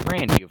 Rubbish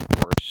Randy, of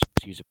course,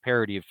 since he's a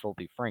parody of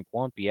Filthy Frank,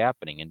 won't be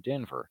happening in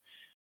Denver.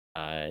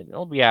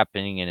 It'll be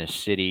happening in a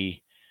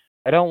city.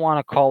 I don't want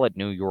to call it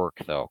New York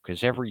though,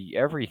 because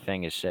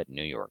everything is set in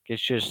New York.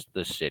 It's just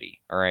the city.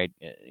 All right,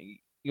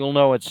 you'll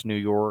know it's New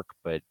York,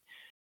 but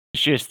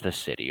it's just the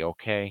city.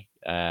 Okay.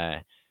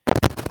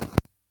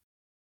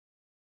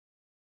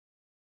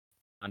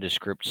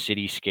 Nondescript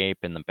cityscape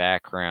in the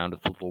background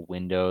with little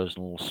windows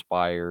and little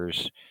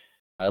spires.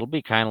 It'll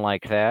be kind of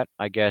like that,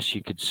 I guess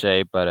you could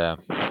say. But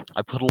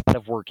I put a lot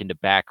of work into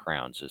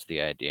backgrounds, is the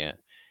idea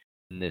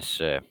in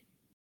this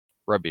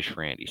Rubbish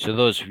Randy. So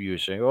those of you who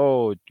say,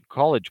 "Oh,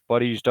 College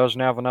Buddies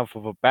doesn't have enough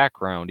of a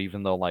background,"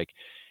 even though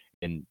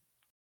in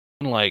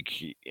like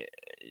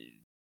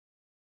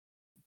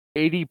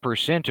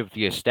 80% of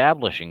the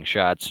establishing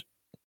shots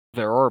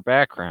there are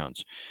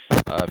backgrounds.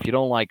 If you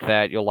don't like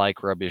that, you'll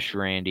like Rubbish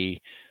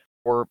Randy.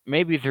 Or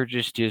maybe there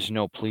just is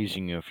no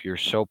pleasing you if you're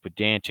so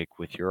pedantic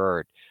with your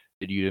art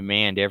that you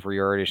demand every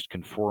artist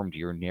conform to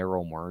your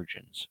narrow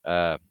margins.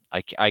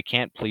 I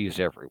can't please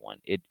everyone.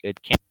 It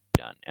can't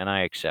be done, and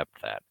I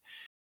accept that.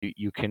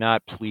 You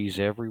cannot please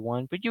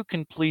everyone, but you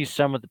can please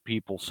some of the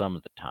people some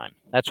of the time.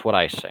 That's what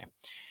I say.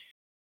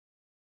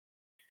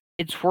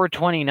 It's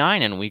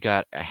 4:29, and we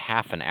got a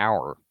half an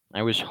hour.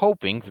 I was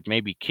hoping that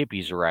maybe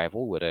Kippy's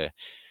arrival would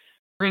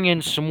bring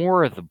in some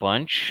more of the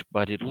bunch,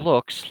 but it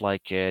looks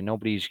like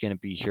nobody's going to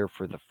be here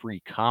for the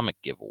free comic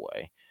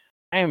giveaway.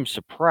 I am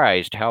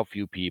surprised how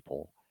few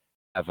people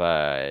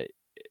have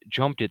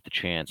jumped at the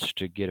chance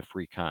to get a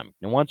free comic.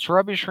 Now, once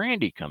Rubbish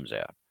Randy comes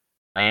out,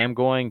 I am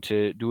going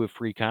to do a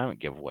free comic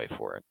giveaway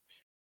for it.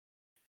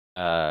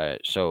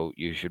 So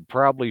you should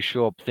probably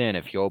show up then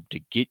if you hope to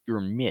get your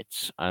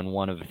mitts on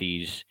one of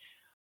these,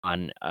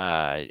 on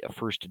a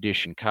first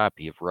edition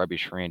copy of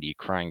Rubbish Randy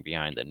Crying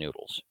Behind the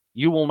Noodles.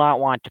 You will not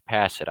want to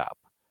pass it up.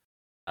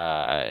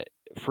 Uh,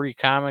 Free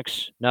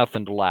comics,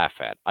 nothing to laugh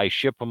at. I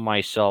ship them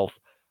myself.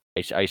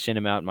 I send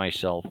them out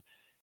myself,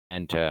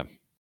 and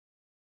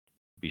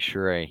be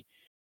sure I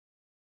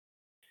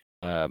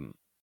um,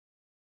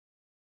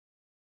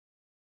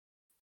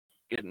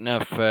 get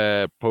enough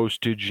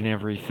postage and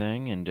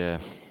everything. And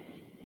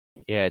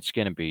yeah, it's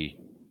gonna be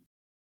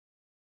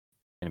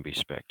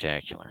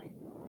spectacular.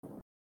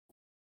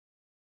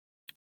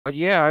 But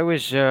yeah, I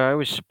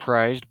was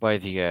surprised by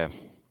the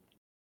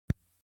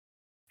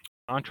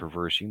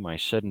controversy my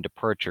sudden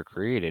departure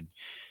created.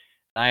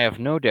 I have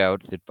no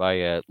doubt that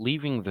by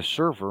leaving the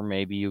server,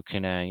 maybe you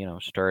can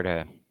start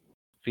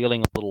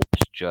feeling a little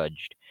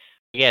misjudged.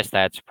 I guess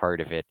that's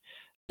part of it.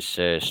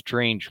 This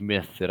strange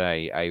myth that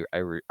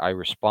I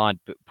respond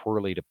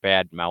poorly to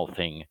bad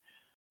mouthing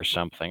or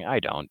something.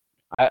 I don't.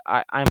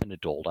 I'm an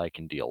adult. I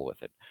can deal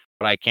with it.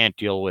 What I can't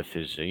deal with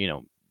is,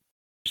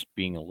 just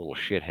being a little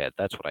shithead.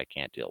 That's what I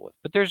can't deal with.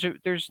 But there's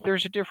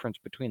a difference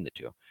between the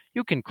two.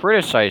 You can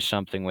criticize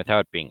something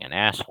without being an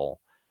asshole.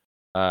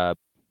 Uh,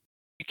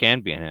 you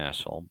can be an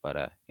asshole,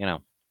 but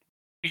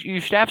you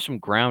should have some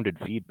grounded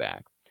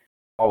feedback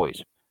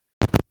always.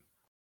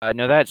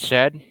 Now that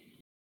said,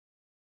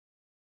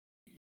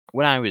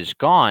 when I was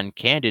gone,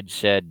 Candid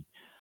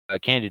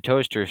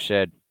Toaster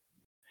said,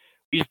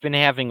 we've been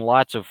having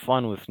lots of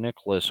fun with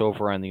Nicholas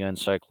over on the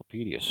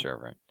Encyclopedia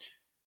server,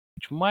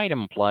 which might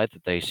imply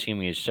that they see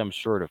me as some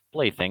sort of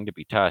plaything to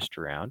be tossed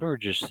around, or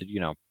just,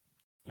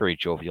 very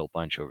jovial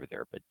bunch over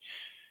there. But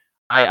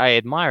I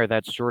admire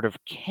that sort of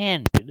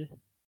candid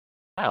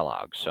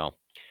dialogue, so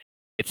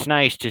it's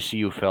nice to see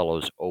you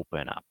fellows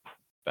open up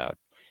about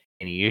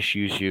any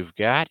issues you've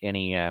got,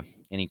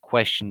 any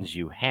questions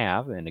you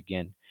have, and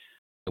again,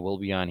 we'll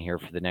be on here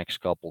for the next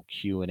couple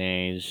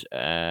Q&As.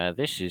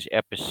 This is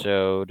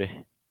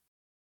episode...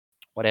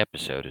 What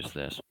episode is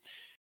this?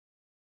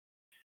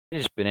 It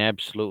has been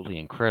absolutely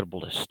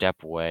incredible to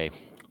step away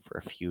for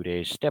a few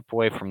days, step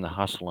away from the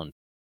hustle and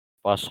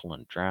bustle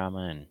and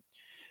drama, and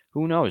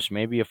who knows,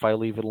 maybe if I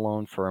leave it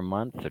alone for a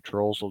month, the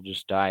trolls will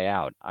just die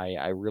out.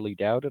 I really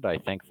doubt it. I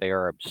think they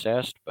are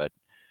obsessed, but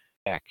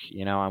heck,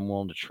 I'm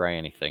willing to try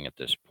anything at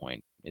this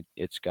point.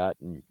 It's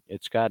gotten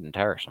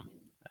tiresome.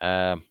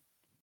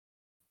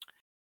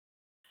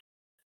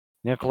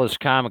 Nicholas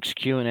Comics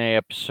Q&A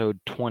episode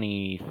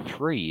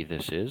 23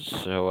 this is.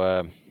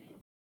 So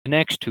the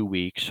next 2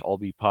 weeks I'll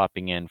be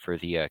popping in for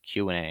the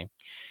Q&A,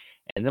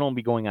 and then I'll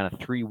be going on a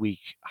 3-week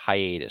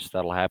hiatus.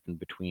 That'll happen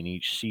between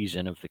each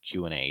season of the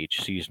Q&A.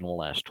 Each season will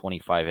last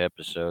 25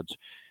 episodes.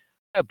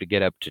 I hope to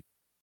get up to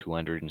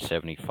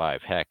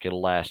 275. Heck,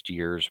 it'll last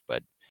years,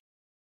 but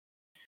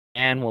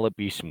man, will it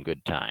be some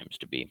good times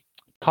to be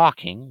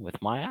talking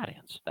with my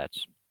audience.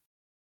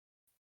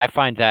 I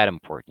find that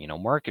important.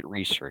 Market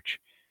research.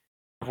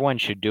 Everyone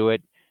should do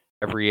it.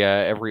 Every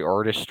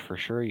artist for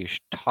sure. You should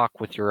talk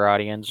with your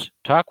audience.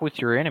 Talk with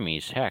your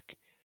enemies. Heck,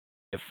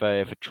 if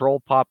a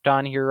troll popped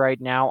on here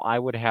right now, I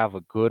would have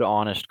a good,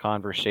 honest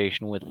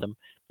conversation with them.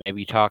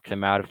 Maybe talk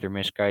them out of their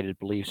misguided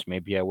beliefs.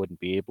 Maybe I wouldn't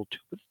be able to,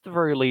 but at the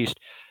very least,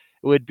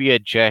 it would be a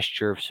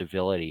gesture of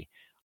civility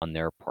on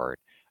their part.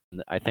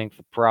 And I think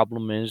the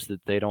problem is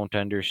that they don't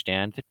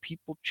understand that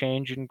people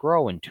change and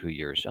grow in 2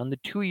 years. On the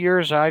 2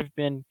 years I've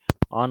been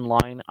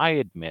online, I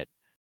admit,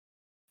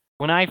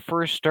 when I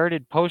first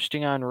started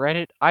posting on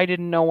Reddit, I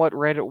didn't know what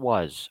Reddit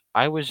was.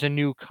 I was a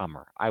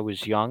newcomer. I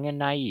was young and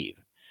naive.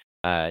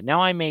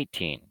 Now I'm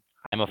 18.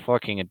 I'm a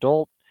fucking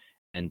adult,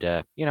 and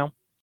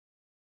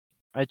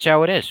that's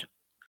how it is.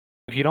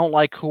 If you don't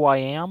like who I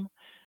am,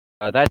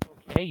 that's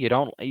okay. You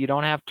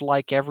don't have to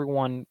like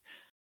everyone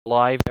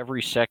live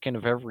every second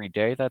of every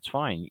day. That's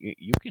fine.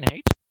 You can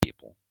hate some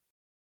people.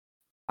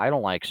 I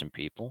don't like some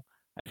people.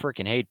 I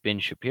freaking hate Ben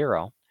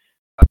Shapiro.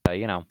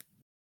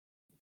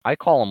 I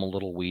call him a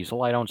little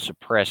weasel. I don't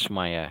suppress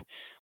my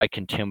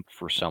contempt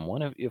for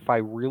someone. If I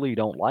really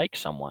don't like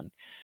someone,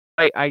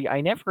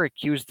 I never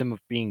accuse them of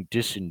being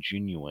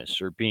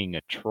disingenuous or being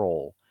a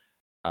troll.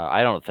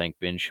 I don't think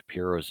Ben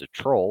Shapiro is a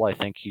troll. I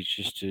think he's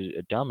just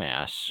a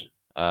dumbass.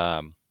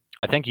 I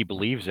think he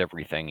believes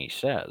everything he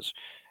says,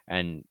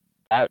 and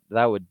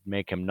that would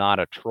make him not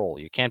a troll.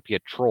 You can't be a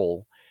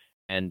troll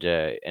and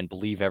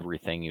believe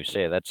everything you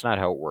say. That's not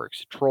how it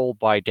works. A troll,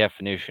 by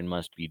definition,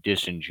 must be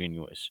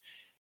disingenuous,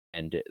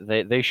 and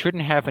they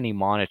shouldn't have any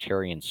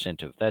monetary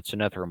incentive. That's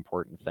another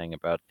important thing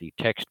about the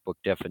textbook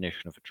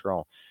definition of a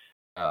troll.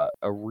 A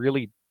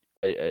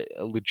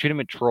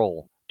legitimate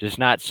troll does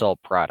not sell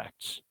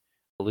products.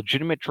 A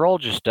legitimate troll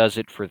just does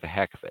it for the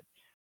heck of it.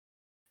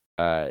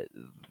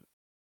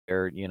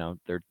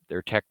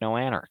 They're techno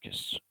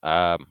anarchists.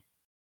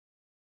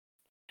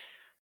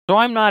 So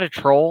I'm not a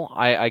troll.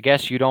 I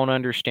guess you don't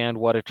understand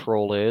what a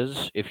troll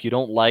is. If you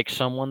don't like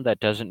someone, that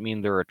doesn't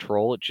mean they're a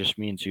troll. It just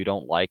means you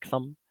don't like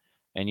them,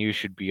 and you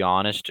should be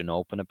honest and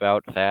open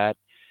about that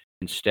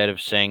instead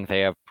of saying they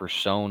have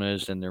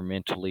personas and they're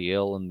mentally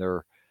ill and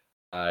they're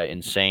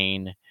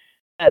insane.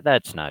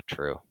 That's not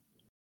true.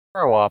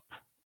 Grow up,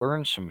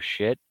 learn some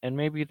shit, and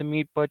maybe the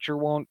meat butcher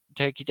won't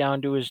take you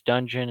down to his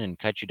dungeon and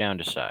cut you down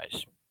to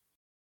size.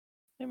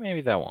 And maybe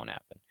that won't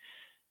happen.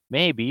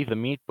 Maybe the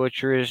meat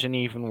butcher isn't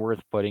even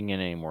worth putting in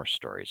any more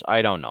stories.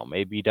 I don't know.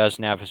 Maybe he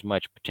doesn't have as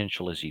much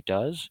potential as he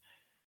does.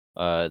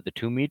 The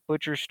two meat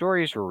butcher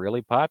stories were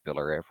really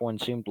popular. Everyone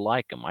seemed to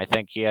like him. I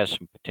think he has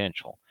some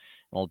potential.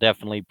 We'll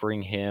definitely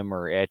bring him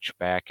or Etch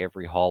back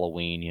every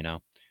Halloween,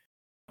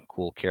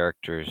 cool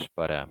characters.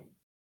 But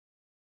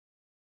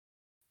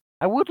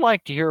I would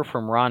like to hear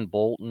from Ron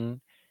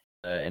Bolton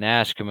and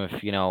ask him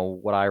if,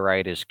 what I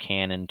write is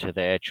canon to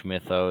the Etch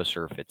mythos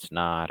or if it's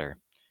not, or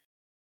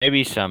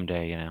maybe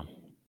someday,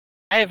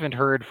 I haven't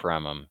heard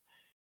from him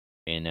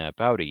in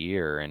about a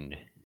year, and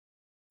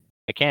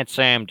I can't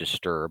say I'm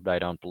disturbed. I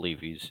don't believe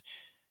he's,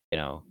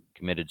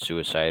 committed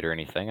suicide or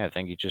anything. I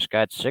think he just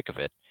got sick of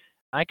it.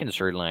 I can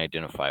certainly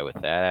identify with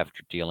that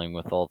after dealing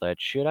with all that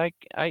shit. I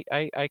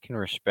can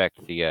respect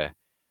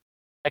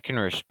I can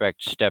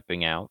respect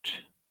stepping out,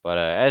 but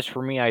as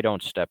for me, I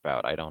don't step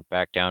out. I don't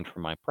back down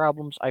from my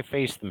problems. I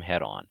face them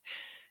head on.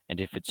 And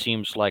if it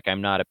seems like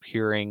I'm not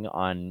appearing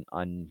on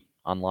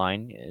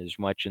online as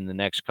much in the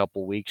next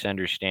couple weeks,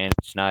 understand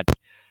it's not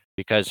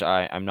because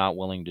I'm not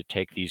willing to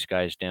take these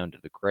guys down to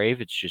the grave.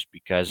 It's just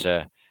because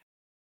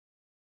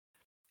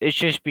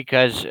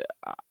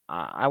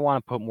I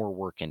want to put more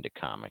work into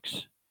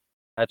comics.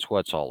 That's what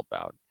it's all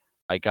about.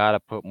 I gotta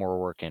put more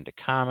work into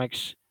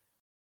comics,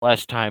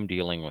 less time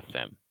dealing with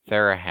them.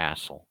 They're a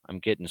hassle. I'm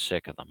getting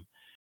sick of them.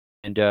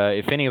 And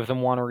if any of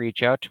them want to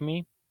reach out to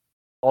me,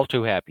 all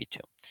too happy to.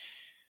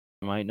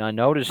 You might not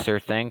notice their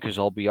thing because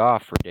I'll be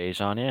off for days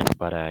on end,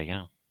 but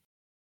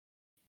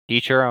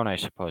each your own, I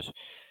suppose.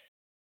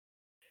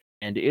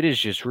 And it is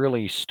just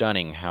really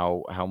stunning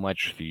how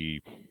much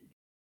the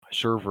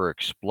server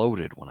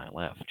exploded when I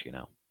left, you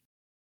know.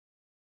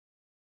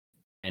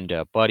 And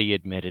Buddy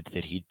admitted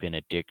that he'd been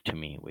a dick to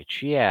me,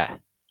 which yeah,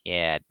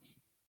 he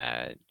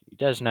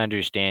doesn't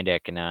understand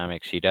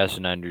economics. He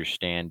doesn't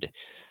understand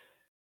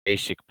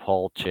basic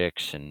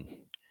politics, and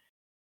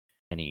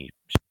he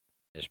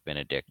has been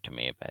a dick to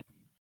me. But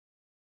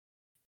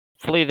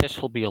hopefully,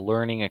 this will be a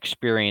learning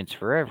experience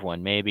for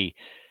everyone. Maybe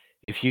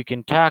if you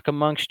can talk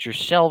amongst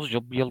yourselves,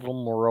 you'll be a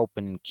little more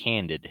open and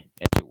candid,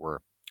 as it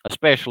were.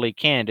 Especially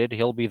candid.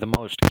 He'll be the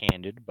most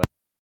candid, but.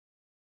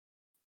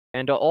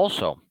 And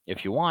also,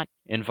 if you want,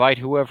 invite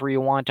whoever you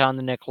want on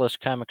the Nicholas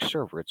Comics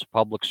server. It's a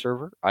public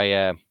server.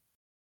 I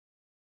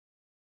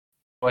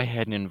go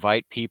ahead and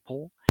invite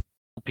people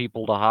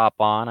to hop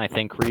on. I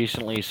think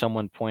recently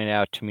someone pointed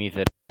out to me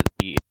that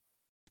the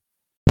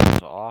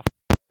was off.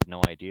 I had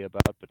no idea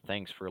about, but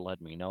thanks for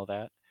letting me know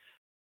that.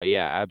 But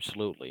yeah,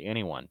 absolutely.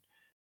 Anyone,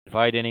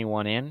 invite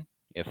anyone in.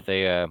 If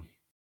they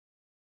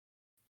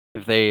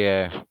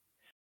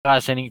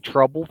cause any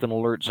trouble, then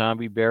alert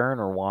Zombie Baron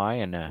or Y,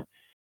 and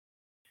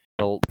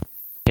they'll be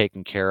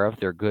taken care of.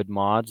 They're good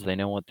mods. They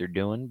know what they're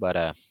doing, but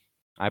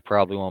I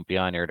probably won't be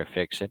on there to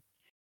fix it.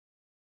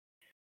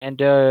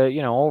 And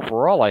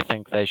overall, I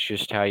think that's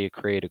just how you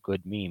create a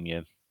good meme.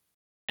 You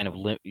kind of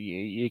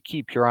you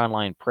keep your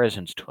online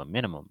presence to a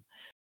minimum.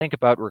 Think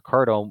about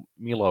Ricardo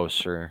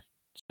Milos, or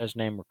is his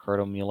name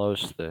Ricardo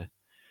Milos?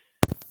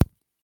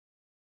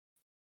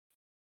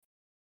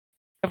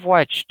 I've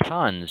watched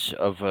tons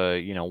of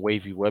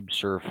wavy web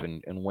surf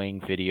and Wang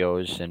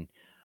videos, and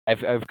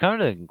I've come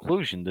to the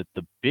conclusion that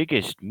the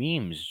biggest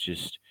memes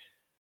just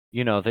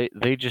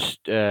they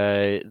just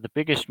the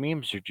biggest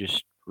memes are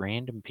just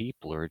random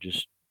people or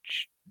just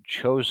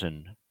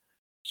chosen.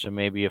 So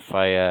maybe if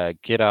I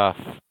get off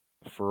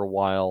for a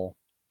while,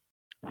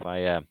 if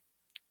I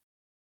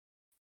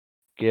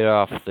get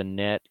off the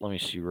net, let me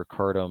see,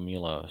 Ricardo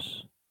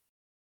Milos.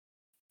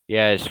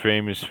 Yeah, his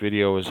famous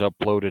video was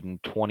uploaded in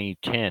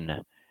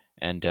 2010,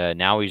 and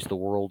now he's the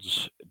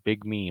world's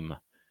big meme.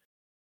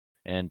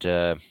 And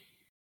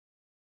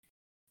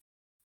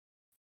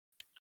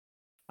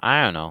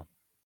I don't know,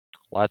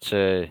 lots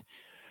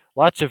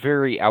of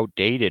very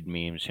outdated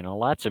memes. You know,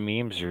 lots of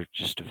memes are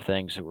just of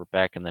things that were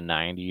back in the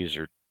 90s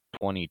or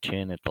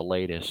 2010 at the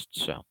latest.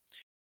 So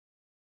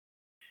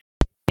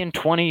in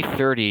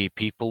 2030,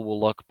 people will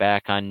look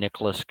back on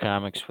Nicholas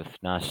Comics with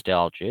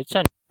nostalgia.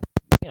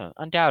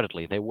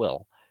 Undoubtedly they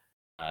will.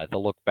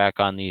 They'll look back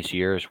on these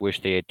years,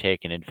 wish they had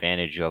taken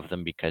advantage of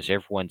them because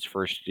everyone's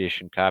first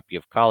edition copy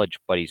of College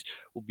Buddies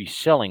will be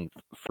selling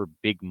for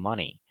big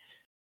money.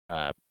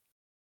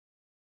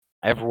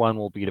 Everyone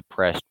will be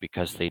depressed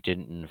because they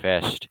didn't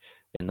invest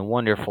in the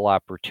wonderful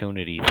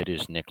opportunity that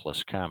is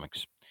Nicholas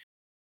Comics.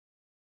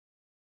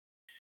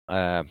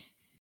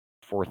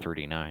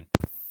 439.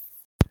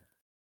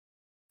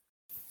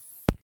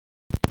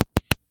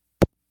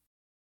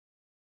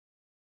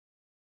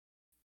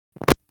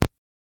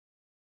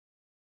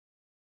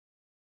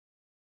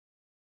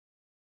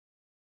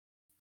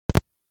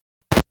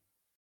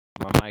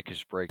 My mic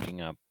is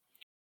breaking up.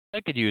 I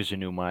could use a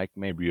new mic,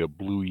 maybe a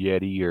Blue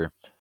Yeti or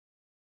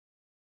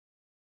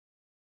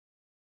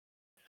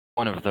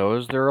one of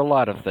those. There are a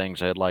lot of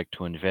things I'd like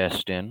to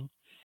invest in.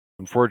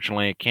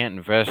 Unfortunately, I can't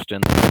invest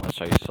in them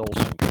unless I sell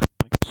some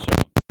comics.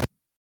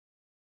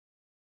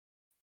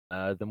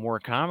 So, the more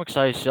comics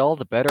I sell,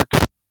 the better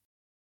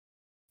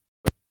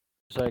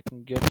I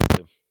can get.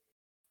 The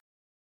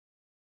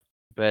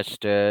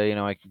best,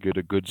 I can get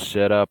a good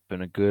setup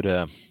and a good,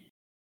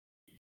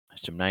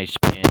 some nice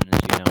pins,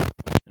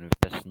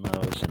 invest in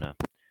those. And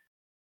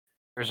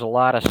there's a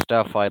lot of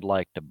stuff I'd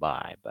like to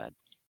buy, but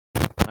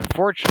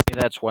unfortunately,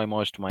 that's why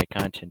most of my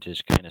content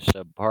is kind of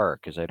subpar,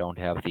 because I don't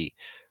have the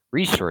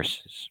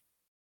resources.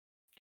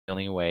 The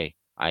only way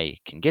I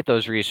can get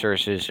those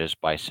resources is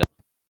by selling.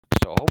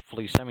 So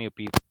hopefully some of you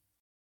people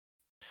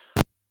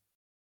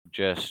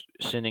just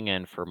sending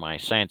in for my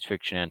science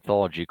fiction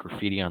anthology,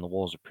 Graffiti on the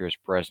Walls of Pierce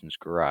Brosnan's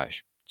Garage.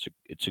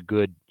 It's a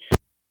good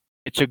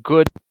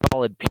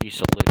solid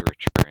piece of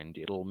literature, and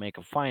it'll make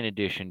a fine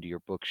addition to your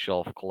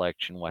bookshelf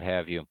collection, what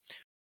have you.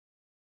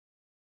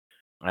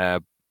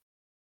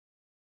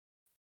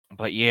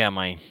 But yeah,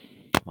 my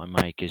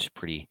mic is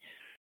pretty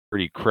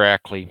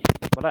crackly.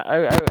 But I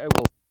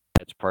will.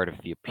 That's part of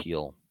the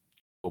appeal,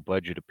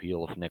 budget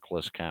appeal of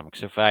Nicholas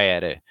Comics. If I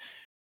had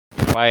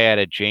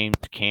a James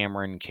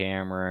Cameron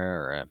camera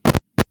or a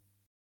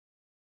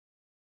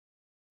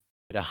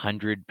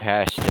 100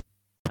 past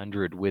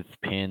 100 with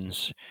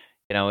pins,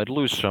 it'd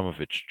lose some of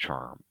its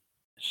charm.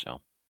 So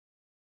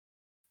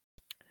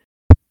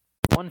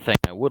one thing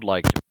I would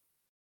like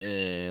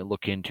to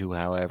look into,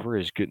 however,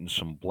 is getting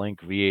some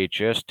blank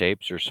VHS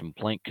tapes or some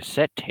blank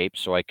cassette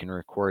tapes so I can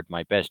record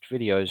my best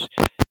videos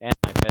and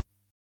my best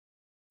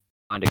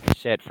on a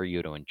cassette for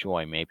you to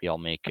enjoy. Maybe I'll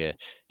make a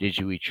Did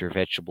You Eat Your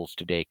Vegetables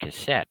Today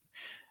cassette.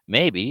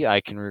 Maybe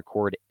I can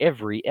record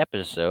every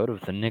episode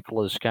of the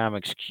Nicholas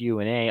Comics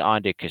Q&A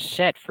onto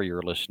cassette for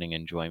your listening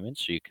enjoyment,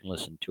 so you can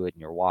listen to it in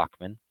your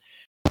Walkman.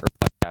 Or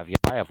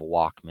I have a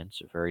Walkman.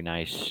 It's a very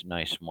nice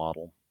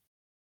model.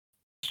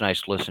 It's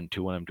nice to listen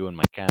to when I'm doing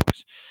my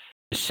comics.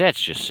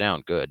 Cassettes just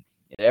sound good.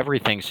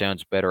 Everything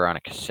sounds better on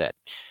a cassette.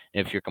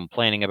 If you're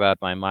complaining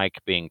about my mic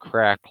being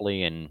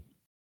crackly and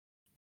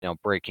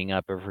breaking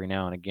up every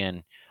now and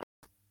again,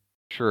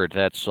 sure,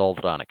 that's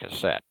solved on a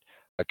cassette.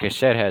 A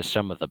cassette has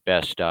some of the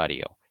best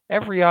audio.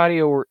 Every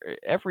audio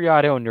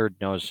nerd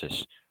knows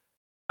this.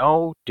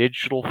 No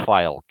digital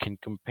file can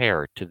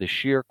compare to the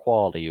sheer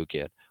quality you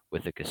get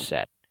with a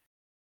cassette.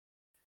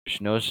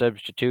 There's no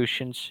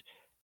substitutions,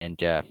 and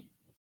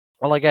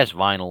well, I guess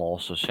vinyl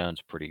also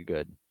sounds pretty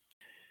good.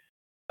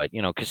 But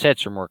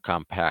cassettes are more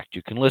compact.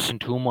 You can listen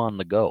to them on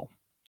the go.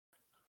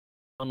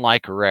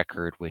 Unlike a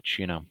record, which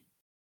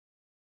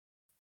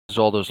has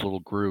all those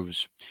little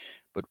grooves.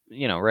 But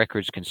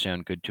records can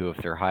sound good too if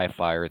they're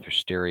hi-fi or they're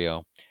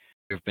stereo.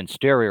 There have been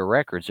stereo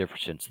records ever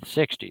since the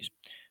 60s,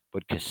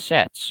 but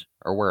cassettes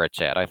are where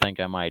it's at. I think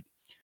I might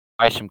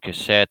buy some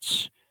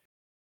cassettes,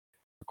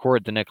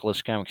 record the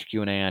Nicholas Comics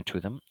Q&A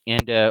onto them,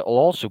 and I'll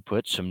also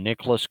put some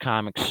Nicholas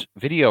Comics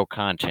video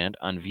content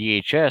on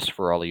VHS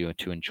for all of you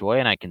to enjoy,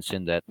 and I can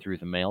send that through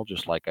the mail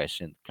just like I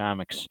send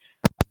comics.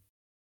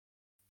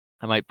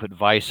 I might put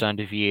Vice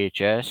onto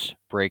VHS,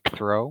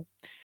 Breakthrough.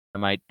 I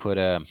might put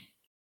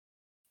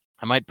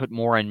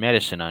More on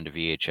Medicine onto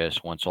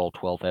VHS once all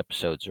 12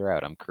 episodes are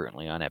out. I'm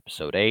currently on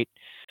episode 8.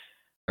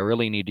 I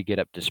really need to get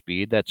up to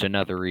speed. That's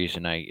another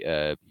reason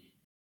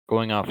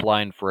going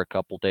offline for a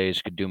couple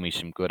days could do me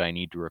some good. I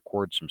need to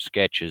record some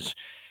sketches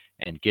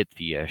and get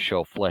the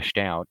show fleshed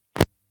out.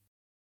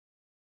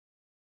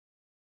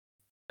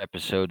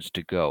 Episodes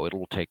to go.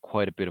 It'll take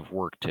quite a bit of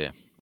work to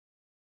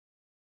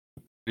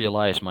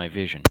realize my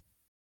vision.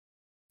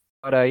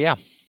 But yeah.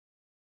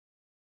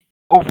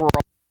 Overall,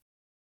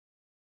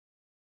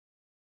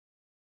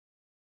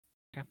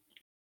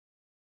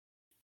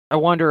 I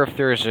wonder if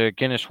there's a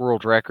Guinness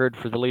World Record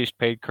for the least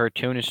paid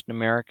cartoonist in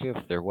America.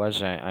 If there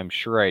was, I'm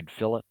sure I'd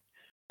fill it.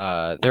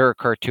 There are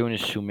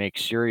cartoonists who make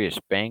serious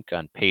bank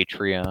on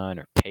Patreon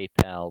or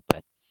PayPal,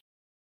 but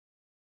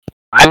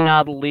I'm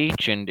not a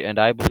leech, and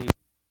I believe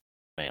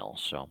in mail,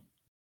 so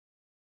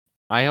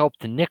I hope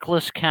the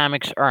Nicholas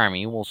Comics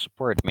Army will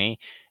support me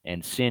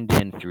and send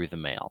in through the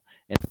mail.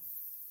 It's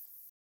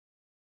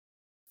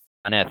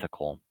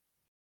unethical.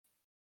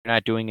 You're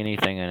not doing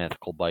anything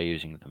unethical by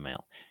using the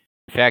mail.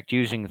 In fact,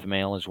 using the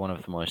mail is one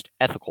of the most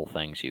ethical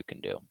things you can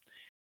do.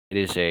 It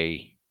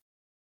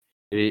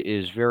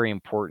is very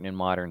important in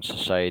modern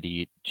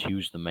society to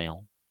use the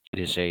mail.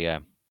 It's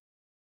a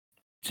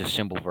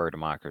symbol of our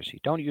democracy.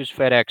 Don't use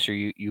FedEx or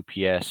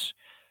UPS,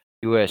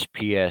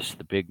 USPS,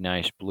 the big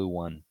nice blue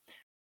one.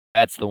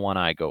 That's the one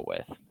I go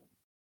with.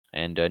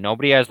 And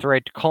nobody has the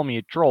right to call me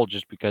a troll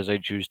just because I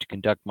choose to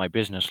conduct my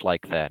business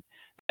like that.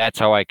 That's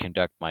how I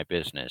conduct my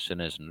business.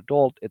 And as an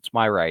adult, it's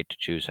my right to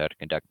choose how to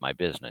conduct my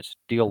business.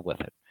 Deal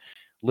with it.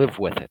 Live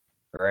with it.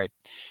 All right.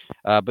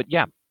 But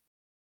yeah,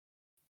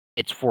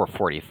 it's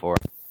 4:44.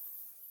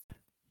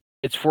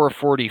 It's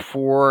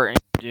 4:44,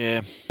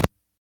 and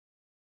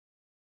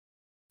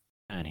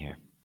on here.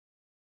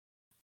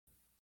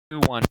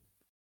 Want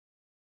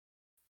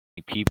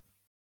people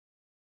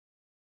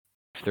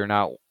if they're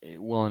not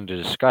willing to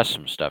discuss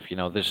some stuff.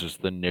 This is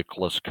the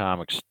Nicholas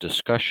Comics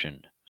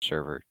discussion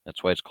server.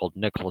 That's why it's called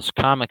Nicholas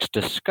Comics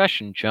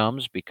Discussion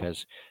Chums,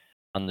 because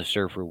on the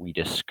server we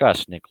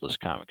discuss Nicholas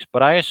Comics.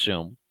 But I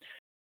assume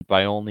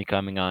by only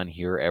coming on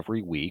here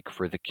every week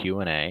for the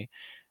Q&A,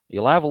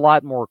 you'll have a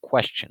lot more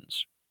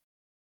questions.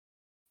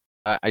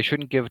 I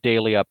shouldn't give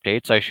daily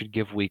updates. I should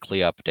give weekly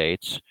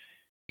updates,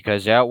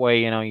 because that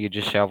way, you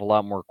just have a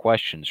lot more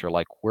questions. You're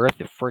like, where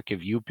the frick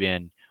have you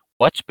been?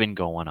 What's been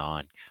going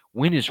on?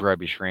 When is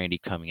Rubbish Randy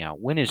coming out?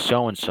 When is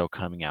so-and-so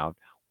coming out?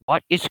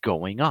 What is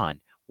going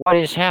on? What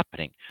is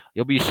happening?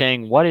 You'll be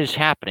saying, what is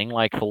happening,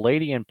 like the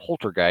lady in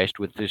Poltergeist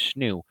with this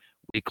new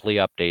weekly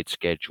update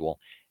schedule.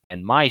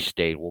 And my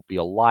state will be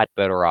a lot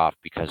better off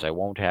because I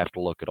won't have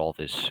to look at all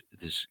this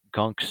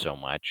gunk so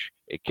much.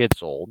 It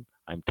gets old.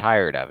 I'm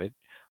tired of it.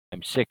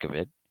 I'm sick of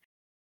it.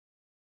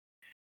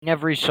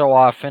 Every so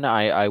often,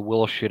 I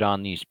will shit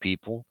on these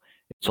people.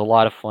 It's a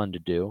lot of fun to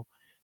do.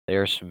 They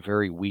are some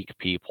very weak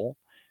people.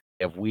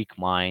 They have weak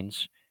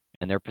minds,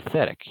 and they're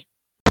pathetic.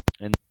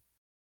 And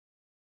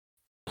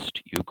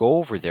You go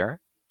over there.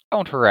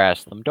 Don't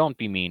harass them. Don't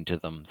be mean to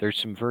them. There's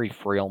some very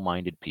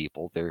frail-minded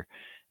people. They're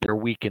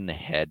weak in the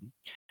head.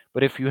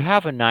 But if you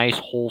have a nice,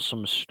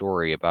 wholesome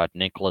story about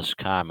Nicholas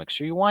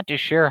Comics, or you want to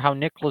share how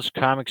Nicholas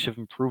Comics have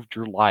improved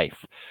your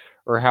life,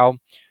 or how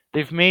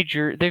they've made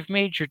your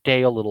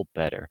day a little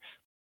better.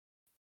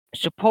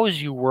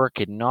 Suppose you work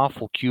at an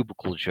awful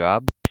cubicle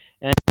job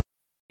and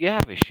you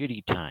have a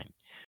shitty time.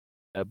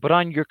 But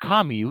on your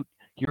commute,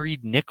 you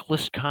read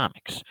Nicholas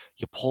Comics.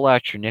 You pull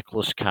out your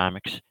Nicholas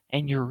Comics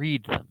and you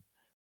read them.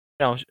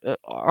 A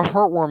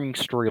heartwarming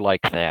story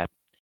like that.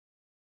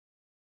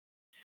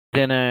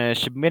 Then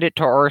submit it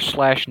to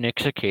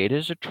r/NickCicada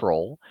as a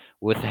troll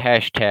with the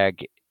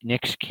hashtag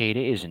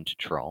NickCicada isn't a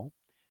troll.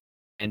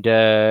 And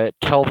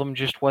tell them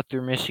just what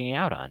they're missing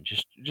out on.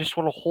 Just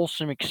what a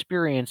wholesome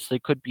experience they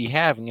could be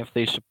having if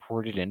they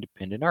supported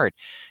independent art,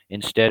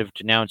 instead of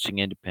denouncing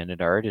independent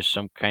art as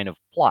some kind of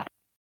plot,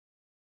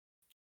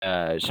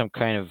 some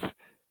kind of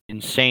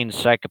insane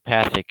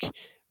psychopathic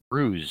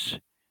ruse.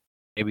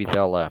 Maybe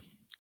they'll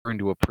learn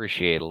to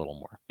appreciate a little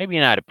more. Maybe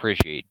not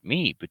appreciate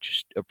me, but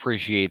just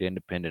appreciate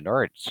independent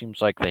art. It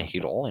seems like they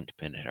hate all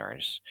independent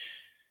artists.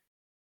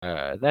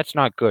 That's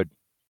not good.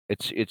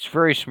 It's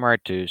very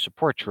smart to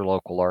support your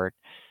local art.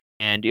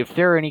 And if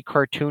there are any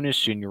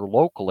cartoonists in your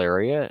local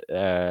area,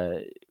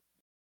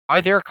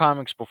 buy their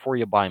comics before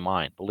you buy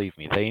mine. Believe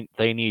me,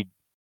 they need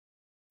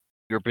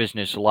your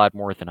business a lot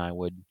more than I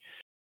would.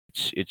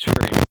 It's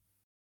very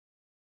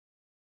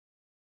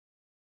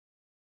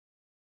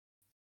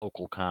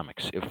local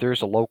comics. If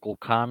there's a local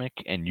comic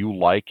and you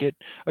like it,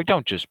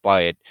 don't just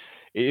buy it.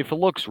 If it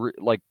looks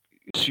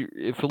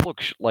if it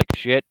looks like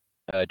shit,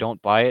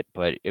 don't buy it.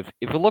 But if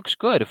it looks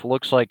good, if it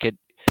looks like it,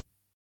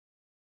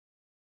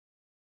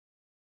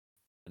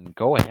 then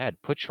go ahead,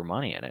 put your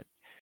money in it.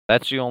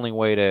 That's the only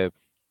way to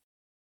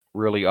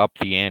really up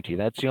the ante.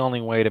 That's the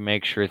only way to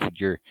make sure that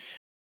your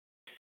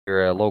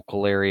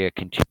local area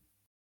continues to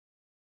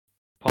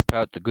pump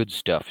out the good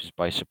stuff, is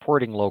by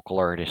supporting local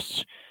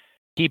artists,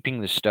 keeping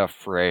the stuff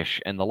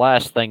fresh. And the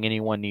last thing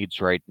anyone needs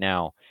right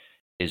now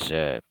is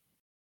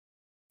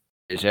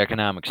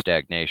economic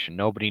stagnation.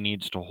 Nobody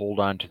needs to hold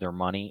on to their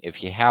money.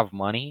 If you have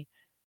money,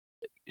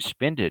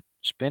 spend it.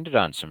 Spend it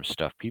on some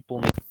stuff.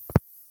 People need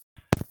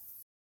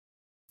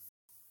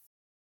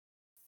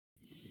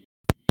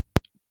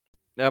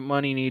that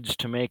money needs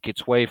to make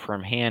its way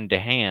from hand to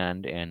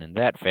hand, and in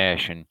that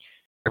fashion,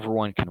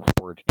 everyone can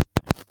afford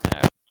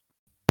that.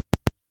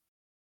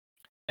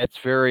 That's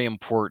very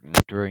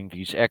important during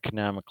these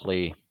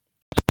economically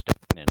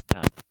stagnant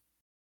times.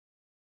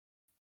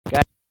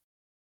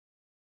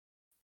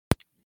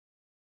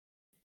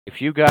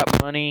 If you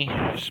got money,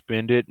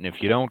 spend it, and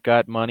if you don't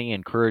got money,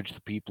 encourage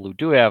the people who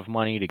do have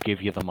money to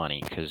give you the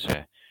money, because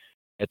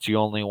that's the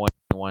only one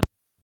you want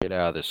to get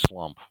out of this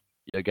slump.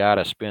 You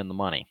gotta spend the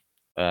money.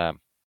 Uh,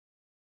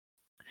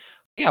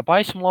 yeah,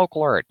 buy some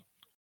local art.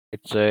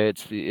 It's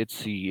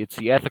the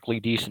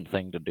ethically decent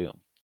thing to do.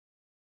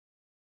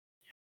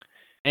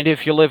 And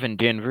if you live in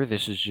Denver,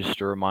 this is just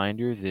a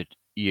reminder that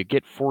you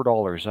get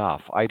 $4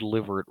 off. I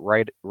deliver it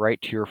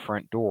right to your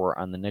front door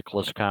on the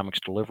Nicholas Comics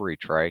delivery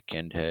trike,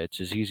 and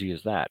it's as easy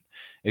as that.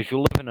 If you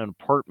live in an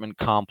apartment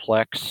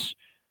complex,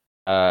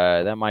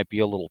 that might be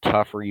a little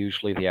tougher.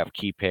 Usually they have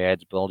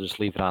keypads, but I'll just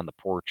leave it on the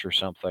porch or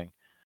something.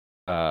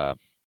 A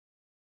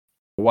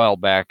while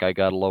back, I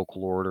got a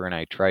local order, and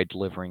I tried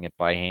delivering it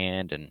by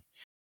hand, and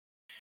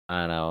I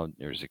don't know,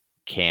 there's a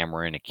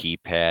camera and a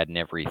keypad and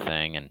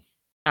everything, and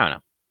I don't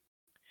know.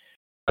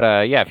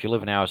 But yeah, if you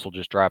live in a house, they'll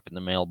just drop it in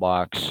the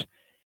mailbox.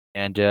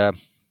 And yeah,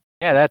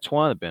 that's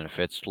one of the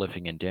benefits to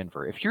living in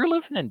Denver. If you're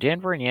living in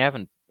Denver and you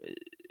haven't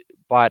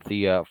bought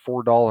the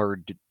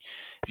 $4,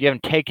 if you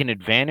haven't taken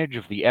advantage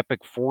of the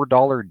epic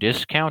 $4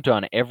 discount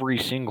on every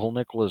single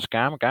Nicholas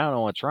comic, I don't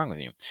know what's wrong with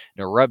you.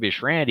 Now,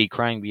 Rubbish Randy,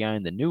 crying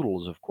behind the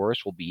noodles, of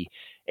course, will be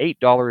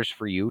 $8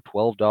 for you,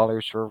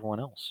 $12 for everyone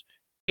else.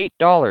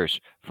 $8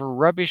 for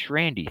Rubbish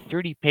Randy,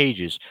 30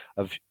 pages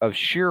of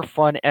sheer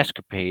fun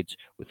escapades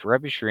with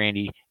Rubbish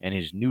Randy and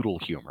his noodle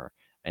humor.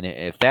 And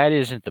if that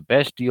isn't the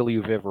best deal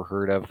you've ever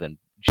heard of, then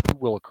gee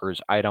willikers,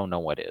 I don't know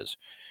what is.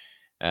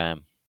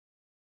 And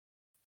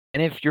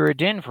if you're a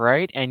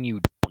Denverite and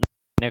you don't know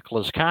what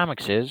Nicholas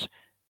Comics is,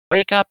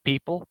 wake up,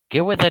 people.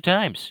 Get with the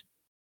times.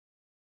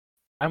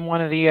 I'm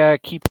one of the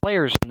key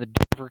players in the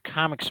Denver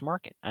comics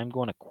market. I'm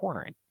going to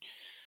corner it.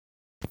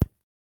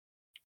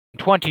 In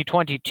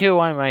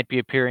 2022, I might be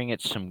appearing at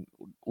some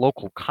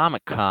local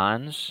comic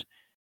cons.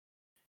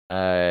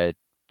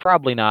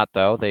 Probably not,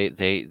 though.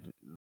 They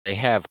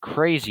have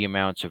crazy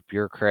amounts of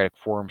bureaucratic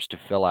forms to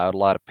fill out, a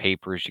lot of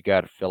papers you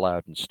got to fill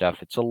out and stuff.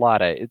 It's a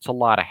lot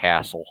of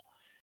hassle,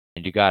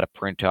 and you got to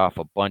print off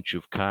a bunch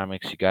of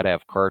comics. You got to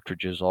have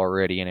cartridges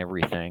already and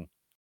everything.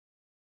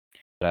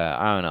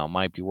 I don't know.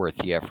 Might be worth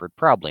the effort.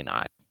 Probably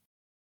not,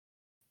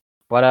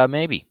 but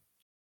maybe.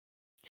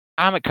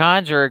 Comic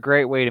cons are a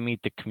great way to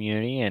meet the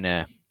community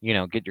and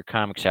get your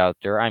comics out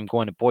there. I'm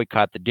going to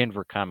boycott the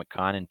Denver Comic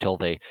Con until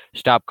they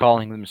stop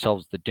calling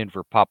themselves the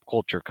Denver Pop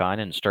Culture Con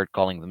and start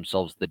calling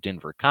themselves the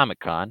Denver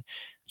Comic Con.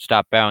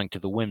 stop bowing to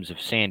the whims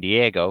of San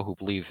Diego, who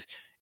believe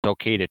it's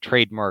okay to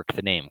trademark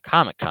the name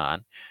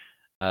Comic-Con.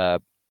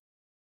 But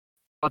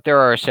there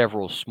are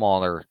several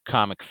smaller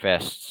comic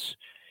fests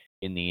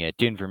in the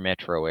Denver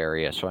metro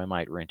area, so I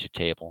might rent a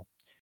table,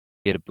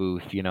 get a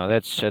booth.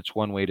 That's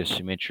one way to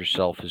cement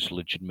yourself as a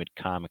legitimate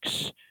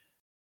comics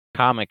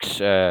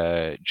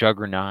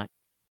juggernaut,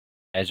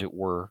 as it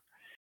were.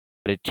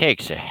 But it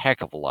takes a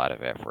heck of a lot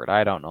of effort.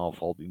 I don't know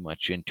if I'll be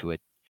much into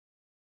it.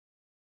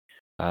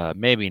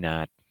 Maybe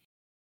not.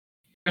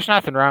 There's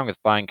nothing wrong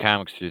with buying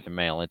comics through the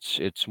mail.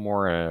 It's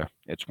more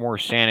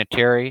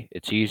sanitary.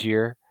 It's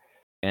easier,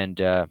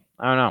 and I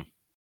don't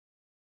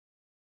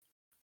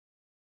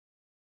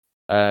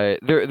know.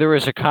 There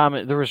was a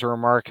comment. There was a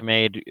remark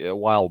made a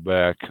while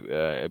back,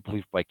 I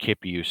believe by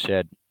Kippy, who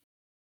said,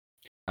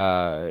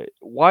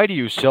 "Why do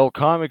you sell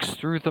comics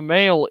through the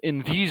mail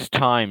in these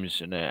times?"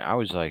 And I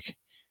was like,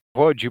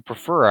 "What would you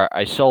prefer?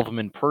 I sell them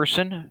in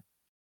person.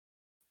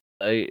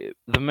 The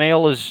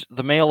mail is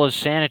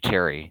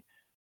sanitary.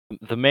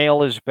 The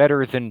mail is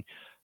better than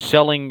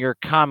selling your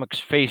comics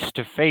face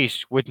to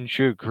face. Wouldn't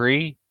you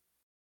agree?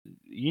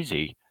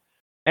 Easy."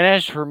 And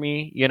as for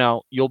me,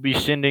 you'll be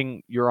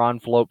sending your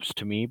envelopes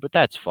to me, but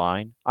that's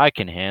fine. I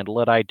can handle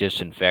it. I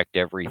disinfect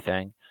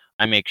everything.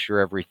 I make sure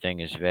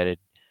everything is vetted.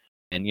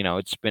 And,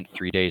 it's spent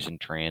 3 days in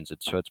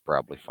transit, so it's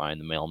probably fine.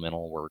 The mailmen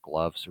will wear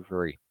gloves.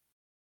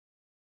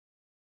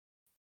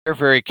 They're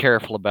very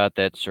careful about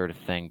that sort of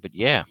thing. But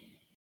yeah,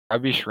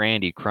 Rubbish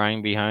Randy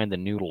crying behind the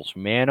noodles.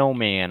 Man, oh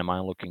man, am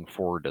I looking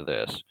forward to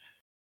this.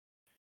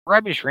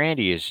 Rubbish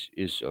Randy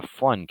is a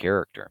fun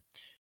character.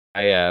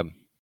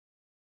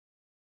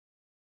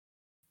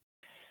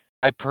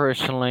 I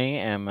personally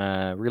am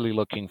really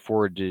looking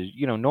forward to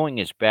knowing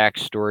his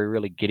backstory,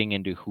 really getting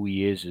into who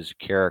he is as a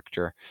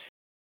character.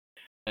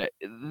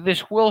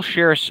 This will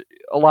share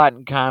a lot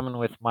in common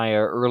with my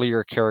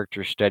earlier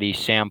character study,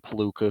 Sam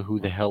Palooka,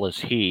 Who the Hell Is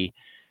He,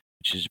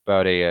 which is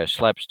about a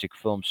slapstick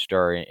film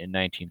star in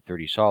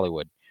 1930s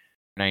Hollywood,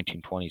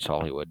 1920s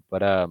Hollywood.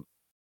 But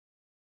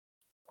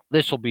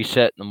this will be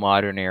set in the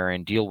modern era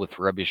and deal with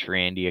Rubbish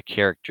Randy, a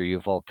character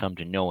you've all come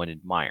to know and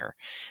admire.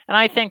 And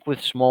I think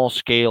with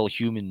small-scale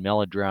human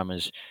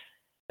melodramas,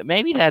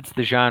 maybe that's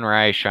the genre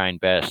I shine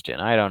best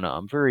in. I don't know.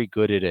 I'm very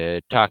good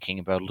at talking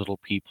about little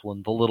people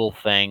and the little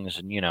things,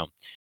 and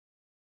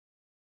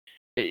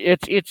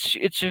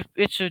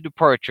it's a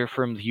departure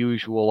from the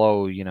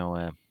usual.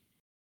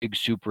 Big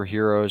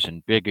superheroes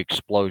and big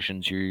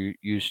explosions you're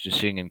used to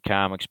seeing in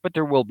comics, but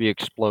there will be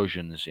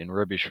explosions in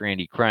Rubbish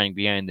Randy crying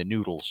behind the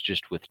noodles,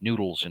 just with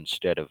noodles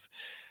instead of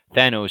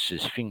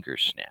Thanos' finger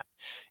snap.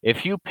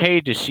 If you pay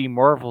to see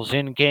Marvel's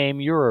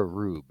Endgame, you're a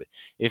rube.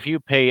 If you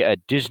pay a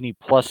Disney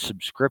Plus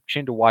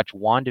subscription to watch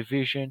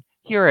WandaVision,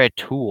 you're a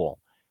tool.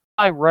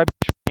 I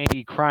Rubbish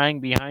Randy crying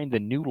behind the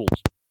noodles.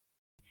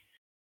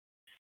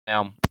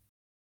 Now,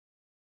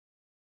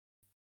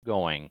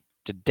 going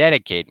to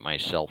dedicate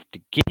myself to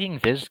getting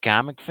this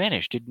comic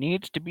finished. It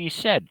needs to be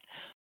said.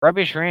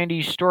 Rubbish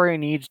Randy's story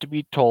needs to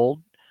be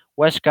told.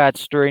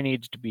 Westcott's story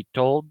needs to be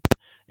told.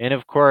 And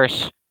of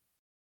course,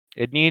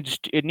 it needs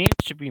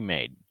to be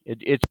made.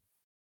 It's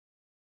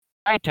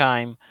high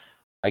time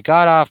I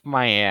got off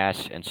my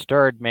ass and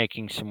started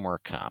making some more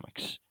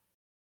comics.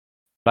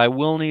 But I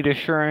will need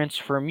assurance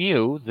from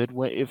you that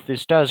if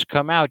this does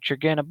come out, you're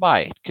going to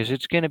buy it, because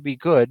it's going to be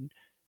good.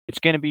 It's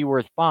going to be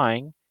worth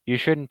buying. You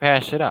shouldn't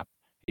pass it up.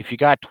 If you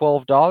got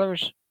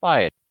 $12,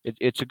 buy it.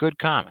 It's a good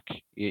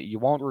comic. You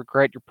won't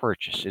regret your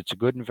purchase. It's a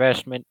good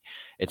investment.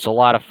 It's a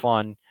lot of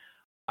fun.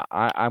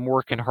 I'm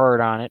working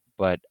hard on it,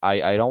 but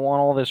I don't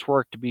want all this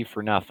work to be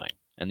for nothing.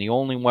 And the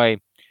only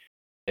way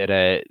that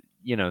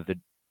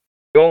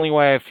the only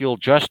way I feel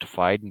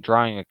justified in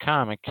drawing a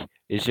comic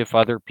is if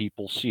other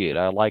people see it.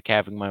 I like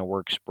having my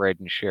work spread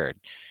and shared.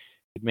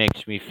 It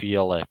makes me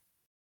feel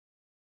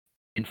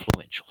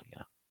influential.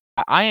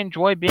 I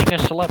enjoy being a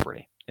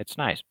celebrity. It's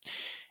nice,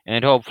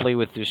 and hopefully,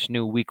 with this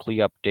new weekly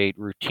update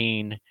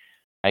routine,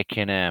 I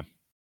can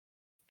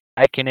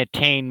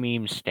attain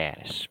meme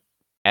status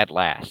at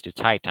last.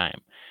 It's high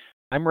time.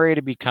 I'm ready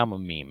to become a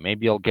meme.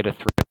 Maybe I'll get a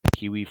thread with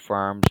Kiwi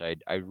Farms.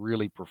 I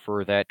really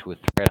prefer that to a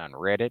thread on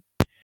Reddit.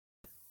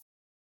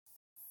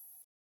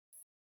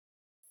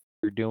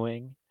 You're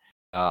doing.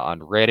 On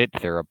Reddit,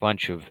 there are a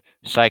bunch of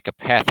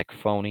psychopathic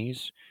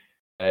phonies.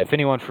 If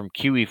anyone from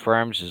Kiwi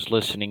Farms is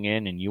listening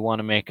in and you want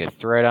to make a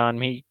threat on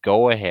me,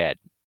 go ahead.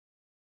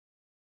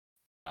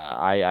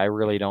 I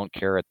really don't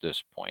care at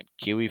this point.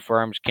 Kiwi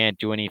Farms can't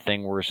do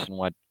anything worse than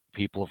what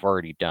people have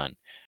already done.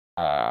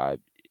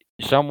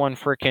 Someone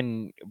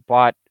frickin'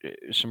 bought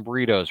some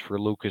burritos for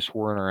Lucas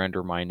Werner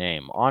under my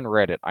name on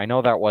Reddit. I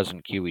know that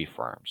wasn't Kiwi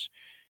Farms.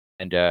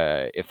 And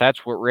if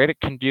that's what Reddit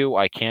can do,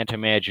 I can't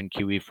imagine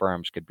Kiwi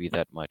Farms could be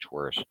that much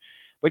worse.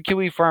 But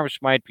Kiwi Farms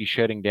might be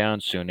shutting down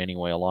soon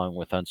anyway, along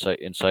with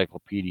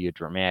Encyclopedia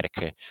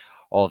Dramatica,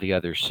 all the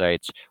other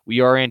sites. We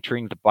are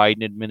entering the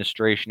Biden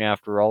administration,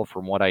 after all.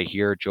 From what I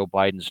hear, Joe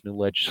Biden's new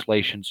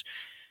legislations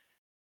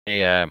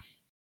may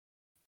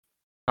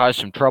cause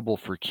some trouble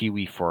for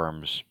Kiwi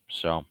Farms.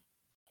 So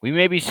we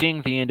may be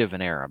seeing the end of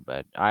an era,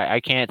 but I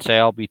can't say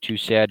I'll be too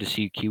sad to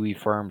see Kiwi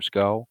farms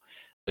go.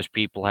 Those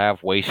people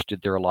have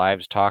wasted their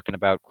lives talking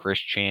about Chris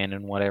Chan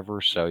and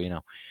whatever. So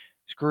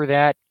screw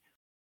that.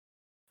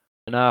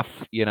 Enough.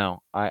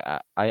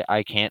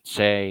 I can't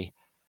say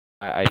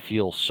I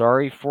feel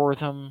sorry for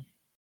them,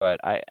 but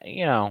I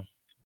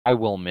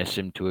will miss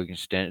him to an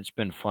extent. It's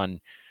been fun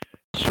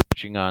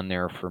searching on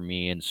there for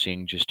me and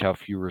seeing just how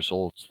few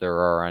results there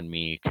are on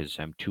me because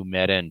I'm too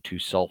meta and too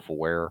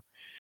self-aware.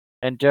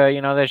 And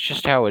that's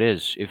just how it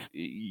is. If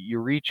you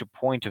reach a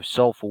point of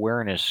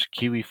self-awareness,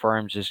 Kiwi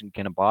Farms isn't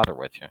going to bother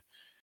with you.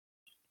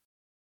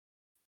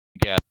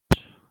 Yeah.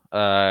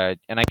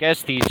 And I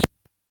guess these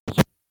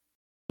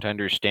don't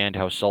understand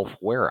how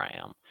self-aware I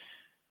am.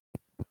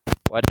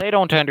 But they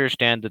don't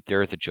understand that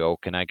they're the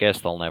joke, and I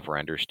guess they'll never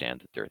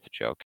understand that they're the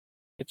joke.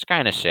 It's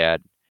kind of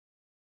sad.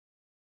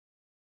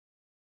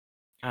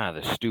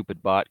 The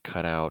stupid bot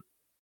cutout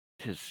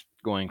is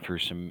going through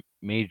some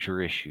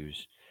major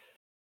issues.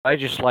 I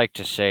just like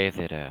to say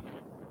that I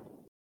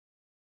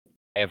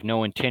have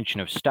no intention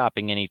of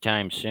stopping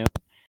anytime soon,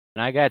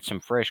 and I got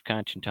some fresh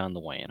content on the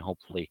way, and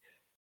hopefully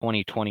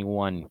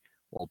 2021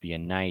 will be a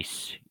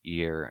nice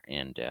year,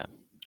 and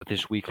with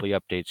this weekly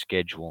update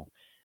schedule,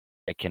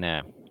 I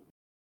can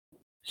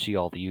see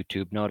all the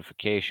YouTube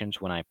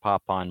notifications when I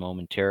pop on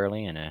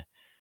momentarily, and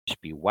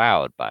just be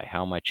wowed by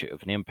how much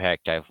of an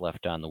impact I've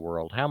left on the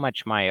world, how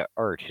much my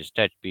art has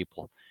touched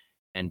people,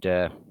 and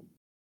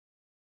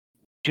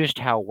just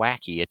how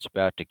wacky it's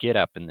about to get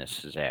up in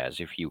this Zaz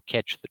if you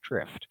catch the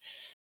drift.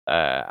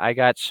 I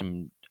got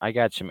some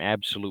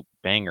absolute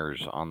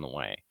bangers on the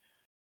way,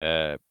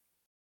 and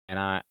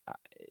I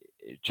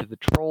to the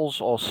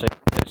trolls I'll say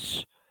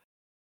this: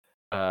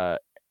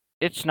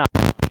 it's not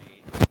my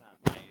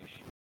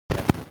issue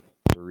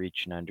to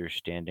reach an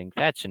understanding.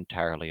 That's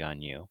entirely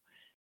on you.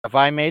 Have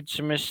I made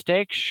some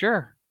mistakes?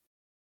 Sure.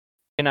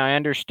 Can I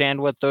understand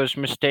what those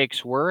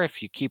mistakes were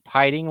if you keep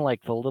hiding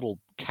like the little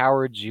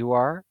cowards you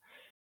are?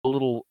 The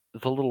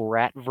little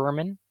rat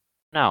vermin?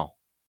 No,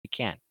 you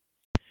can't.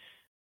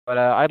 But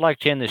I'd like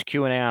to end this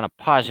Q&A on a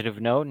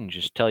positive note and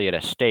just tell you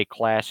to stay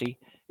classy.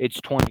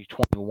 It's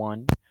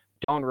 2021.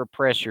 Don't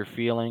repress your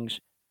feelings.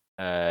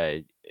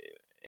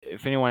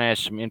 If anyone has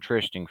some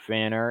interesting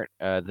fan art,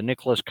 the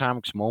Nicholas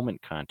Comics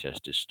Moment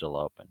Contest is still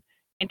open.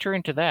 Enter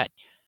into that.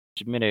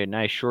 Submit a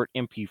nice short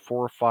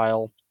MP4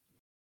 file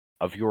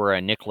of your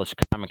Nicholas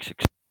Comics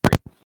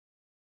experience.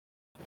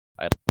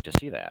 I'd like to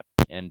see that.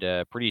 And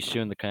pretty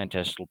soon the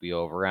contest will be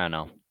over. I don't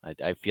know.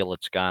 I feel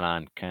it's gone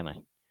on kind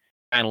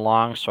of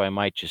long, so I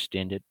might just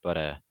end it.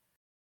 But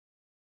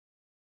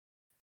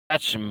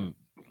that's some.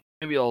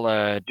 Maybe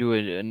I'll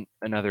do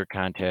another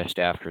contest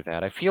after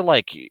that. I feel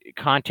like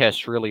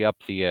contests really up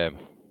the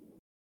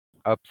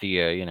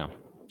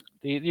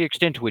the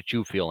extent to which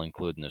you feel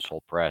included in this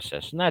whole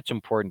process, and that's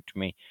important to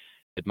me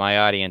that my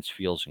audience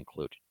feels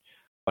included.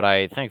 What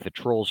I think the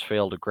trolls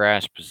fail to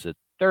grasp is that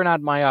they're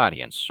not my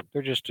audience.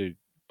 They're just a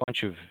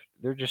bunch of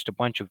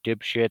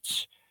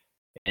dipshits,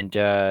 and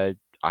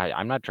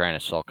I'm not trying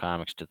to sell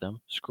comics to them.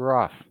 Screw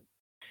off.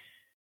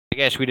 I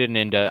guess we didn't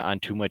end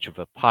on too much of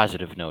a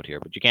positive note here,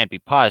 but you can't be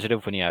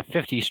positive when you have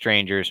 50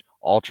 strangers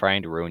all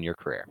trying to ruin your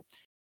career.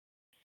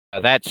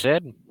 That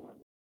said,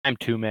 I'm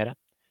too meta.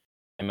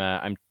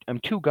 I'm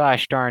too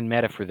gosh darn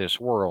meta for this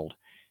world,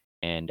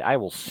 and I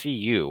will see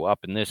you up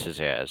in this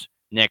as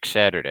next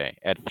Saturday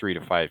at 3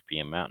 to 5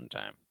 p.m. Mountain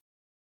Time.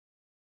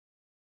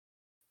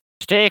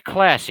 Stay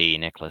classy,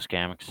 Nicholas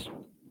Comics.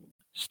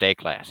 Stay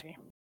classy.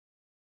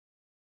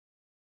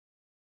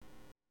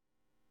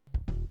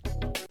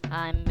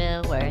 I'm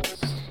Bill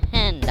Wirtz,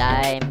 and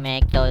I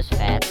make those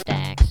fat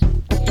stacks.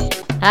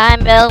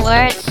 I'm Bill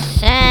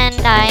Wirtz, and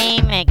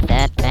I make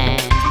that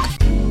band.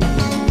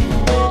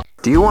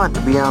 Do you want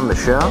to be on the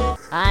show?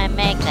 I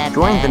make that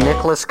Join band. the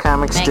Nicholas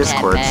Comics Make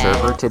Discord that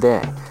server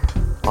today.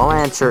 I'll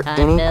answer I'm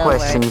any Bill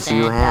questions Wirtz,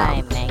 you and have,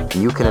 I make and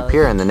you can those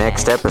appear in the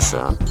next fat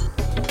episode.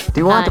 stacks.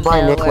 Do you want to I'm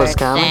buy Bill Nicholas Wirtz,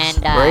 Comics?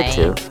 and Write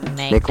to I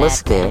make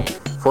Nicholas that K., band.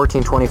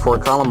 1424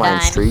 Columbine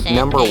I'm Street,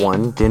 number sending-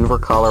 1, Denver,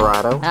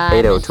 Colorado, I'm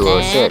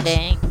 80206.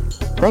 sending-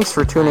 Thanks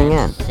for tuning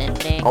I'm in.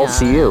 sending I'll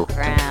see you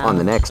around on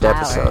the next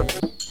flowers.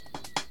 episode.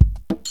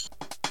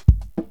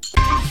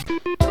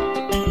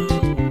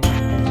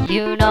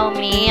 You know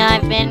me,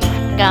 I've been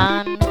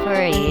gone for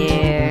a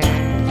year.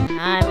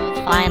 I'm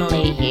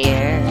finally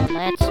here.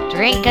 Let's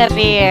drink a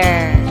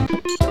beer.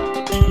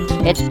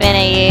 It's been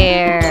a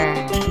year,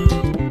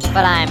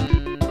 but I'm